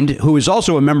Kind, who is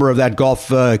also a member of that golf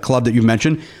club that you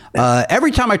mentioned,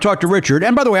 every time I talk to Richard,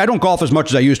 and by the way, I don't golf as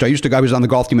much as I used to. I was on the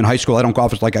golf team in high school. I don't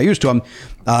golf as like I used to.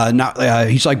 Now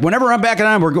he's like, whenever I'm back at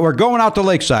home, we're going out to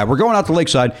Lakeside. We're going out to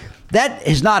Lakeside. That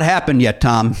has not happened yet,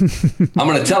 Tom. I'm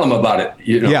going to tell them about it.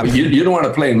 You don't want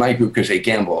to play in my group because they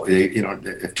gamble.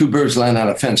 If two birds land on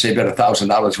a fence, they bet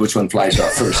 $1,000 which one flies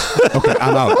off first. Okay,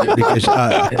 I'm out. Because,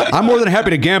 I'm more than happy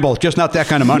to gamble, just not that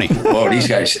kind of money. Oh, these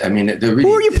guys! I mean, they're really,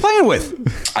 who are you playing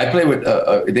with? I play with.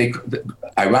 They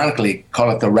ironically call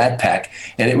it the Rat Pack,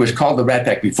 and it was called the Rat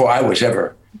Pack before I was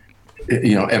ever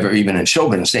even in show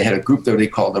business. They had a group there they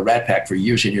called the Rat Pack for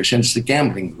years and years, and it's the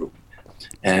gambling group.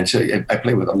 And so I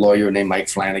play with a lawyer named Mike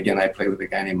Flanagan. I play with a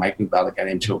guy named Mike Newbell, a guy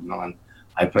named Joe Millen.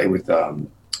 I play with I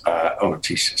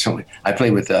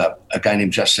play with a guy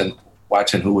named Justin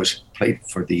Watson, who played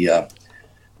for the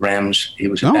Rams. He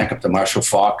was a backup to Marshall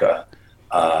Faulk.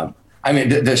 I mean,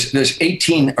 there's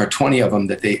 18 or 20 of them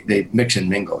that they mix and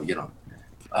mingle.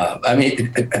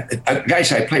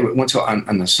 Guys I play with once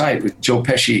on the side with Joe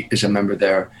Pesci is a member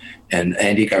there, and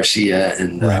Andy Garcia,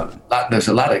 and there's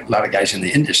a lot of guys in the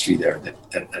industry there that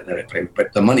I play with.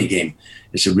 But the money game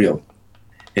is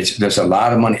there's a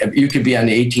lot of money. You could be on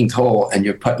the 18th hole and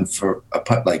you're putting for a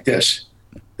putt like this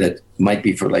that might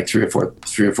be for like three or four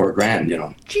grand.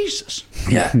 Jesus.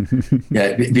 Yeah,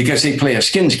 because they play a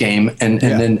skins game,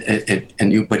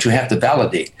 but you have to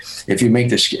validate. If you make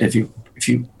this, if you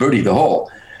birdie the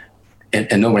hole,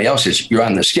 and nobody else is, you're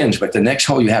on the skins. But the next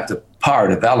hole you have to par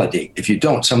to validate. If you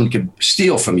don't, someone could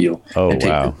steal from you. Oh,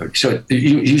 wow. So it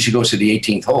usually goes to the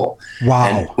 18th hole. Wow.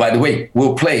 And by the way,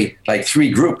 we'll play like 3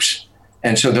 groups.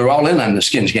 And so they're all in on the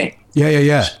skins game.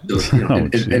 Yeah. So,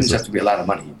 it ends up to be a lot of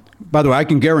money. By the way, I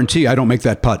can guarantee I don't make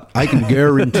that putt. I can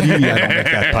guarantee I don't make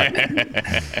that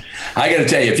putt. I got to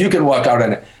tell you, if you can walk out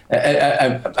on it,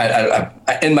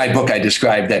 in my book, I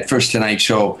described that first Tonight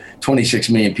Show, 26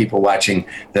 million people watching,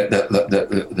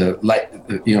 the light,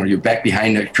 you're back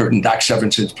behind the curtain, Doc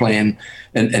Severinsen's playing,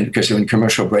 and because they're in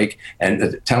commercial break, and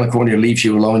the talent coordinator leaves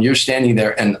you alone. You're standing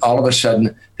there, and all of a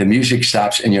sudden, the music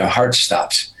stops and your heart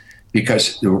stops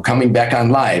because we're coming back on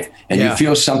live, and you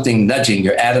feel something nudging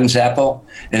your Adam's apple,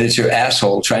 and it's your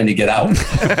asshole trying to get out.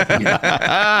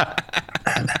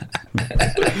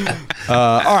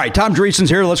 All right, Tom Dreesen's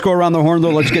here. Let's go around the horn, though.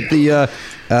 Let's get the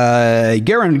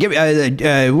Garen.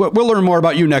 We'll learn more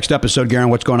about you next episode, Garen.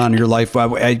 What's going on in your life?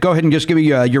 Go ahead and just give me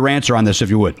your answer on this, if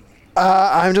you would.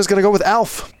 I'm just going to go with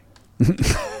Alf.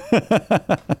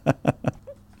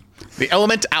 The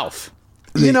element Alf.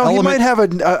 He might have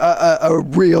a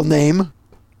real name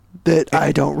that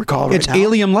I don't recall right now. It's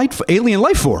alien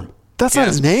life form. That's not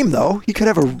his name, though. He could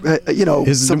have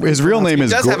his real name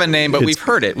is. He does have a name, but we've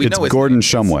heard it. We know it's Gordon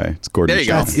Shumway. It's Gordon. There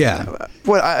you go.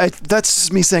 Yeah.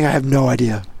 That's me saying I have no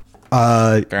idea.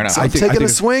 Fair enough. So I'm taking a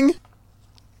swing.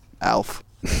 Alf.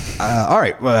 All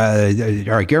right.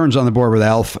 Garen's on the board with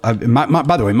Alf. By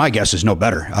the way, my guess is no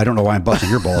better. I don't know why I'm busting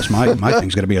your balls. My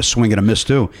thing's going to be a swing and a miss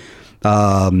too.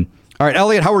 All right,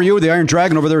 Elliot, how are you? The Iron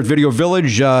Dragon over there at Video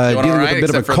Village, dealing with a bit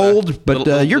of a cold,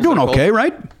 but you're doing okay,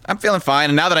 right? I'm feeling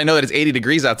fine. And now that I know that it's 80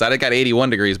 degrees outside, it got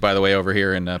 81 degrees, by the way, over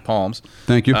here in Palms.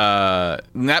 Thank you. That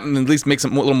at least makes a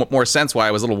little more sense why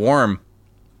I was a little warm.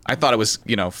 I thought it was,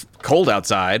 cold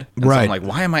outside. And right. So I'm like,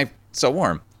 why am I so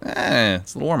warm?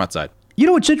 It's a little warm outside.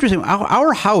 It's interesting.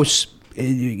 Our house,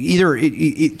 either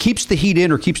it keeps the heat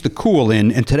in or keeps the cool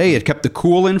in, and today it kept the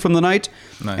cool in from the night.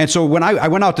 Nice. And so when I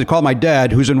went out to call my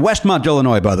dad, who's in Westmont,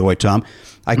 Illinois, by the way, Tom,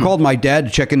 I called my dad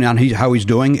to check in on how he's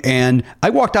doing, and I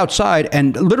walked outside,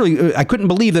 and literally I couldn't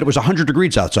believe that it was 100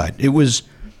 degrees outside. It was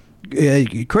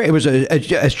it was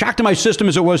a shock to my system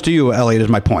as it was to you, Elliot, is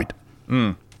my point.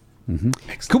 Mm-hmm.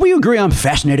 Could we agree I'm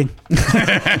fascinating?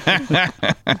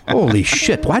 Holy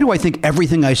shit. Why do I think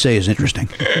everything I say is interesting?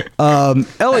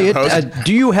 Elliot,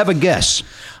 do you have a guess?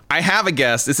 I have a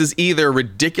guess. This is either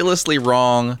ridiculously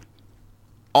wrong,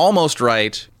 almost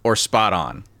right, or spot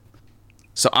on.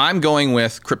 So I'm going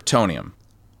with kryptonium.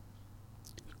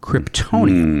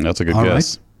 Kryptonium. That's a good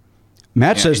guess. Right.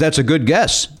 Matt says that's a good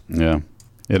guess. Yeah.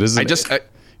 It is.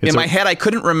 In my head, I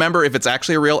couldn't remember if it's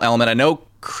actually a real element. I know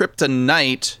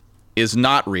kryptonite is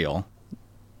not real,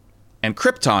 and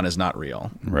krypton is not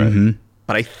real. Right. Mm-hmm.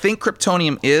 But I think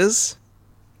kryptonium is.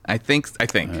 I think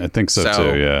so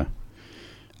too. Yeah.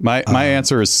 My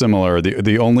answer is similar.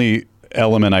 The only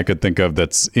element I could think of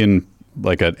that's in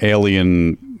like an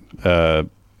alien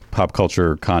pop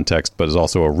culture context, but is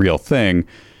also a real thing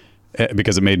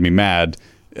because it made me mad,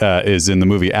 is in the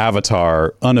movie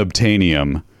Avatar.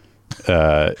 Unobtainium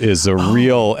is a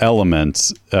real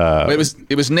element.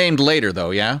 It was named later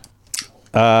though. Yeah.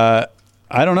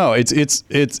 I don't know. It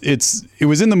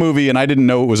was in the movie and I didn't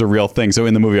know it was a real thing. So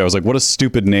in the movie I was like, what a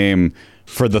stupid name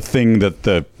for the thing that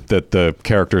the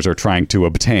characters are trying to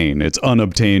obtain. It's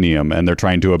unobtainium and they're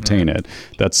trying to obtain it.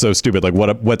 That's so stupid. Like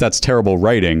what that's terrible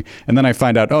writing. And then I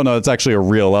find out, oh no, it's actually a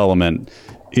real element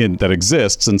that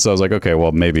exists. And so I was like, okay,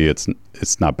 well maybe it's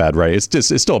not bad, right?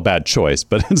 It's still a bad choice,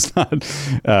 but it's not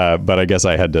but I guess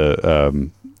I had to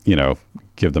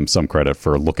give them some credit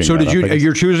for looking. So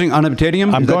you're choosing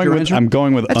unobtainium? I'm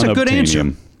going with That's unobtainium. a good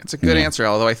answer. It's a good answer,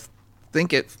 although I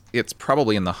think it's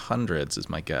probably in the hundreds is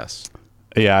my guess.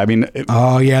 Yeah, I mean...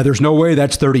 there's no way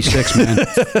that's 36, man.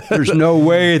 There's no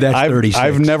way that's 36.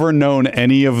 I've never known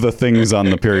any of the things on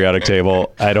the periodic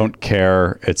table. I don't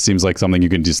care. It seems like something you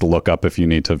can just look up if you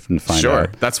need to find out.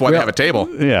 Sure, that's why we have a table.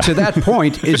 Yeah. To that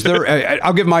point, is there...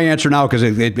 I'll give my answer now because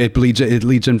it leads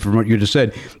in from what you just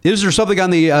said. Is there something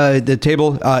on the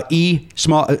table, E,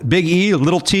 small, big E,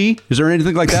 little t? Is there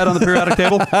anything like that on the periodic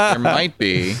table? There might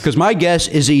be. Because my guess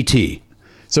is ET.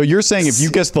 So you're saying if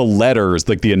you guess the letters,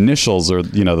 like the initials, or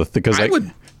because I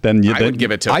would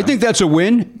give it to. I think that's a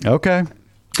win. Okay.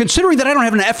 Considering that I don't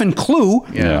have an effing clue.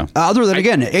 Yeah. Other than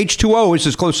again, H2O is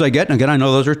as close as I get, and again, I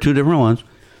know those are two different ones.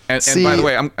 And by the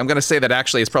way, I'm going to say that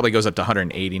actually it probably goes up to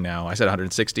 180 now. I said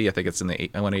 160. I think it's in the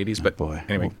 180s. But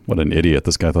anyway, what an idiot!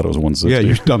 This guy thought it was 160. Yeah,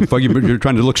 you're dumb. You're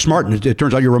trying to look smart, and it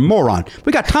turns out you're a moron.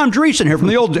 We got Tom Dreesen here from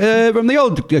the old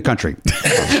country,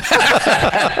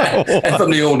 and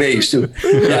from the old days too.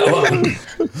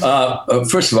 Yeah, well,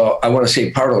 first of all, I want to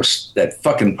say Pardo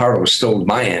stole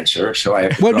my answer, so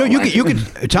I. Well, no, you can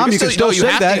Tom. You can still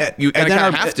say that. You kind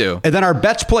of have to, and then our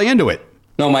bets play into it.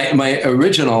 No, my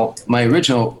original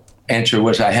answer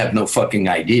was I have no fucking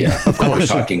idea of what we're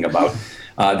talking about.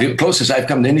 The closest I've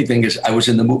come to anything is I was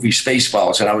in the movie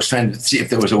Spaceballs, and I was trying to see if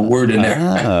there was a word in there.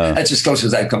 That's as close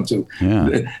as I've come to.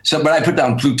 Yeah. So, but I put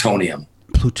down plutonium.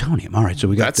 Plutonium. All right, so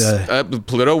we got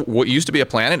Pluto. What used to be a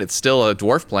planet, it's still a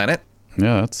dwarf planet.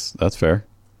 Yeah, that's fair.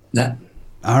 Yeah.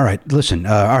 All right, listen.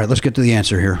 All right, let's get to the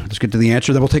answer here.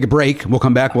 Then we'll take a break. We'll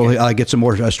come back. We'll get some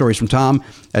more stories from Tom,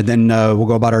 and then we'll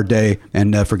go about our day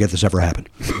and forget this ever happened.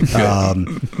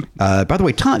 By the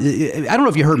way, Tom, I don't know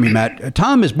if you heard me, Matt.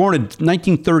 Tom is born in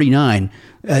 1939.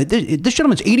 This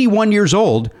gentleman's 81 years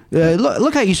old.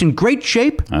 Look how he's in great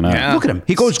shape. I know. Yeah. Look at him.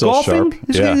 He goes Still golfing. sharp.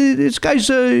 This guy's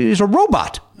he's a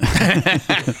robot.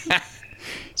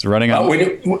 It's running out.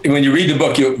 When you read the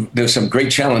book, there's some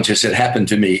great challenges that happened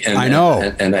to me, and I know,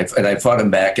 and I fought them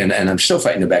back, and I'm still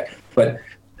fighting them back. But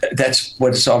that's what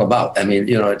it's all about. I mean,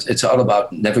 it's all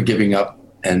about never giving up.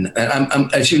 And I'm,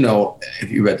 as you know, if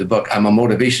you read the book, I'm a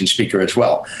motivation speaker as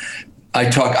well. I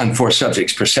talk on 4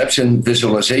 subjects: perception,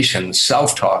 visualization,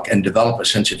 self-talk, and develop a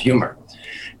sense of humor.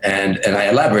 And I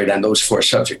elaborate on those 4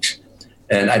 subjects.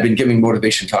 And I've been giving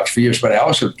motivation talks for years, but I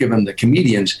also have given the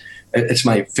comedians. It's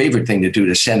my favorite thing to do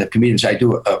to stand-up comedians. I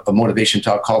do a motivation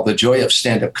talk called The Joy of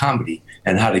Stand-Up Comedy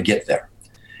and How to Get There.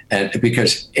 And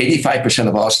because 85%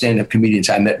 of all stand-up comedians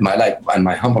I met in my life, in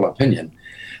my humble opinion,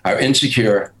 are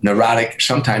insecure, neurotic,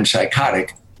 sometimes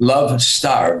psychotic,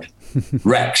 love-starved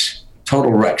wrecks,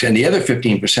 total wrecks. And the other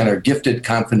 15% are gifted,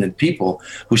 confident people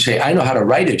who say, I know how to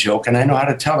write a joke and I know how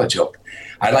to tell a joke.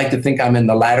 I like to think I'm in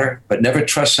the latter, but never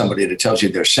trust somebody that tells you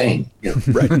they're sane.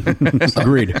 Right.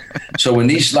 Agreed. So when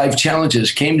these life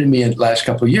challenges came to me in the last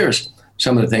couple of years,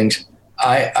 some of the things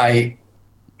I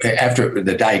after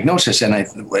the diagnosis and I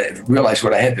realized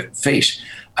what I had to face,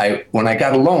 when I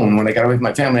got alone, when I got away from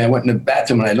my family, I went in the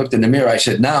bathroom and I looked in the mirror. I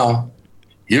said, now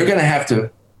you're going to have to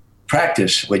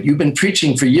practice what you've been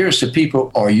preaching for years to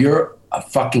people, or you're a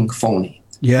fucking phony.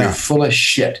 Yeah. You're full of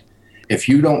shit. If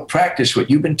you don't practice what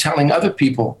you've been telling other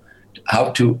people how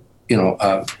to,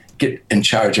 get in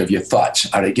charge of your thoughts,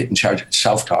 how to get in charge of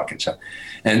self-talk and stuff.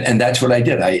 And that's what I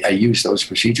did. I used those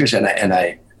procedures and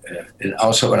I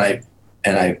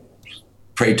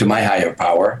prayed to my higher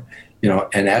power,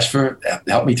 and asked for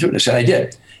help me through this. And I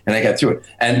did. And I got through it.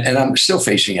 And I'm still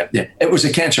facing it. It was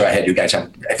a cancer I had, you guys. I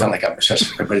felt like I'm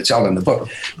obsessed with it, but it's all in the book.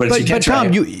 But it's a cancer. But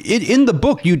Tom, in the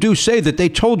book, you do say that they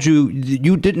told you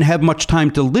didn't have much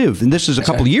time to live. And this is a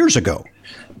couple of years ago.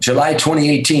 July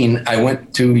 2018, I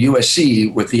went to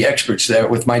USC with the experts there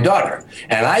with my daughter.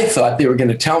 And I thought they were going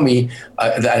to tell me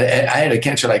that I had a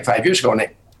cancer like 5 years ago, and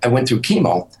I went through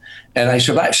chemo. And I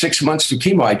survived 6 months through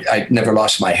chemo. I never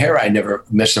lost my hair. I never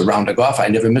missed a round of golf. I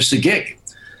never missed a gig.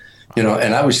 And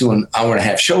I was doing hour and a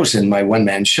half shows in my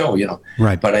one-man show,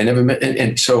 Right. But I never,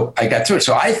 and so I got through it.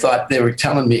 So I thought they were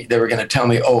going to tell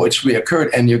me, oh, it's reoccurred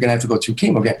and you're going to have to go through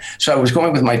chemo again. So I was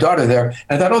going with my daughter there,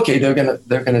 and I thought, okay, they're going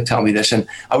to tell me this. And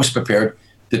I was prepared.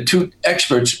 The two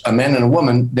experts, a man and a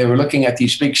woman, they were looking at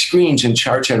these big screens and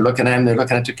charts and looking at them. They're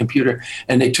looking at the computer,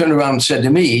 and they turned around and said to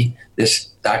me, this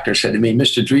doctor said to me,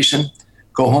 Mr. Dreesen,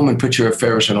 go home and put your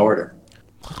affairs in order.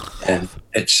 And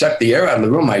it sucked the air out of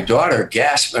the room. My daughter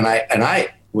gasped, and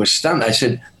I was stunned. I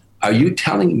said, are you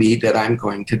telling me that I'm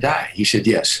going to die? He said,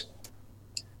 yes.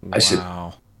 I said,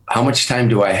 how much time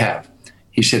do I have?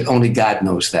 He said, only God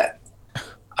knows that.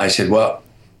 I said, well,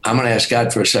 I'm going to ask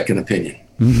God for a second opinion.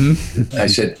 Mm-hmm. I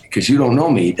said, because you don't know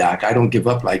me, Doc. I don't give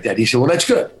up like that. He said, well, that's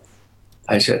good.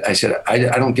 I said, I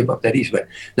don't give up that easy. But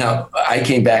now I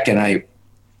came back and I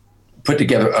put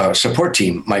together a support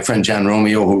team. My friend John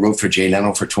Romeo, who wrote for Jay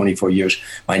Leno for 24 years,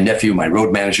 my nephew, my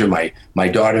road manager, my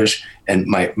daughters, and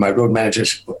my road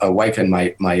manager's wife and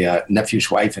my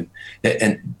nephew's wife, and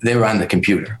they were on the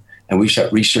computer. And we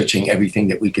started researching everything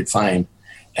that we could find,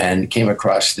 and came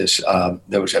across this.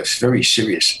 There was a very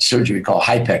serious surgery called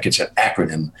HIPEC. It's an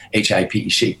acronym,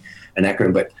 HIPEC, an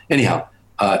acronym. But anyhow,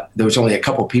 there was only a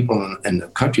couple people in the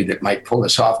country that might pull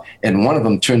this off, and one of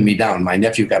them turned me down. My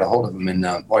nephew got a hold of him in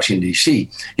Washington,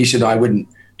 D.C. He said, no, I wouldn't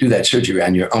do that surgery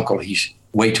on your uncle. He's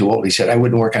way too old. He said, I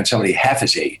wouldn't work on somebody half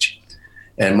his age.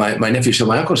 And my nephew said,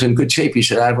 my uncle's in good shape. He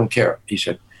said, I don't care. He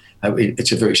said,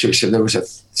 it's a very serious. So there was a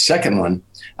second one.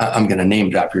 I'm going to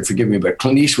name drop here, forgive me, but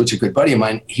Clint Eastwood's a good buddy of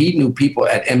mine. He knew people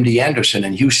at MD Anderson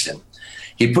in Houston.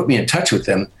 He put me in touch with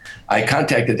them. I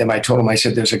contacted them. I told them, I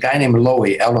said, there's a guy named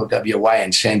Lowy, L-O-W-Y,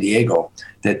 in San Diego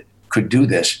that could do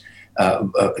this.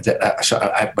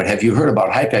 But have you heard about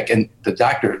HIPEC? And the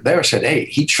doctor there said, hey,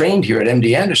 he trained here at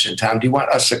MD Anderson. Tom, do you want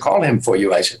us to call him for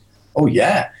you? I said, oh,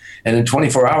 yeah. And in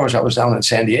 24 hours, I was down in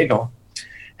San Diego.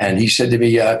 And he said to me,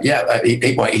 he did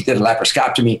a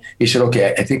laparoscopy. He said,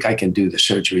 okay, I think I can do the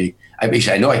surgery. He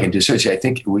said, I know I can do surgery. I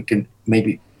think we can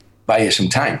maybe buy you some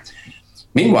time.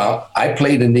 Meanwhile, I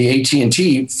played in the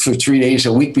AT&T for 3 days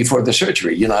a week before the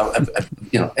surgery.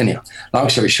 Anyhow, long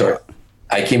story short,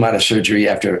 I came out of surgery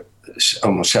after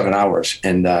almost 7 hours,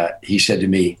 and he said to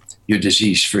me, you're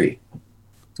disease-free.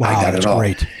 Wow, I got that's it all.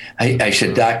 Great. I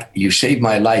said, Doc, you saved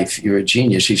my life. You're a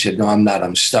genius. He said, no, I'm not.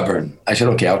 I'm stubborn. I said,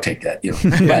 okay, I'll take that. Can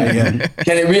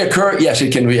it reoccur? Yes,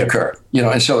 it can reoccur.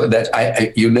 And so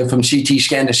that you live from CT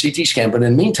scan to CT scan. But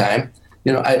in the meantime,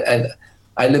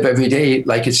 I live every day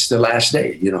like it's the last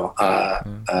day.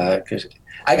 Because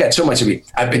I got so much to be.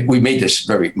 We made this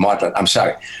very maudlin. I'm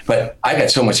sorry, but I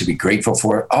got so much to be grateful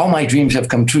for. All my dreams have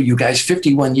come true. You guys,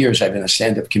 51 years I've been a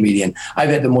stand-up comedian. I've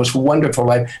had the most wonderful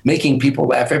life. Making people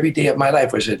laugh every day of my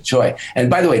life was a joy. And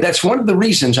by the way, that's one of the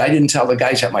reasons I didn't tell the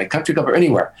guys at my country club or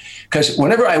anywhere, because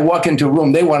whenever I walk into a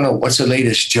room, they want to know what's the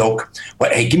latest joke.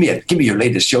 But hey, give me your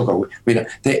latest joke. Or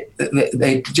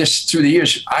they just through the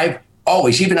years, I've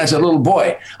always, even as a little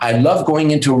boy, I love going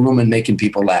into a room and making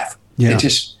people laugh. Yeah.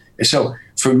 So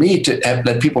for me to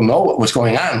let people know what was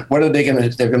going on, what are they going to?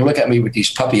 They're going to look at me with these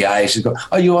puppy eyes and go,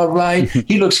 "Are you all right?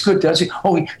 He looks good, does he?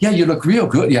 Oh, yeah, you look real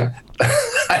good." Yeah,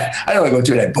 I don't want to go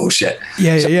through that bullshit.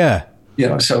 Yeah.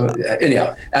 So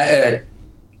anyhow, I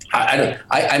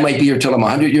might be here till I'm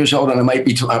 100 years old, and I might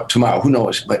be tomorrow. Who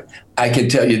knows? But I can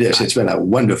tell you this: it's been a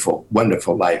wonderful,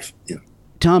 wonderful life.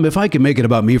 Tom, if I can make it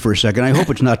about me for a second, I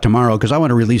hope it's not tomorrow, because I want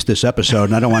to release this episode,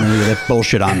 and I don't want any of that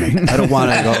bullshit on me. I don't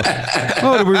want to go,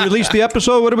 oh, did we release the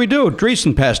episode? What did we do?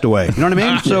 Dreesen passed away. You know what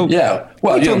I mean? So yeah.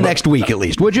 Well, until next week at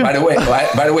least, would you? By the way,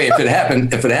 if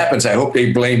it happens, I hope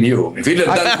they blame you. If he'd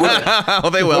have done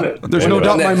it, they will. There's no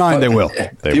doubt in my mind they will.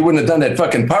 If you wouldn't have done that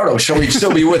fucking Pardo show, he'd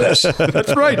still be with us.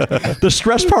 That's right. The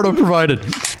stress Pardo provided.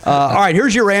 All right,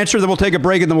 here's your answer. Then we'll take a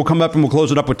break, and then we'll come up and we'll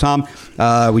close it up with Tom.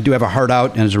 We do have a heart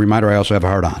out, and as a reminder, I also have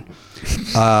a heart on.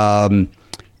 All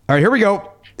right, here we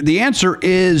go. The answer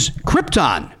is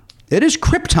Krypton. It is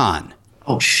Krypton.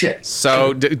 Oh shit!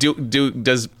 So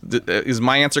is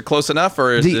my answer close enough,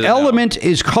 or is the element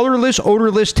is colorless,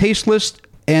 odorless, tasteless,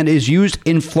 and is used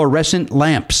in fluorescent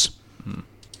lamps?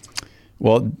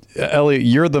 Well, Elliot,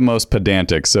 you're the most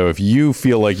pedantic. So if you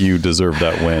feel like you deserve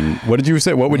that win, what did you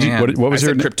say? What would you? What was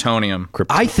your kryptonium?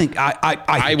 I think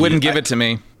I wouldn't give it to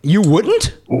me. You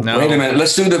wouldn't? No. Wait a minute.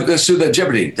 Let's do the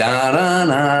Jeopardy. Da, na,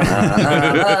 na,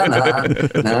 na, na,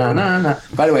 na, na, na.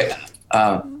 By the way,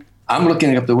 I'm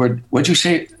looking up the word. What'd you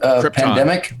say?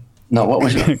 Pandemic. No, what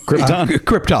was it?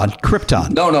 Krypton.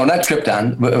 Krypton. No, not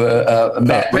Krypton.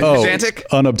 Matt. Pedantic?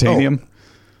 Unobtainium.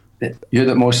 You're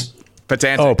the most...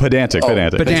 Pedantic. Oh, pedantic.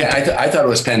 I thought it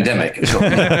was pandemic. So,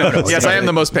 Yes, I am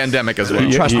the most pandemic as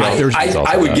well. Trust me,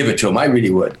 I would give it to him. I really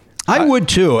would. I would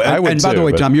too. And by the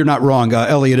way, but- Tom, you're not wrong.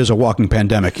 Elliot is a walking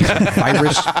pandemic. He's a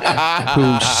virus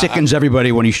who sickens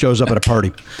everybody when he shows up at a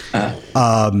party.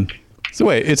 So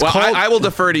wait, it's Well, called. I will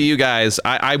defer to you guys.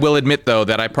 I will admit though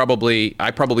that I probably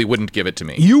wouldn't give it to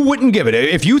me. You wouldn't give it.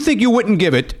 If you think you wouldn't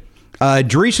give it,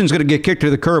 Dreesen's going to get kicked to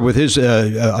the curb with his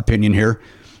opinion here.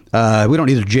 We don't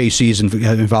need the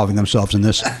JCs involving themselves in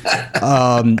this.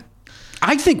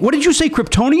 I think, what did you say,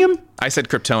 Kryptonium? I said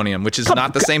Kryptonium, which is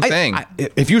not the same thing.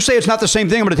 If you say it's not the same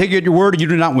thing, I'm going to take you at your word and you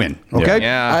do not win. Okay?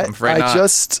 Yeah, I'm afraid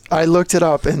not. I looked it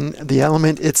up, and the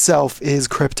element itself is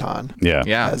Krypton.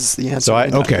 Yeah. As the answer.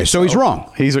 Okay, so he's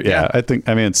wrong. He's I think.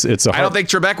 I mean, it's a. I don't think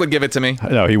Trebek would give it to me.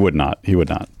 No, he would not. He would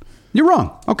not. You're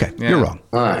wrong. Okay, Yeah. you're wrong.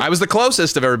 I was the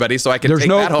closest of everybody, so I can There's take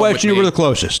no that home question with you me. were the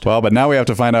closest. Well, but now we have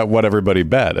to find out what everybody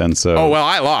bet, and so. Oh, well,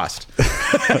 I lost.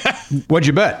 What'd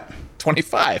you bet?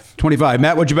 25. 25.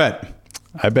 Matt, what'd you bet?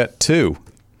 I bet 2.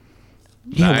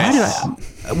 Nice.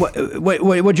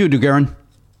 What'd you do, Garen?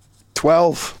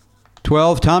 12.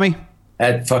 12. Tommy?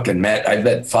 That fucking Matt, I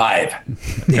bet 5.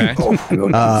 Okay. Oh, I go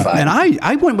down 5. And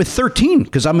I went with 13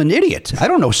 because I'm an idiot. I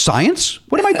don't know science.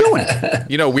 What am I doing?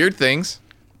 You know weird things.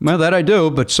 Well, that I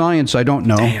do, but science I don't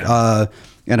know.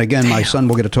 And again, my son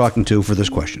will get a talking to for this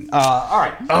question. All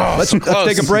right, let's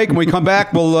take a break. When we come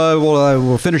back,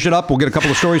 we'll finish it up. We'll get a couple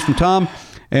of stories from Tom.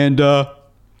 And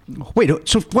wait,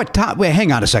 so what? Tom, wait,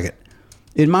 hang on a second.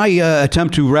 In my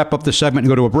attempt to wrap up this segment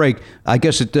and go to a break, I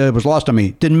guess it was lost on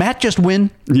me. Did Matt just win?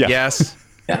 Yeah. Yes.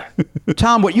 Yeah.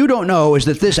 Tom, what you don't know is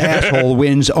that this asshole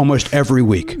wins almost every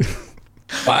week.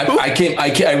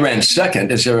 I ran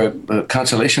second. Is there a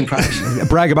consolation prize?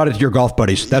 Brag about it to your golf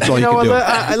buddies. That's all you can do.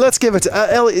 Let's give it to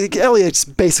Elliot. Elliot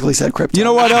basically said Krypton. You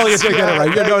know what, Elliot? Get it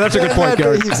right. No, that's a good point,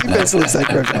 Gary. He basically said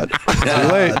Krypton.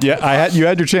 Too late. Yeah, you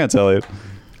had your chance, Elliot.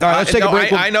 All right, let's take a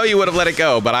break. I know you would have let it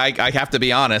go, but I have to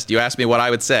be honest. You asked me what I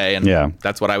would say, and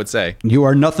that's what I would say. You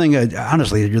are nothing.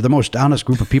 Honestly, you're the most honest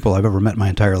group of people I've ever met in my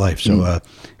entire life. So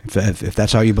if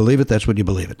that's how you believe it, that's what you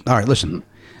believe it. All right, listen.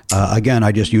 Again,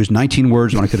 I just used 19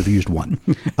 words when I could have used 1.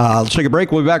 Let's take a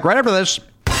break. We'll be back right after this.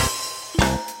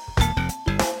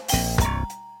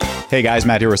 Hey guys,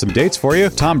 Matt here with some dates for you.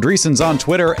 Tom Dreesen's on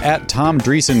Twitter at Tom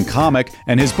Dreesen Comic,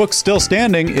 and his book Still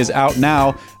Standing is out now.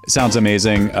 It sounds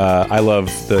amazing. I love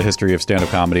the history of stand-up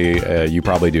comedy. You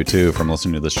probably do too from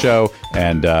listening to the show.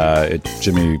 And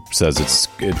Jimmy says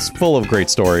it's full of great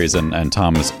stories, and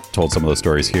Tom has told some of those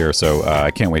stories here. So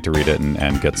I can't wait to read it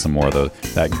and get some more of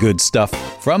that good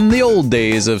stuff from the old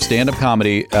days of stand-up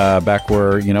comedy, back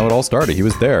where it all started. He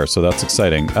was there, so that's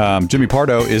exciting. Jimmy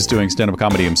Pardo is doing stand-up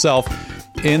comedy himself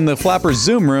in the Flappers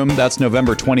Zoom room. That's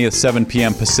November 20th, 7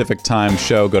 p.m. Pacific time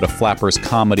show. Go to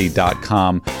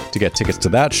flapperscomedy.com to get tickets to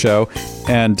that show.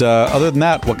 And other than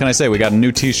that, what can I say? We got a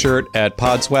new t-shirt at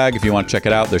Podswag. If you want to check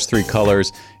it out, there's 3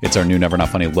 colors. It's our new Never Not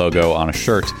Funny logo on a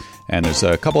shirt. And there's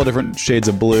a couple of different shades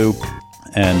of blue.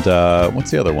 And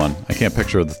what's the other one? I can't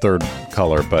picture the third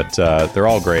color, but they're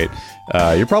all great.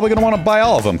 You're probably going to want to buy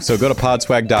all of them. So go to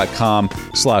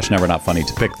podswag.com/nevernotfunny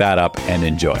to pick that up and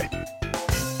enjoy.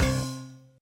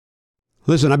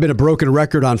 Listen, I've been a broken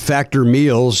record on Factor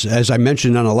meals. As I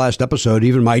mentioned on the last episode,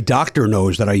 even my doctor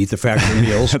knows that I eat the Factor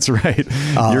meals. That's right.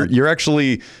 You're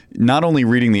actually not only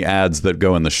reading the ads that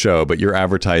go in the show, but you're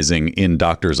advertising in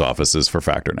doctors' offices for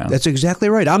Factor now. That's exactly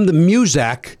right. I'm the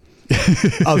Muzak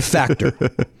of Factor.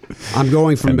 I'm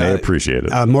going from... And they appreciate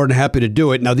it. I'm more than happy to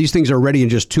do it. Now, these things are ready in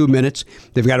just 2 minutes.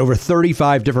 They've got over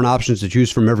 35 different options to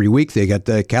choose from every week. They got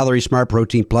the Calorie Smart,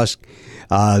 Protein Plus,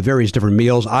 various different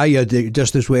meals. I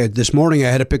just this morning I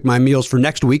had to pick my meals for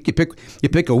next week. You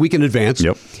pick a week in advance.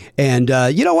 Yep. And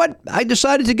you know what? I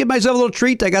decided to give myself a little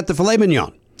treat. I got the filet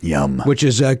mignon. Yum. Which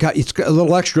is it's a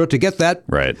little extra to get that.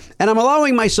 Right. And I'm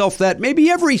allowing myself that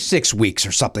maybe every 6 weeks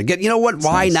or something. You know what?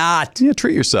 Why not? Yeah,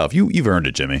 treat yourself. You've earned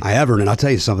it, Jimmy. I have earned it. I'll tell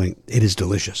you something. It is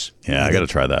delicious. Yeah, I got to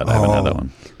try that. I haven't had that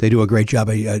one. They do a great job.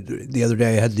 The other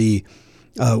day I had the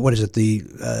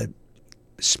the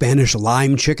Spanish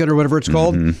lime chicken or whatever it's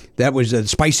called. That was a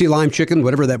spicy lime chicken,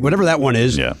 whatever that one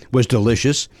is. Yeah. Was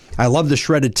delicious. I love the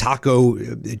shredded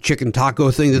chicken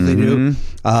taco thing that they do.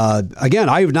 Again,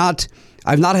 I've not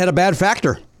had a bad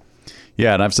Factor.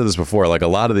 Yeah, and I've said this before, like a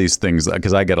lot of these things,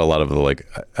 because I get a lot of the low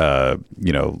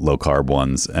carb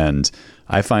ones, and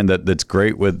I find that that's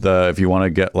great with if you want to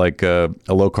get like a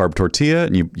low carb tortilla,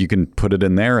 and you can put it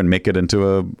in there and make it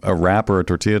into a wrap or a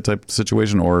tortilla type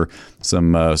situation, or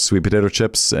some sweet potato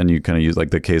chips, and you kind of use like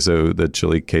the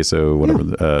chili queso,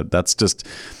 whatever. That's just.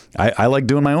 I like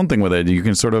doing my own thing with it. You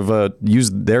can sort of use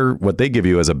what they give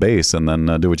you as a base, and then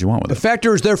do what you want with it. The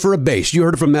Factor is there for a base. You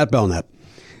heard it from Matt Belknap.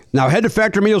 Now head to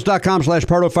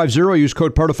factormeals.com/Pardo50. Use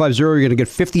code Pardo50. You're going to get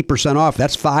 50% off.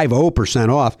 That's 50%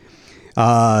 off.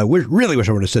 We really wish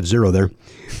I would have said 0 there.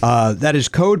 That is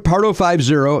code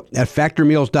Pardo50 at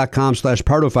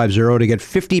factormeals.com/Pardo50 to get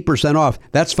 50% off.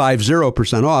 That's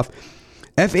 50% off.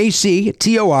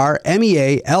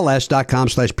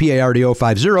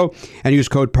 factormeals.com/PARDO50 and use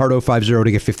code Pardo50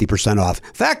 to get 50% off.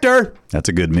 Factor. That's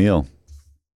a good meal.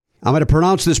 I'm going to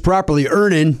pronounce this properly.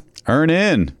 Earnin.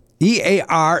 Earnin.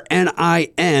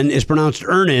 Earnin is pronounced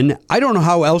Earnin. I don't know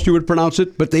how else you would pronounce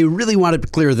it, but they really want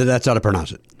it clear that that's how to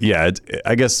pronounce it. Yeah,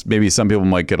 I guess maybe some people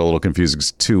might get a little confused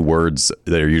because two words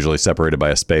that are usually separated by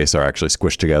a space are actually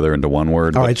squished together into one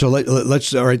word. All right, so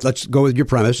let's go with your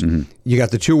premise. Mm-hmm. You got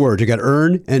the two words. You got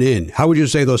earn and in. How would you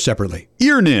say those separately?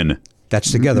 Earnin. That's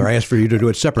together. I asked for you to do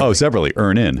it separately. Oh, separately.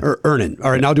 Earnin. Earnin.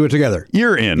 All right, now do it together.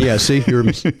 You're in. Yeah, see?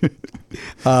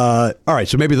 All right,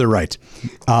 so maybe they're right.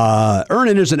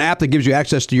 Earnin is an app that gives you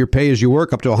access to your pay as you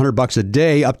work, up to $100 a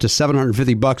day, up to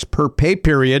 $750 per pay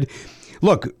period.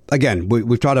 Look, again,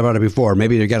 we've talked about it before.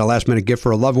 Maybe you got a last-minute gift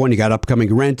for a loved one. You got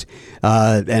upcoming rent.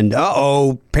 And,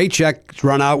 paycheck's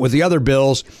run out with the other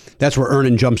bills. That's where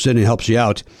Earnin jumps in and helps you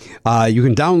out. You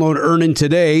can download Earnin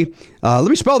today. Let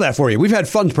me spell that for you. We've had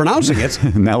fun pronouncing it.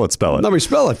 Now let's spell it. Let me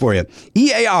spell it for you.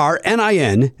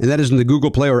 EARNIN, and that is in the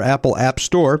Google Play or Apple App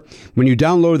Store. When you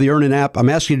download the Earnin app, I'm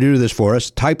asking you to do this for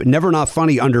us. Type Never Not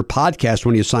Funny under podcast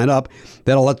when you sign up.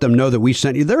 That'll let them know that we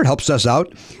sent you there. It helps us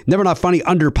out. Never Not Funny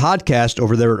under podcast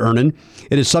over there at Earnin.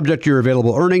 It is subject to your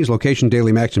available earnings, location,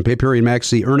 daily max, and pay period max.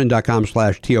 See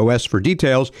earnin.com/TOS for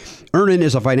details. Earnin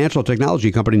is a financial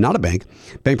technology company, not a bank.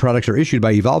 Bank products are issued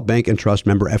by Evolve Bank and Trust,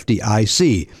 member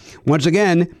FDIC. Once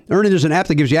again, Earnin is an app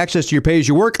that gives you access to your pay as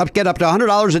you work. Get up to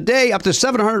 $100 a day, up to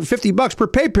 $750 per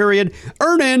pay period.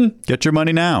 Earnin. Get your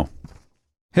money now.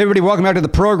 Hey, everybody. Welcome back to the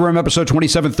program, episode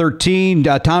 2713.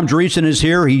 Tom Dreesen is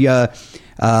here. He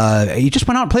just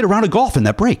went out and played a round of golf in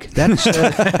that break.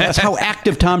 That's how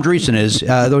active Tom Dreesen is.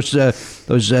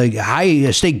 Those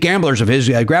high-stake gamblers of his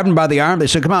grabbed him by the arm. They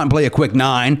said, come out and play a quick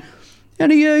 9.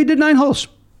 And he did 9 holes.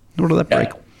 What did that break?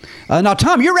 Now,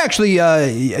 Tom, you're actually,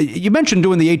 you mentioned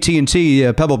doing the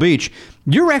AT&T Pebble Beach.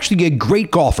 You're actually a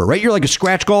great golfer, right? You're like a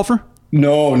scratch golfer?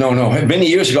 No. Many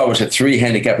years ago, I was at 3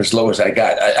 handicap, as low as I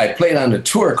got. I played on a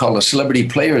tour called the Celebrity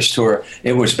Players Tour.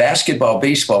 It was basketball,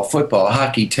 baseball, football,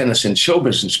 hockey, tennis, and show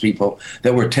business people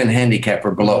that were 10 handicap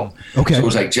or below. Okay. So it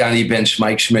was like Johnny Bench,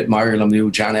 Mike Schmidt, Mario Lemieux,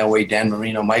 John Elway, Dan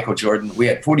Marino, Michael Jordan. We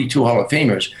had 42 Hall of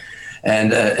Famers.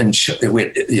 And we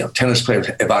had, tennis players,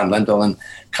 Yvonne Lendl and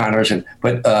Connors.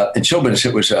 But in show business,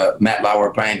 it was Matt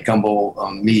Lauer, Brian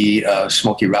Gumbel, me,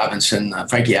 Smokey Robinson,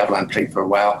 Frankie Avalon played for a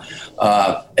while,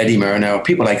 Eddie Marinero,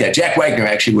 people like that. Jack Wagner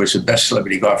actually was the best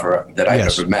celebrity golfer that I've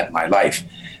ever met in my life.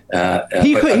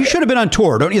 He should have been on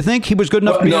tour, don't you think? He was good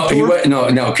enough to be on tour?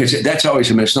 No, because that's always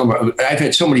a misnomer. I've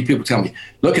had so many people tell me,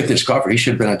 look at this golfer, he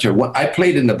should have been on tour. I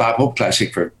played in the Bob Hope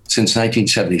Classic since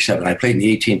 1977. I played in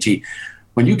the AT&T.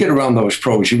 When you get around those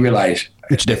pros, you realize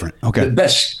it's different. Okay. The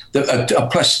best, a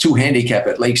 +2 handicap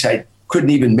at Lakeside couldn't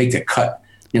even make the cut.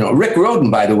 Rick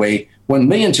Rhoden, by the way, won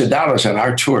millions of dollars on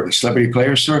our tour, the Celebrity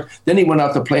Players Tour. Then he went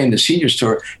out to play in the Seniors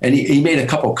Tour, and he made a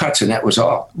couple cuts, and that was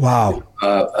all. Wow.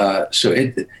 So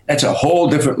that's a whole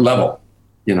different level.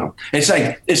 It's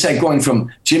like going from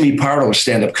Jimmy Pardo's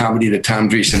stand-up comedy to Tom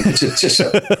Dreesen. It's just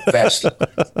a vast.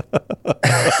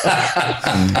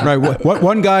 Right.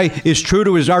 One guy is true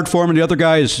to his art form, and the other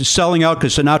guy is selling out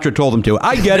because Sinatra told him to.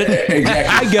 I get it. Exactly.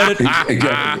 I get it.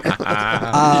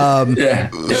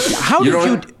 How did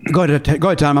you? Go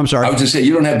ahead, Tom. I'm sorry. I was just saying,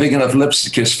 you don't have big enough lips to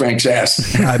kiss Frank's ass.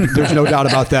 There's no doubt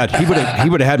about that. He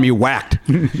would have had me whacked.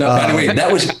 No, by the way, that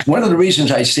was one of the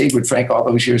reasons I stayed with Frank all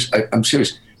those years. I'm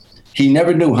serious. He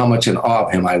never knew how much in awe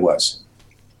of him I was.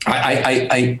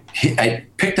 I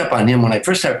picked up on him when I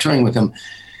first started touring with him.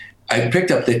 I picked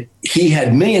up that he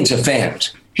had millions of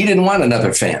fans. He didn't want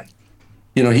another fan.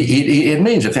 He had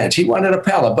millions of fans. He wanted a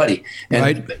pal, a buddy. And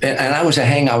I was a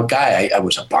hangout guy. I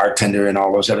was a bartender and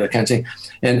all those other kinds of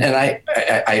things. And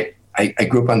I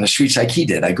grew up on the streets like he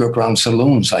did. I grew up around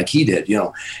saloons like he did,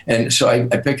 And so I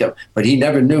picked up. But he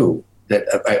never knew that.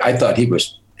 I thought he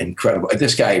was incredible.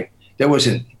 This guy,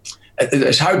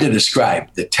 it's hard to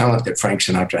describe the talent that Frank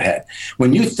Sinatra had.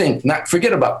 When you think,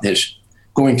 forget about this,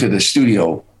 going to the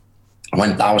studio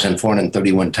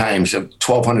 1,431 times,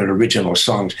 1,200 original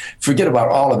songs. Forget about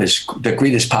all of the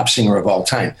greatest pop singer of all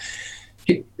time.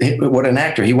 What an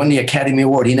actor. He won the Academy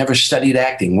Award. He never studied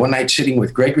acting. One night sitting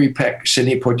with Gregory Peck,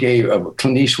 Sidney Poitier,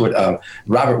 Clint Eastwood,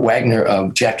 Robert Wagner,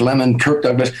 Jack Lemmon, Kirk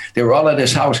Douglas. They were all at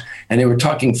his house, and they were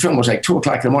talking film. It was like 2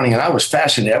 o'clock in the morning, and I was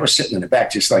fascinated. I was sitting in the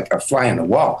back just like a fly on the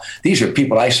wall. These are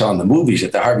people I saw in the movies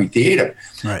at the Harvey Theater.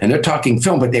 Right. And they're talking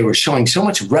film, but they were showing so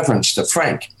much reverence to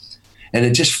Frank. And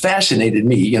it just fascinated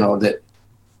me,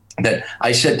 that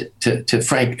I said to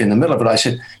Frank in the middle of it, I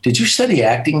said, did you study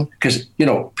acting? Because,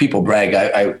 people brag.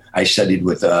 I studied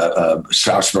with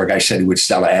Strasberg. I studied with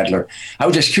Stella Adler. I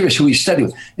was just curious who he studied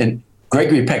with. And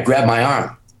Gregory Peck grabbed my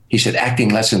arm. He said, acting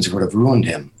lessons would have ruined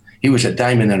him. He was a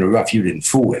diamond in the rough you didn't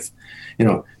fool with.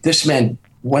 This man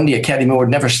won the Academy Award,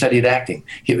 never studied acting.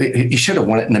 He should have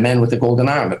won it in The Man with the Golden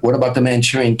Arm. But what about The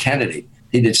Manchurian Candidate?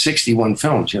 He did 61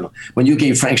 films, When you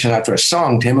gave Frank Sinatra a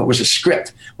song to him, it was a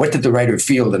script. What did the writer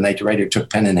feel the night the writer took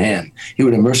pen in hand? He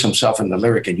would immerse himself in the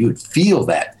lyric, and you would feel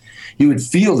that. You would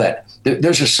feel that.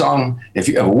 There's a song,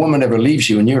 if a woman ever leaves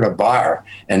you and you're at a bar,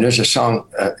 and there's a song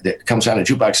that comes on a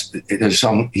jukebox, there's a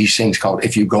song he sings called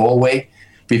If You Go Away.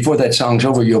 Before that song's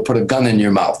over, you'll put a gun in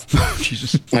your mouth.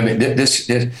 Jesus. I mean,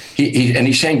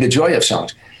 he sang the joy of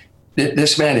songs.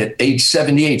 This man at age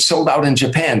 78 sold out in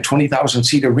Japan,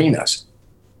 20,000-seat arenas.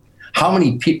 How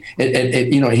many people,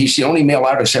 he's the only male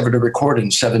artist ever to record in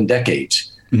 7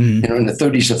 decades. Mm-hmm. In the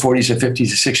 30s, the 40s, the 50s,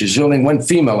 the 60s. There's only one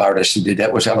female artist who did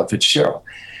that, was Ella Fitzgerald.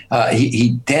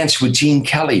 He danced with Gene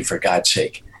Kelly, for God's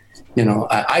sake.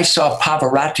 I saw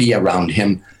Pavarotti around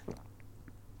him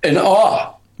in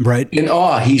awe. Right. In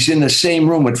awe. He's in the same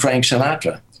room with Frank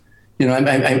Sinatra.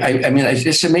 I mean,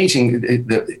 it's amazing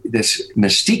this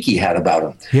mystique he had about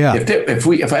him. Yeah.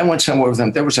 If I went somewhere with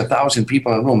him, there was 1,000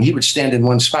 people in a room. He would stand in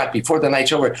one spot. Before the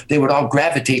night's over, they would all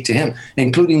gravitate to him,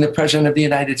 including the President of the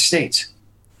United States.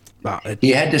 Wow.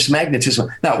 He had this magnetism.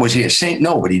 Now, was he a saint?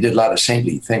 No, but he did a lot of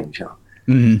saintly things.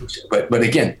 Mm-hmm. But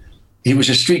again, he was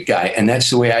a street guy, and that's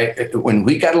the way when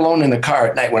we got alone in the car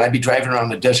at night, when I'd be driving around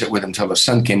the desert with him till the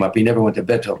sun came up, he never went to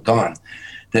bed till dawn.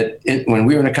 When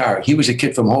we were in the car, he was a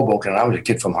kid from Hoboken and I was a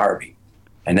kid from Harvey.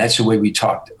 And that's the way we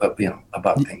talked,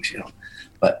 about things,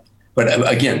 But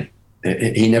again,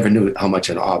 he never knew how much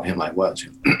in awe of him I was.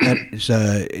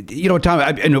 Tom,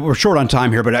 and we're short on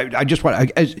time here, but I just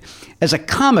want, as a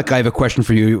comic, I have a question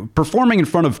for you. Performing in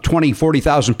front of 20,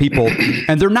 40,000 people,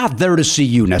 and they're not there to see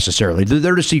you necessarily. They're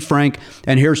there to see Frank,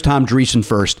 and here's Tom Dreesen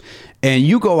first. And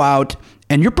you go out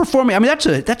and you're performing. I mean,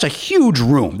 that's a huge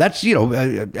room. That's,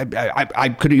 I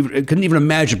couldn't even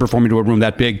imagine performing to a room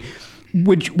that big.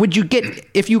 Would you get,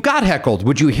 if you got heckled,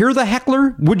 would you hear the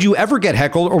heckler? Would you ever get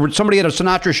heckled? Or would somebody at a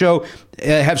Sinatra show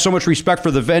have so much respect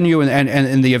for the venue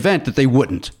and the event that they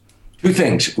wouldn't? Two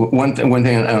things. One thing,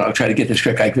 and I'll try to get this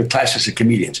correct. I give classes to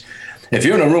comedians. If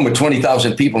you're in a room with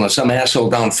 20,000 people and some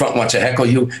asshole down front wants to heckle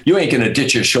you, you ain't going to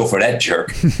ditch your show for that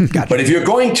jerk. Gotcha. But if you're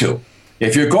going to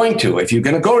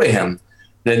go to him,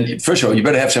 then first of all, you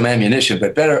better have some ammunition,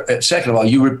 but second of all,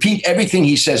 you repeat everything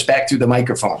he says back through the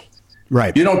microphone.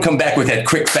 Right. You don't come back with that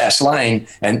quick, fast line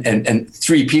and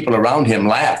 3 people around him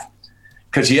laugh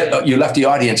because you left the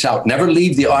audience out. Never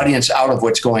leave the audience out of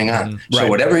what's going on. Right. So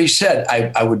whatever he said,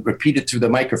 I would repeat it through the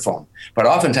microphone. But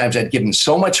oftentimes I'd give him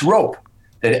so much rope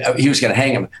that he was going to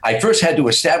hang him. I first had to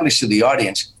establish to the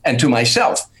audience and to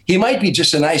myself, he might be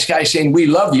just a nice guy saying, we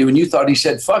love you, and you thought he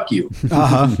said, fuck you.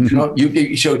 Uh-huh.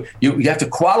 So you have to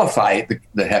qualify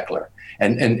the heckler,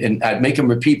 and I'd make him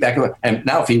repeat back. And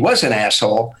now if he was an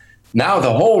asshole, now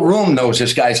the whole room knows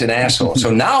this guy's an asshole.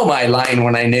 So now my line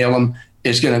when I nail him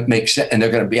is going to make sense, and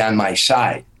they're going to be on my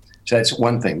side. So that's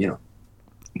one thing,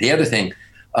 The other thing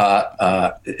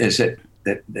is that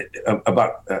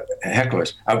about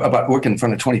hecklers, about working in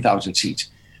front of 20,000 seats.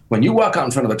 When you walk out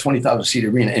in front of a 20,000 seat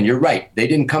arena, and you're right, they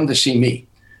didn't come to see me.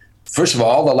 First of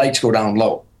all the lights go down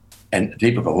low, and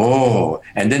people go, oh,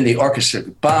 and then the orchestra,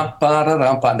 ba, ba, da,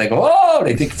 da, ba, and they go, oh,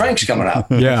 they think Frank's coming out.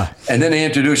 Yeah. And then they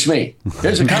introduce me.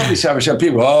 There's a comedy star for some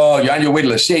people, oh, you're on your way to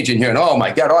the stage and hearing, oh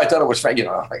my God, I thought it was Frank.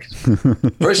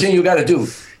 First thing you got to do,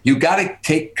 you got to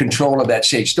take control of that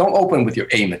stage. Don't open with your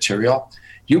A material.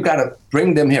 You got to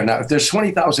bring them here. Now, if there's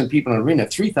 20,000 people in an arena,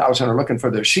 3,000 are looking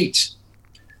for their seats.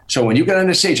 So when you get on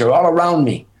the stage, they're all around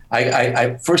me.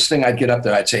 I first thing I'd get up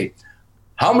there, I'd say,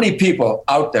 how many people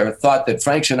out there thought that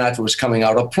Frank Sinatra was coming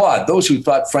out? Applaud those who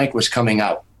thought Frank was coming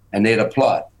out, and they'd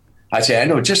applaud. I'd say, I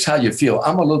know just how you feel.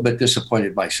 I'm a little bit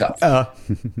disappointed myself.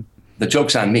 The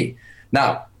joke's on me.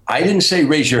 Now, I didn't say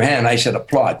raise your hand. I said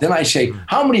applaud. Then I say,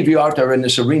 how many of you out there in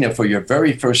this arena for your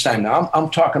very first time? Now, I'm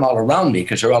talking all around me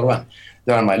because they're all around.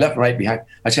 They're on my left and right behind.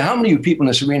 I say, how many of you people in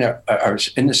this arena are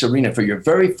in this arena for your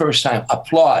very first time?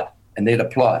 Applaud. And they'd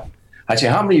applaud. I say,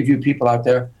 how many of you people out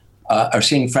there are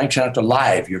seeing Frank Sinatra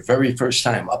live your very first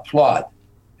time? Applaud.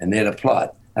 And they'd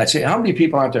applaud. I'd say, how many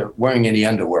people out there wearing any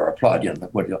underwear? Applaud.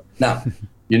 Now,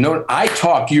 I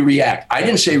talk, you react. I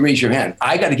didn't say raise your hand.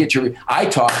 I got to get your. I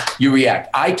talk, you react.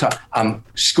 I talk. I'm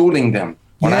schooling them.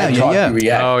 When I talk, you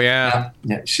react. Oh yeah.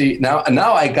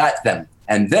 Now I got them.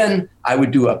 And then I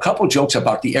would do a couple jokes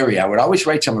about the area. I would always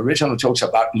write some original jokes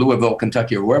about Louisville,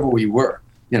 Kentucky, or wherever we were.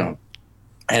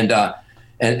 And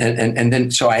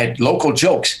then so I had local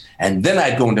jokes, and then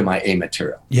I'd go into my A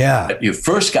material. Yeah. But you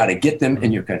first got to get them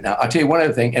in your. Now I'll tell you one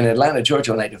other thing. In Atlanta,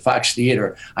 Georgia, when I did Fox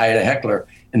Theater, I had a heckler.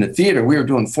 In the theater, we were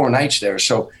doing 4 nights there,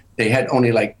 so they had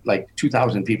only like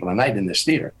 2,000 people a night in this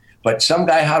theater. But some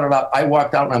guy hollered out. I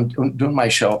walked out and I'm doing my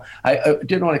show. I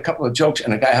did only a couple of jokes,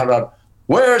 and a guy hollered out,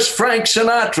 "Where's Frank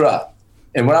Sinatra?"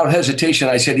 And without hesitation,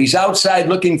 I said, "He's outside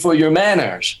looking for your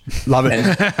manners." Love it.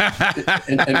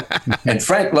 And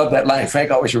Frank loved that line.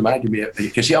 Frank always reminded me of it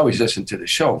because he always listened to the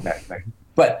show back.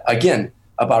 But again,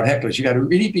 about hecklers, you got to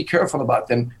really be careful about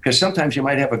them because sometimes you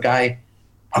might have a guy.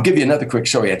 I'll give you another quick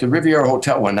story. At the Riviera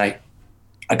Hotel one night,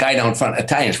 a guy down front,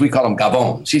 Italians, we call him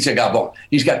Gabon. He's a Gabon.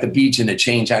 He's got the beads and the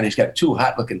chains on. He's got 2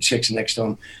 hot-looking chicks next to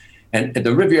him. And at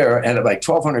the Riviera had like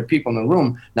 1,200 people in the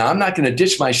room. Now, I'm not going to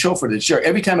ditch my show for this jerk.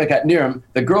 Every time I got near him,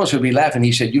 the girls would be laughing.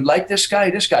 He said, "You like this guy?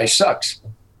 This guy sucks."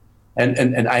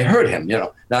 And I heard him,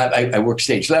 Now, I work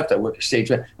stage left. I work stage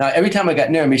right. Now, every time I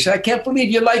got near him, he said, "I can't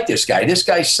believe you like this guy. This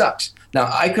guy sucks." Now,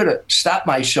 I could have stopped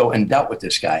my show and dealt with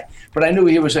this guy, but I knew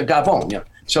he was a Gabon,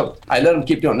 So I let him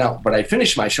keep doing it. Now, but I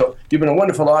finished my show. You've been a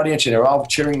wonderful audience, and they're all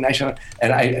cheering nice.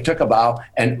 And I took a bow,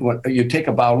 and when you take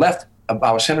a bow left, a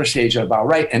bow center stage, and a bow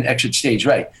right, and exit stage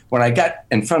right. When I got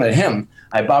in front of him,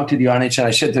 I bowed to the audience, and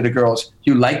I said to the girls,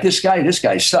 "You like this guy? This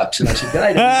guy sucks." And I said, "Good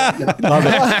night." Love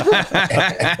it.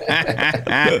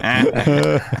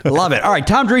 Love it. All right.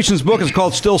 Tom Dreesen's book is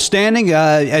called Still Standing.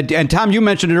 And Tom, you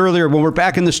mentioned it earlier. When we're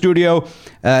back in the studio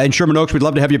in Sherman Oaks, we'd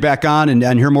love to have you back on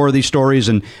and hear more of these stories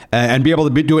and be able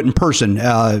to do it in person.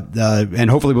 And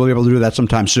hopefully we'll be able to do that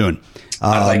sometime soon.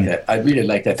 I like that. I really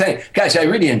like that. Guys, I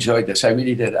really enjoyed this. I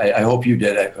really did. I hope you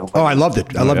did. I loved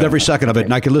it. I loved every second of it.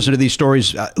 And I could listen to these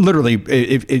stories literally.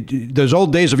 Those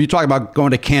old days of you talking about going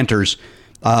to Cantor's,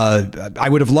 I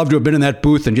would have loved to have been in that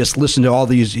booth and just listened to all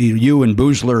these, you and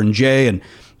Boozler and Jay and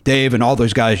Dave and all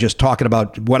those guys just talking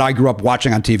about what I grew up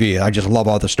watching on TV. I just love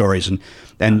all the stories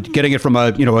and getting it from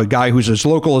a guy who's as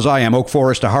local as I am, Oak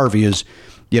Forest to Harvey is,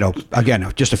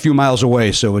 again, just a few miles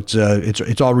away. So it's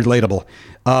all relatable.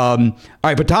 All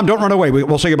right, but Tom, don't run away.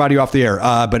 We'll say goodbye to you off the air.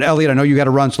 But Elliot, I know you got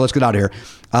to run, so let's get out of here.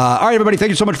 All right, everybody, thank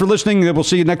you so much for listening. We'll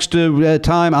see you next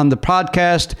time on the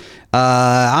podcast.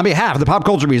 On behalf of the Pop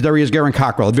Culture Bees, there he is, Garen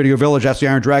Cockrell at Video Village. That's the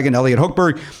Iron Dragon, Elliot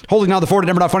Hochberg, holding down the fort at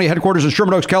Never Not Funny headquarters in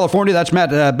Sherman Oaks, California. That's Matt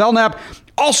Belknap.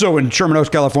 Also in Sherman Oaks,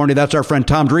 California, that's our friend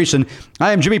Tom Dreesen.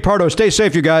 I am Jimmy Pardo. Stay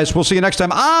safe, you guys. We'll see you next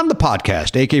time on the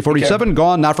podcast. AK-47,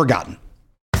 Gone, Not Forgotten.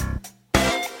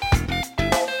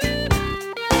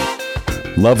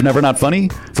 Love Never Not Funny?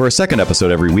 For a second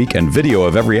episode every week and video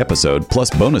of every episode,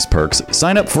 plus bonus perks,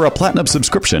 sign up for a platinum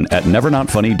subscription at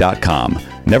nevernotfunny.com.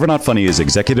 Never Not Funny is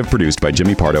executive produced by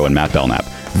Jimmy Pardo and Matt Belknap.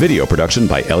 Video production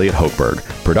by Elliot Hochberg.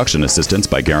 Production assistance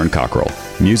by Garen Cockrell.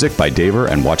 Music by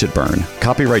Daver and Watch It Burn.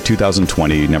 Copyright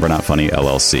 2020, Never Not Funny,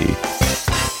 LLC.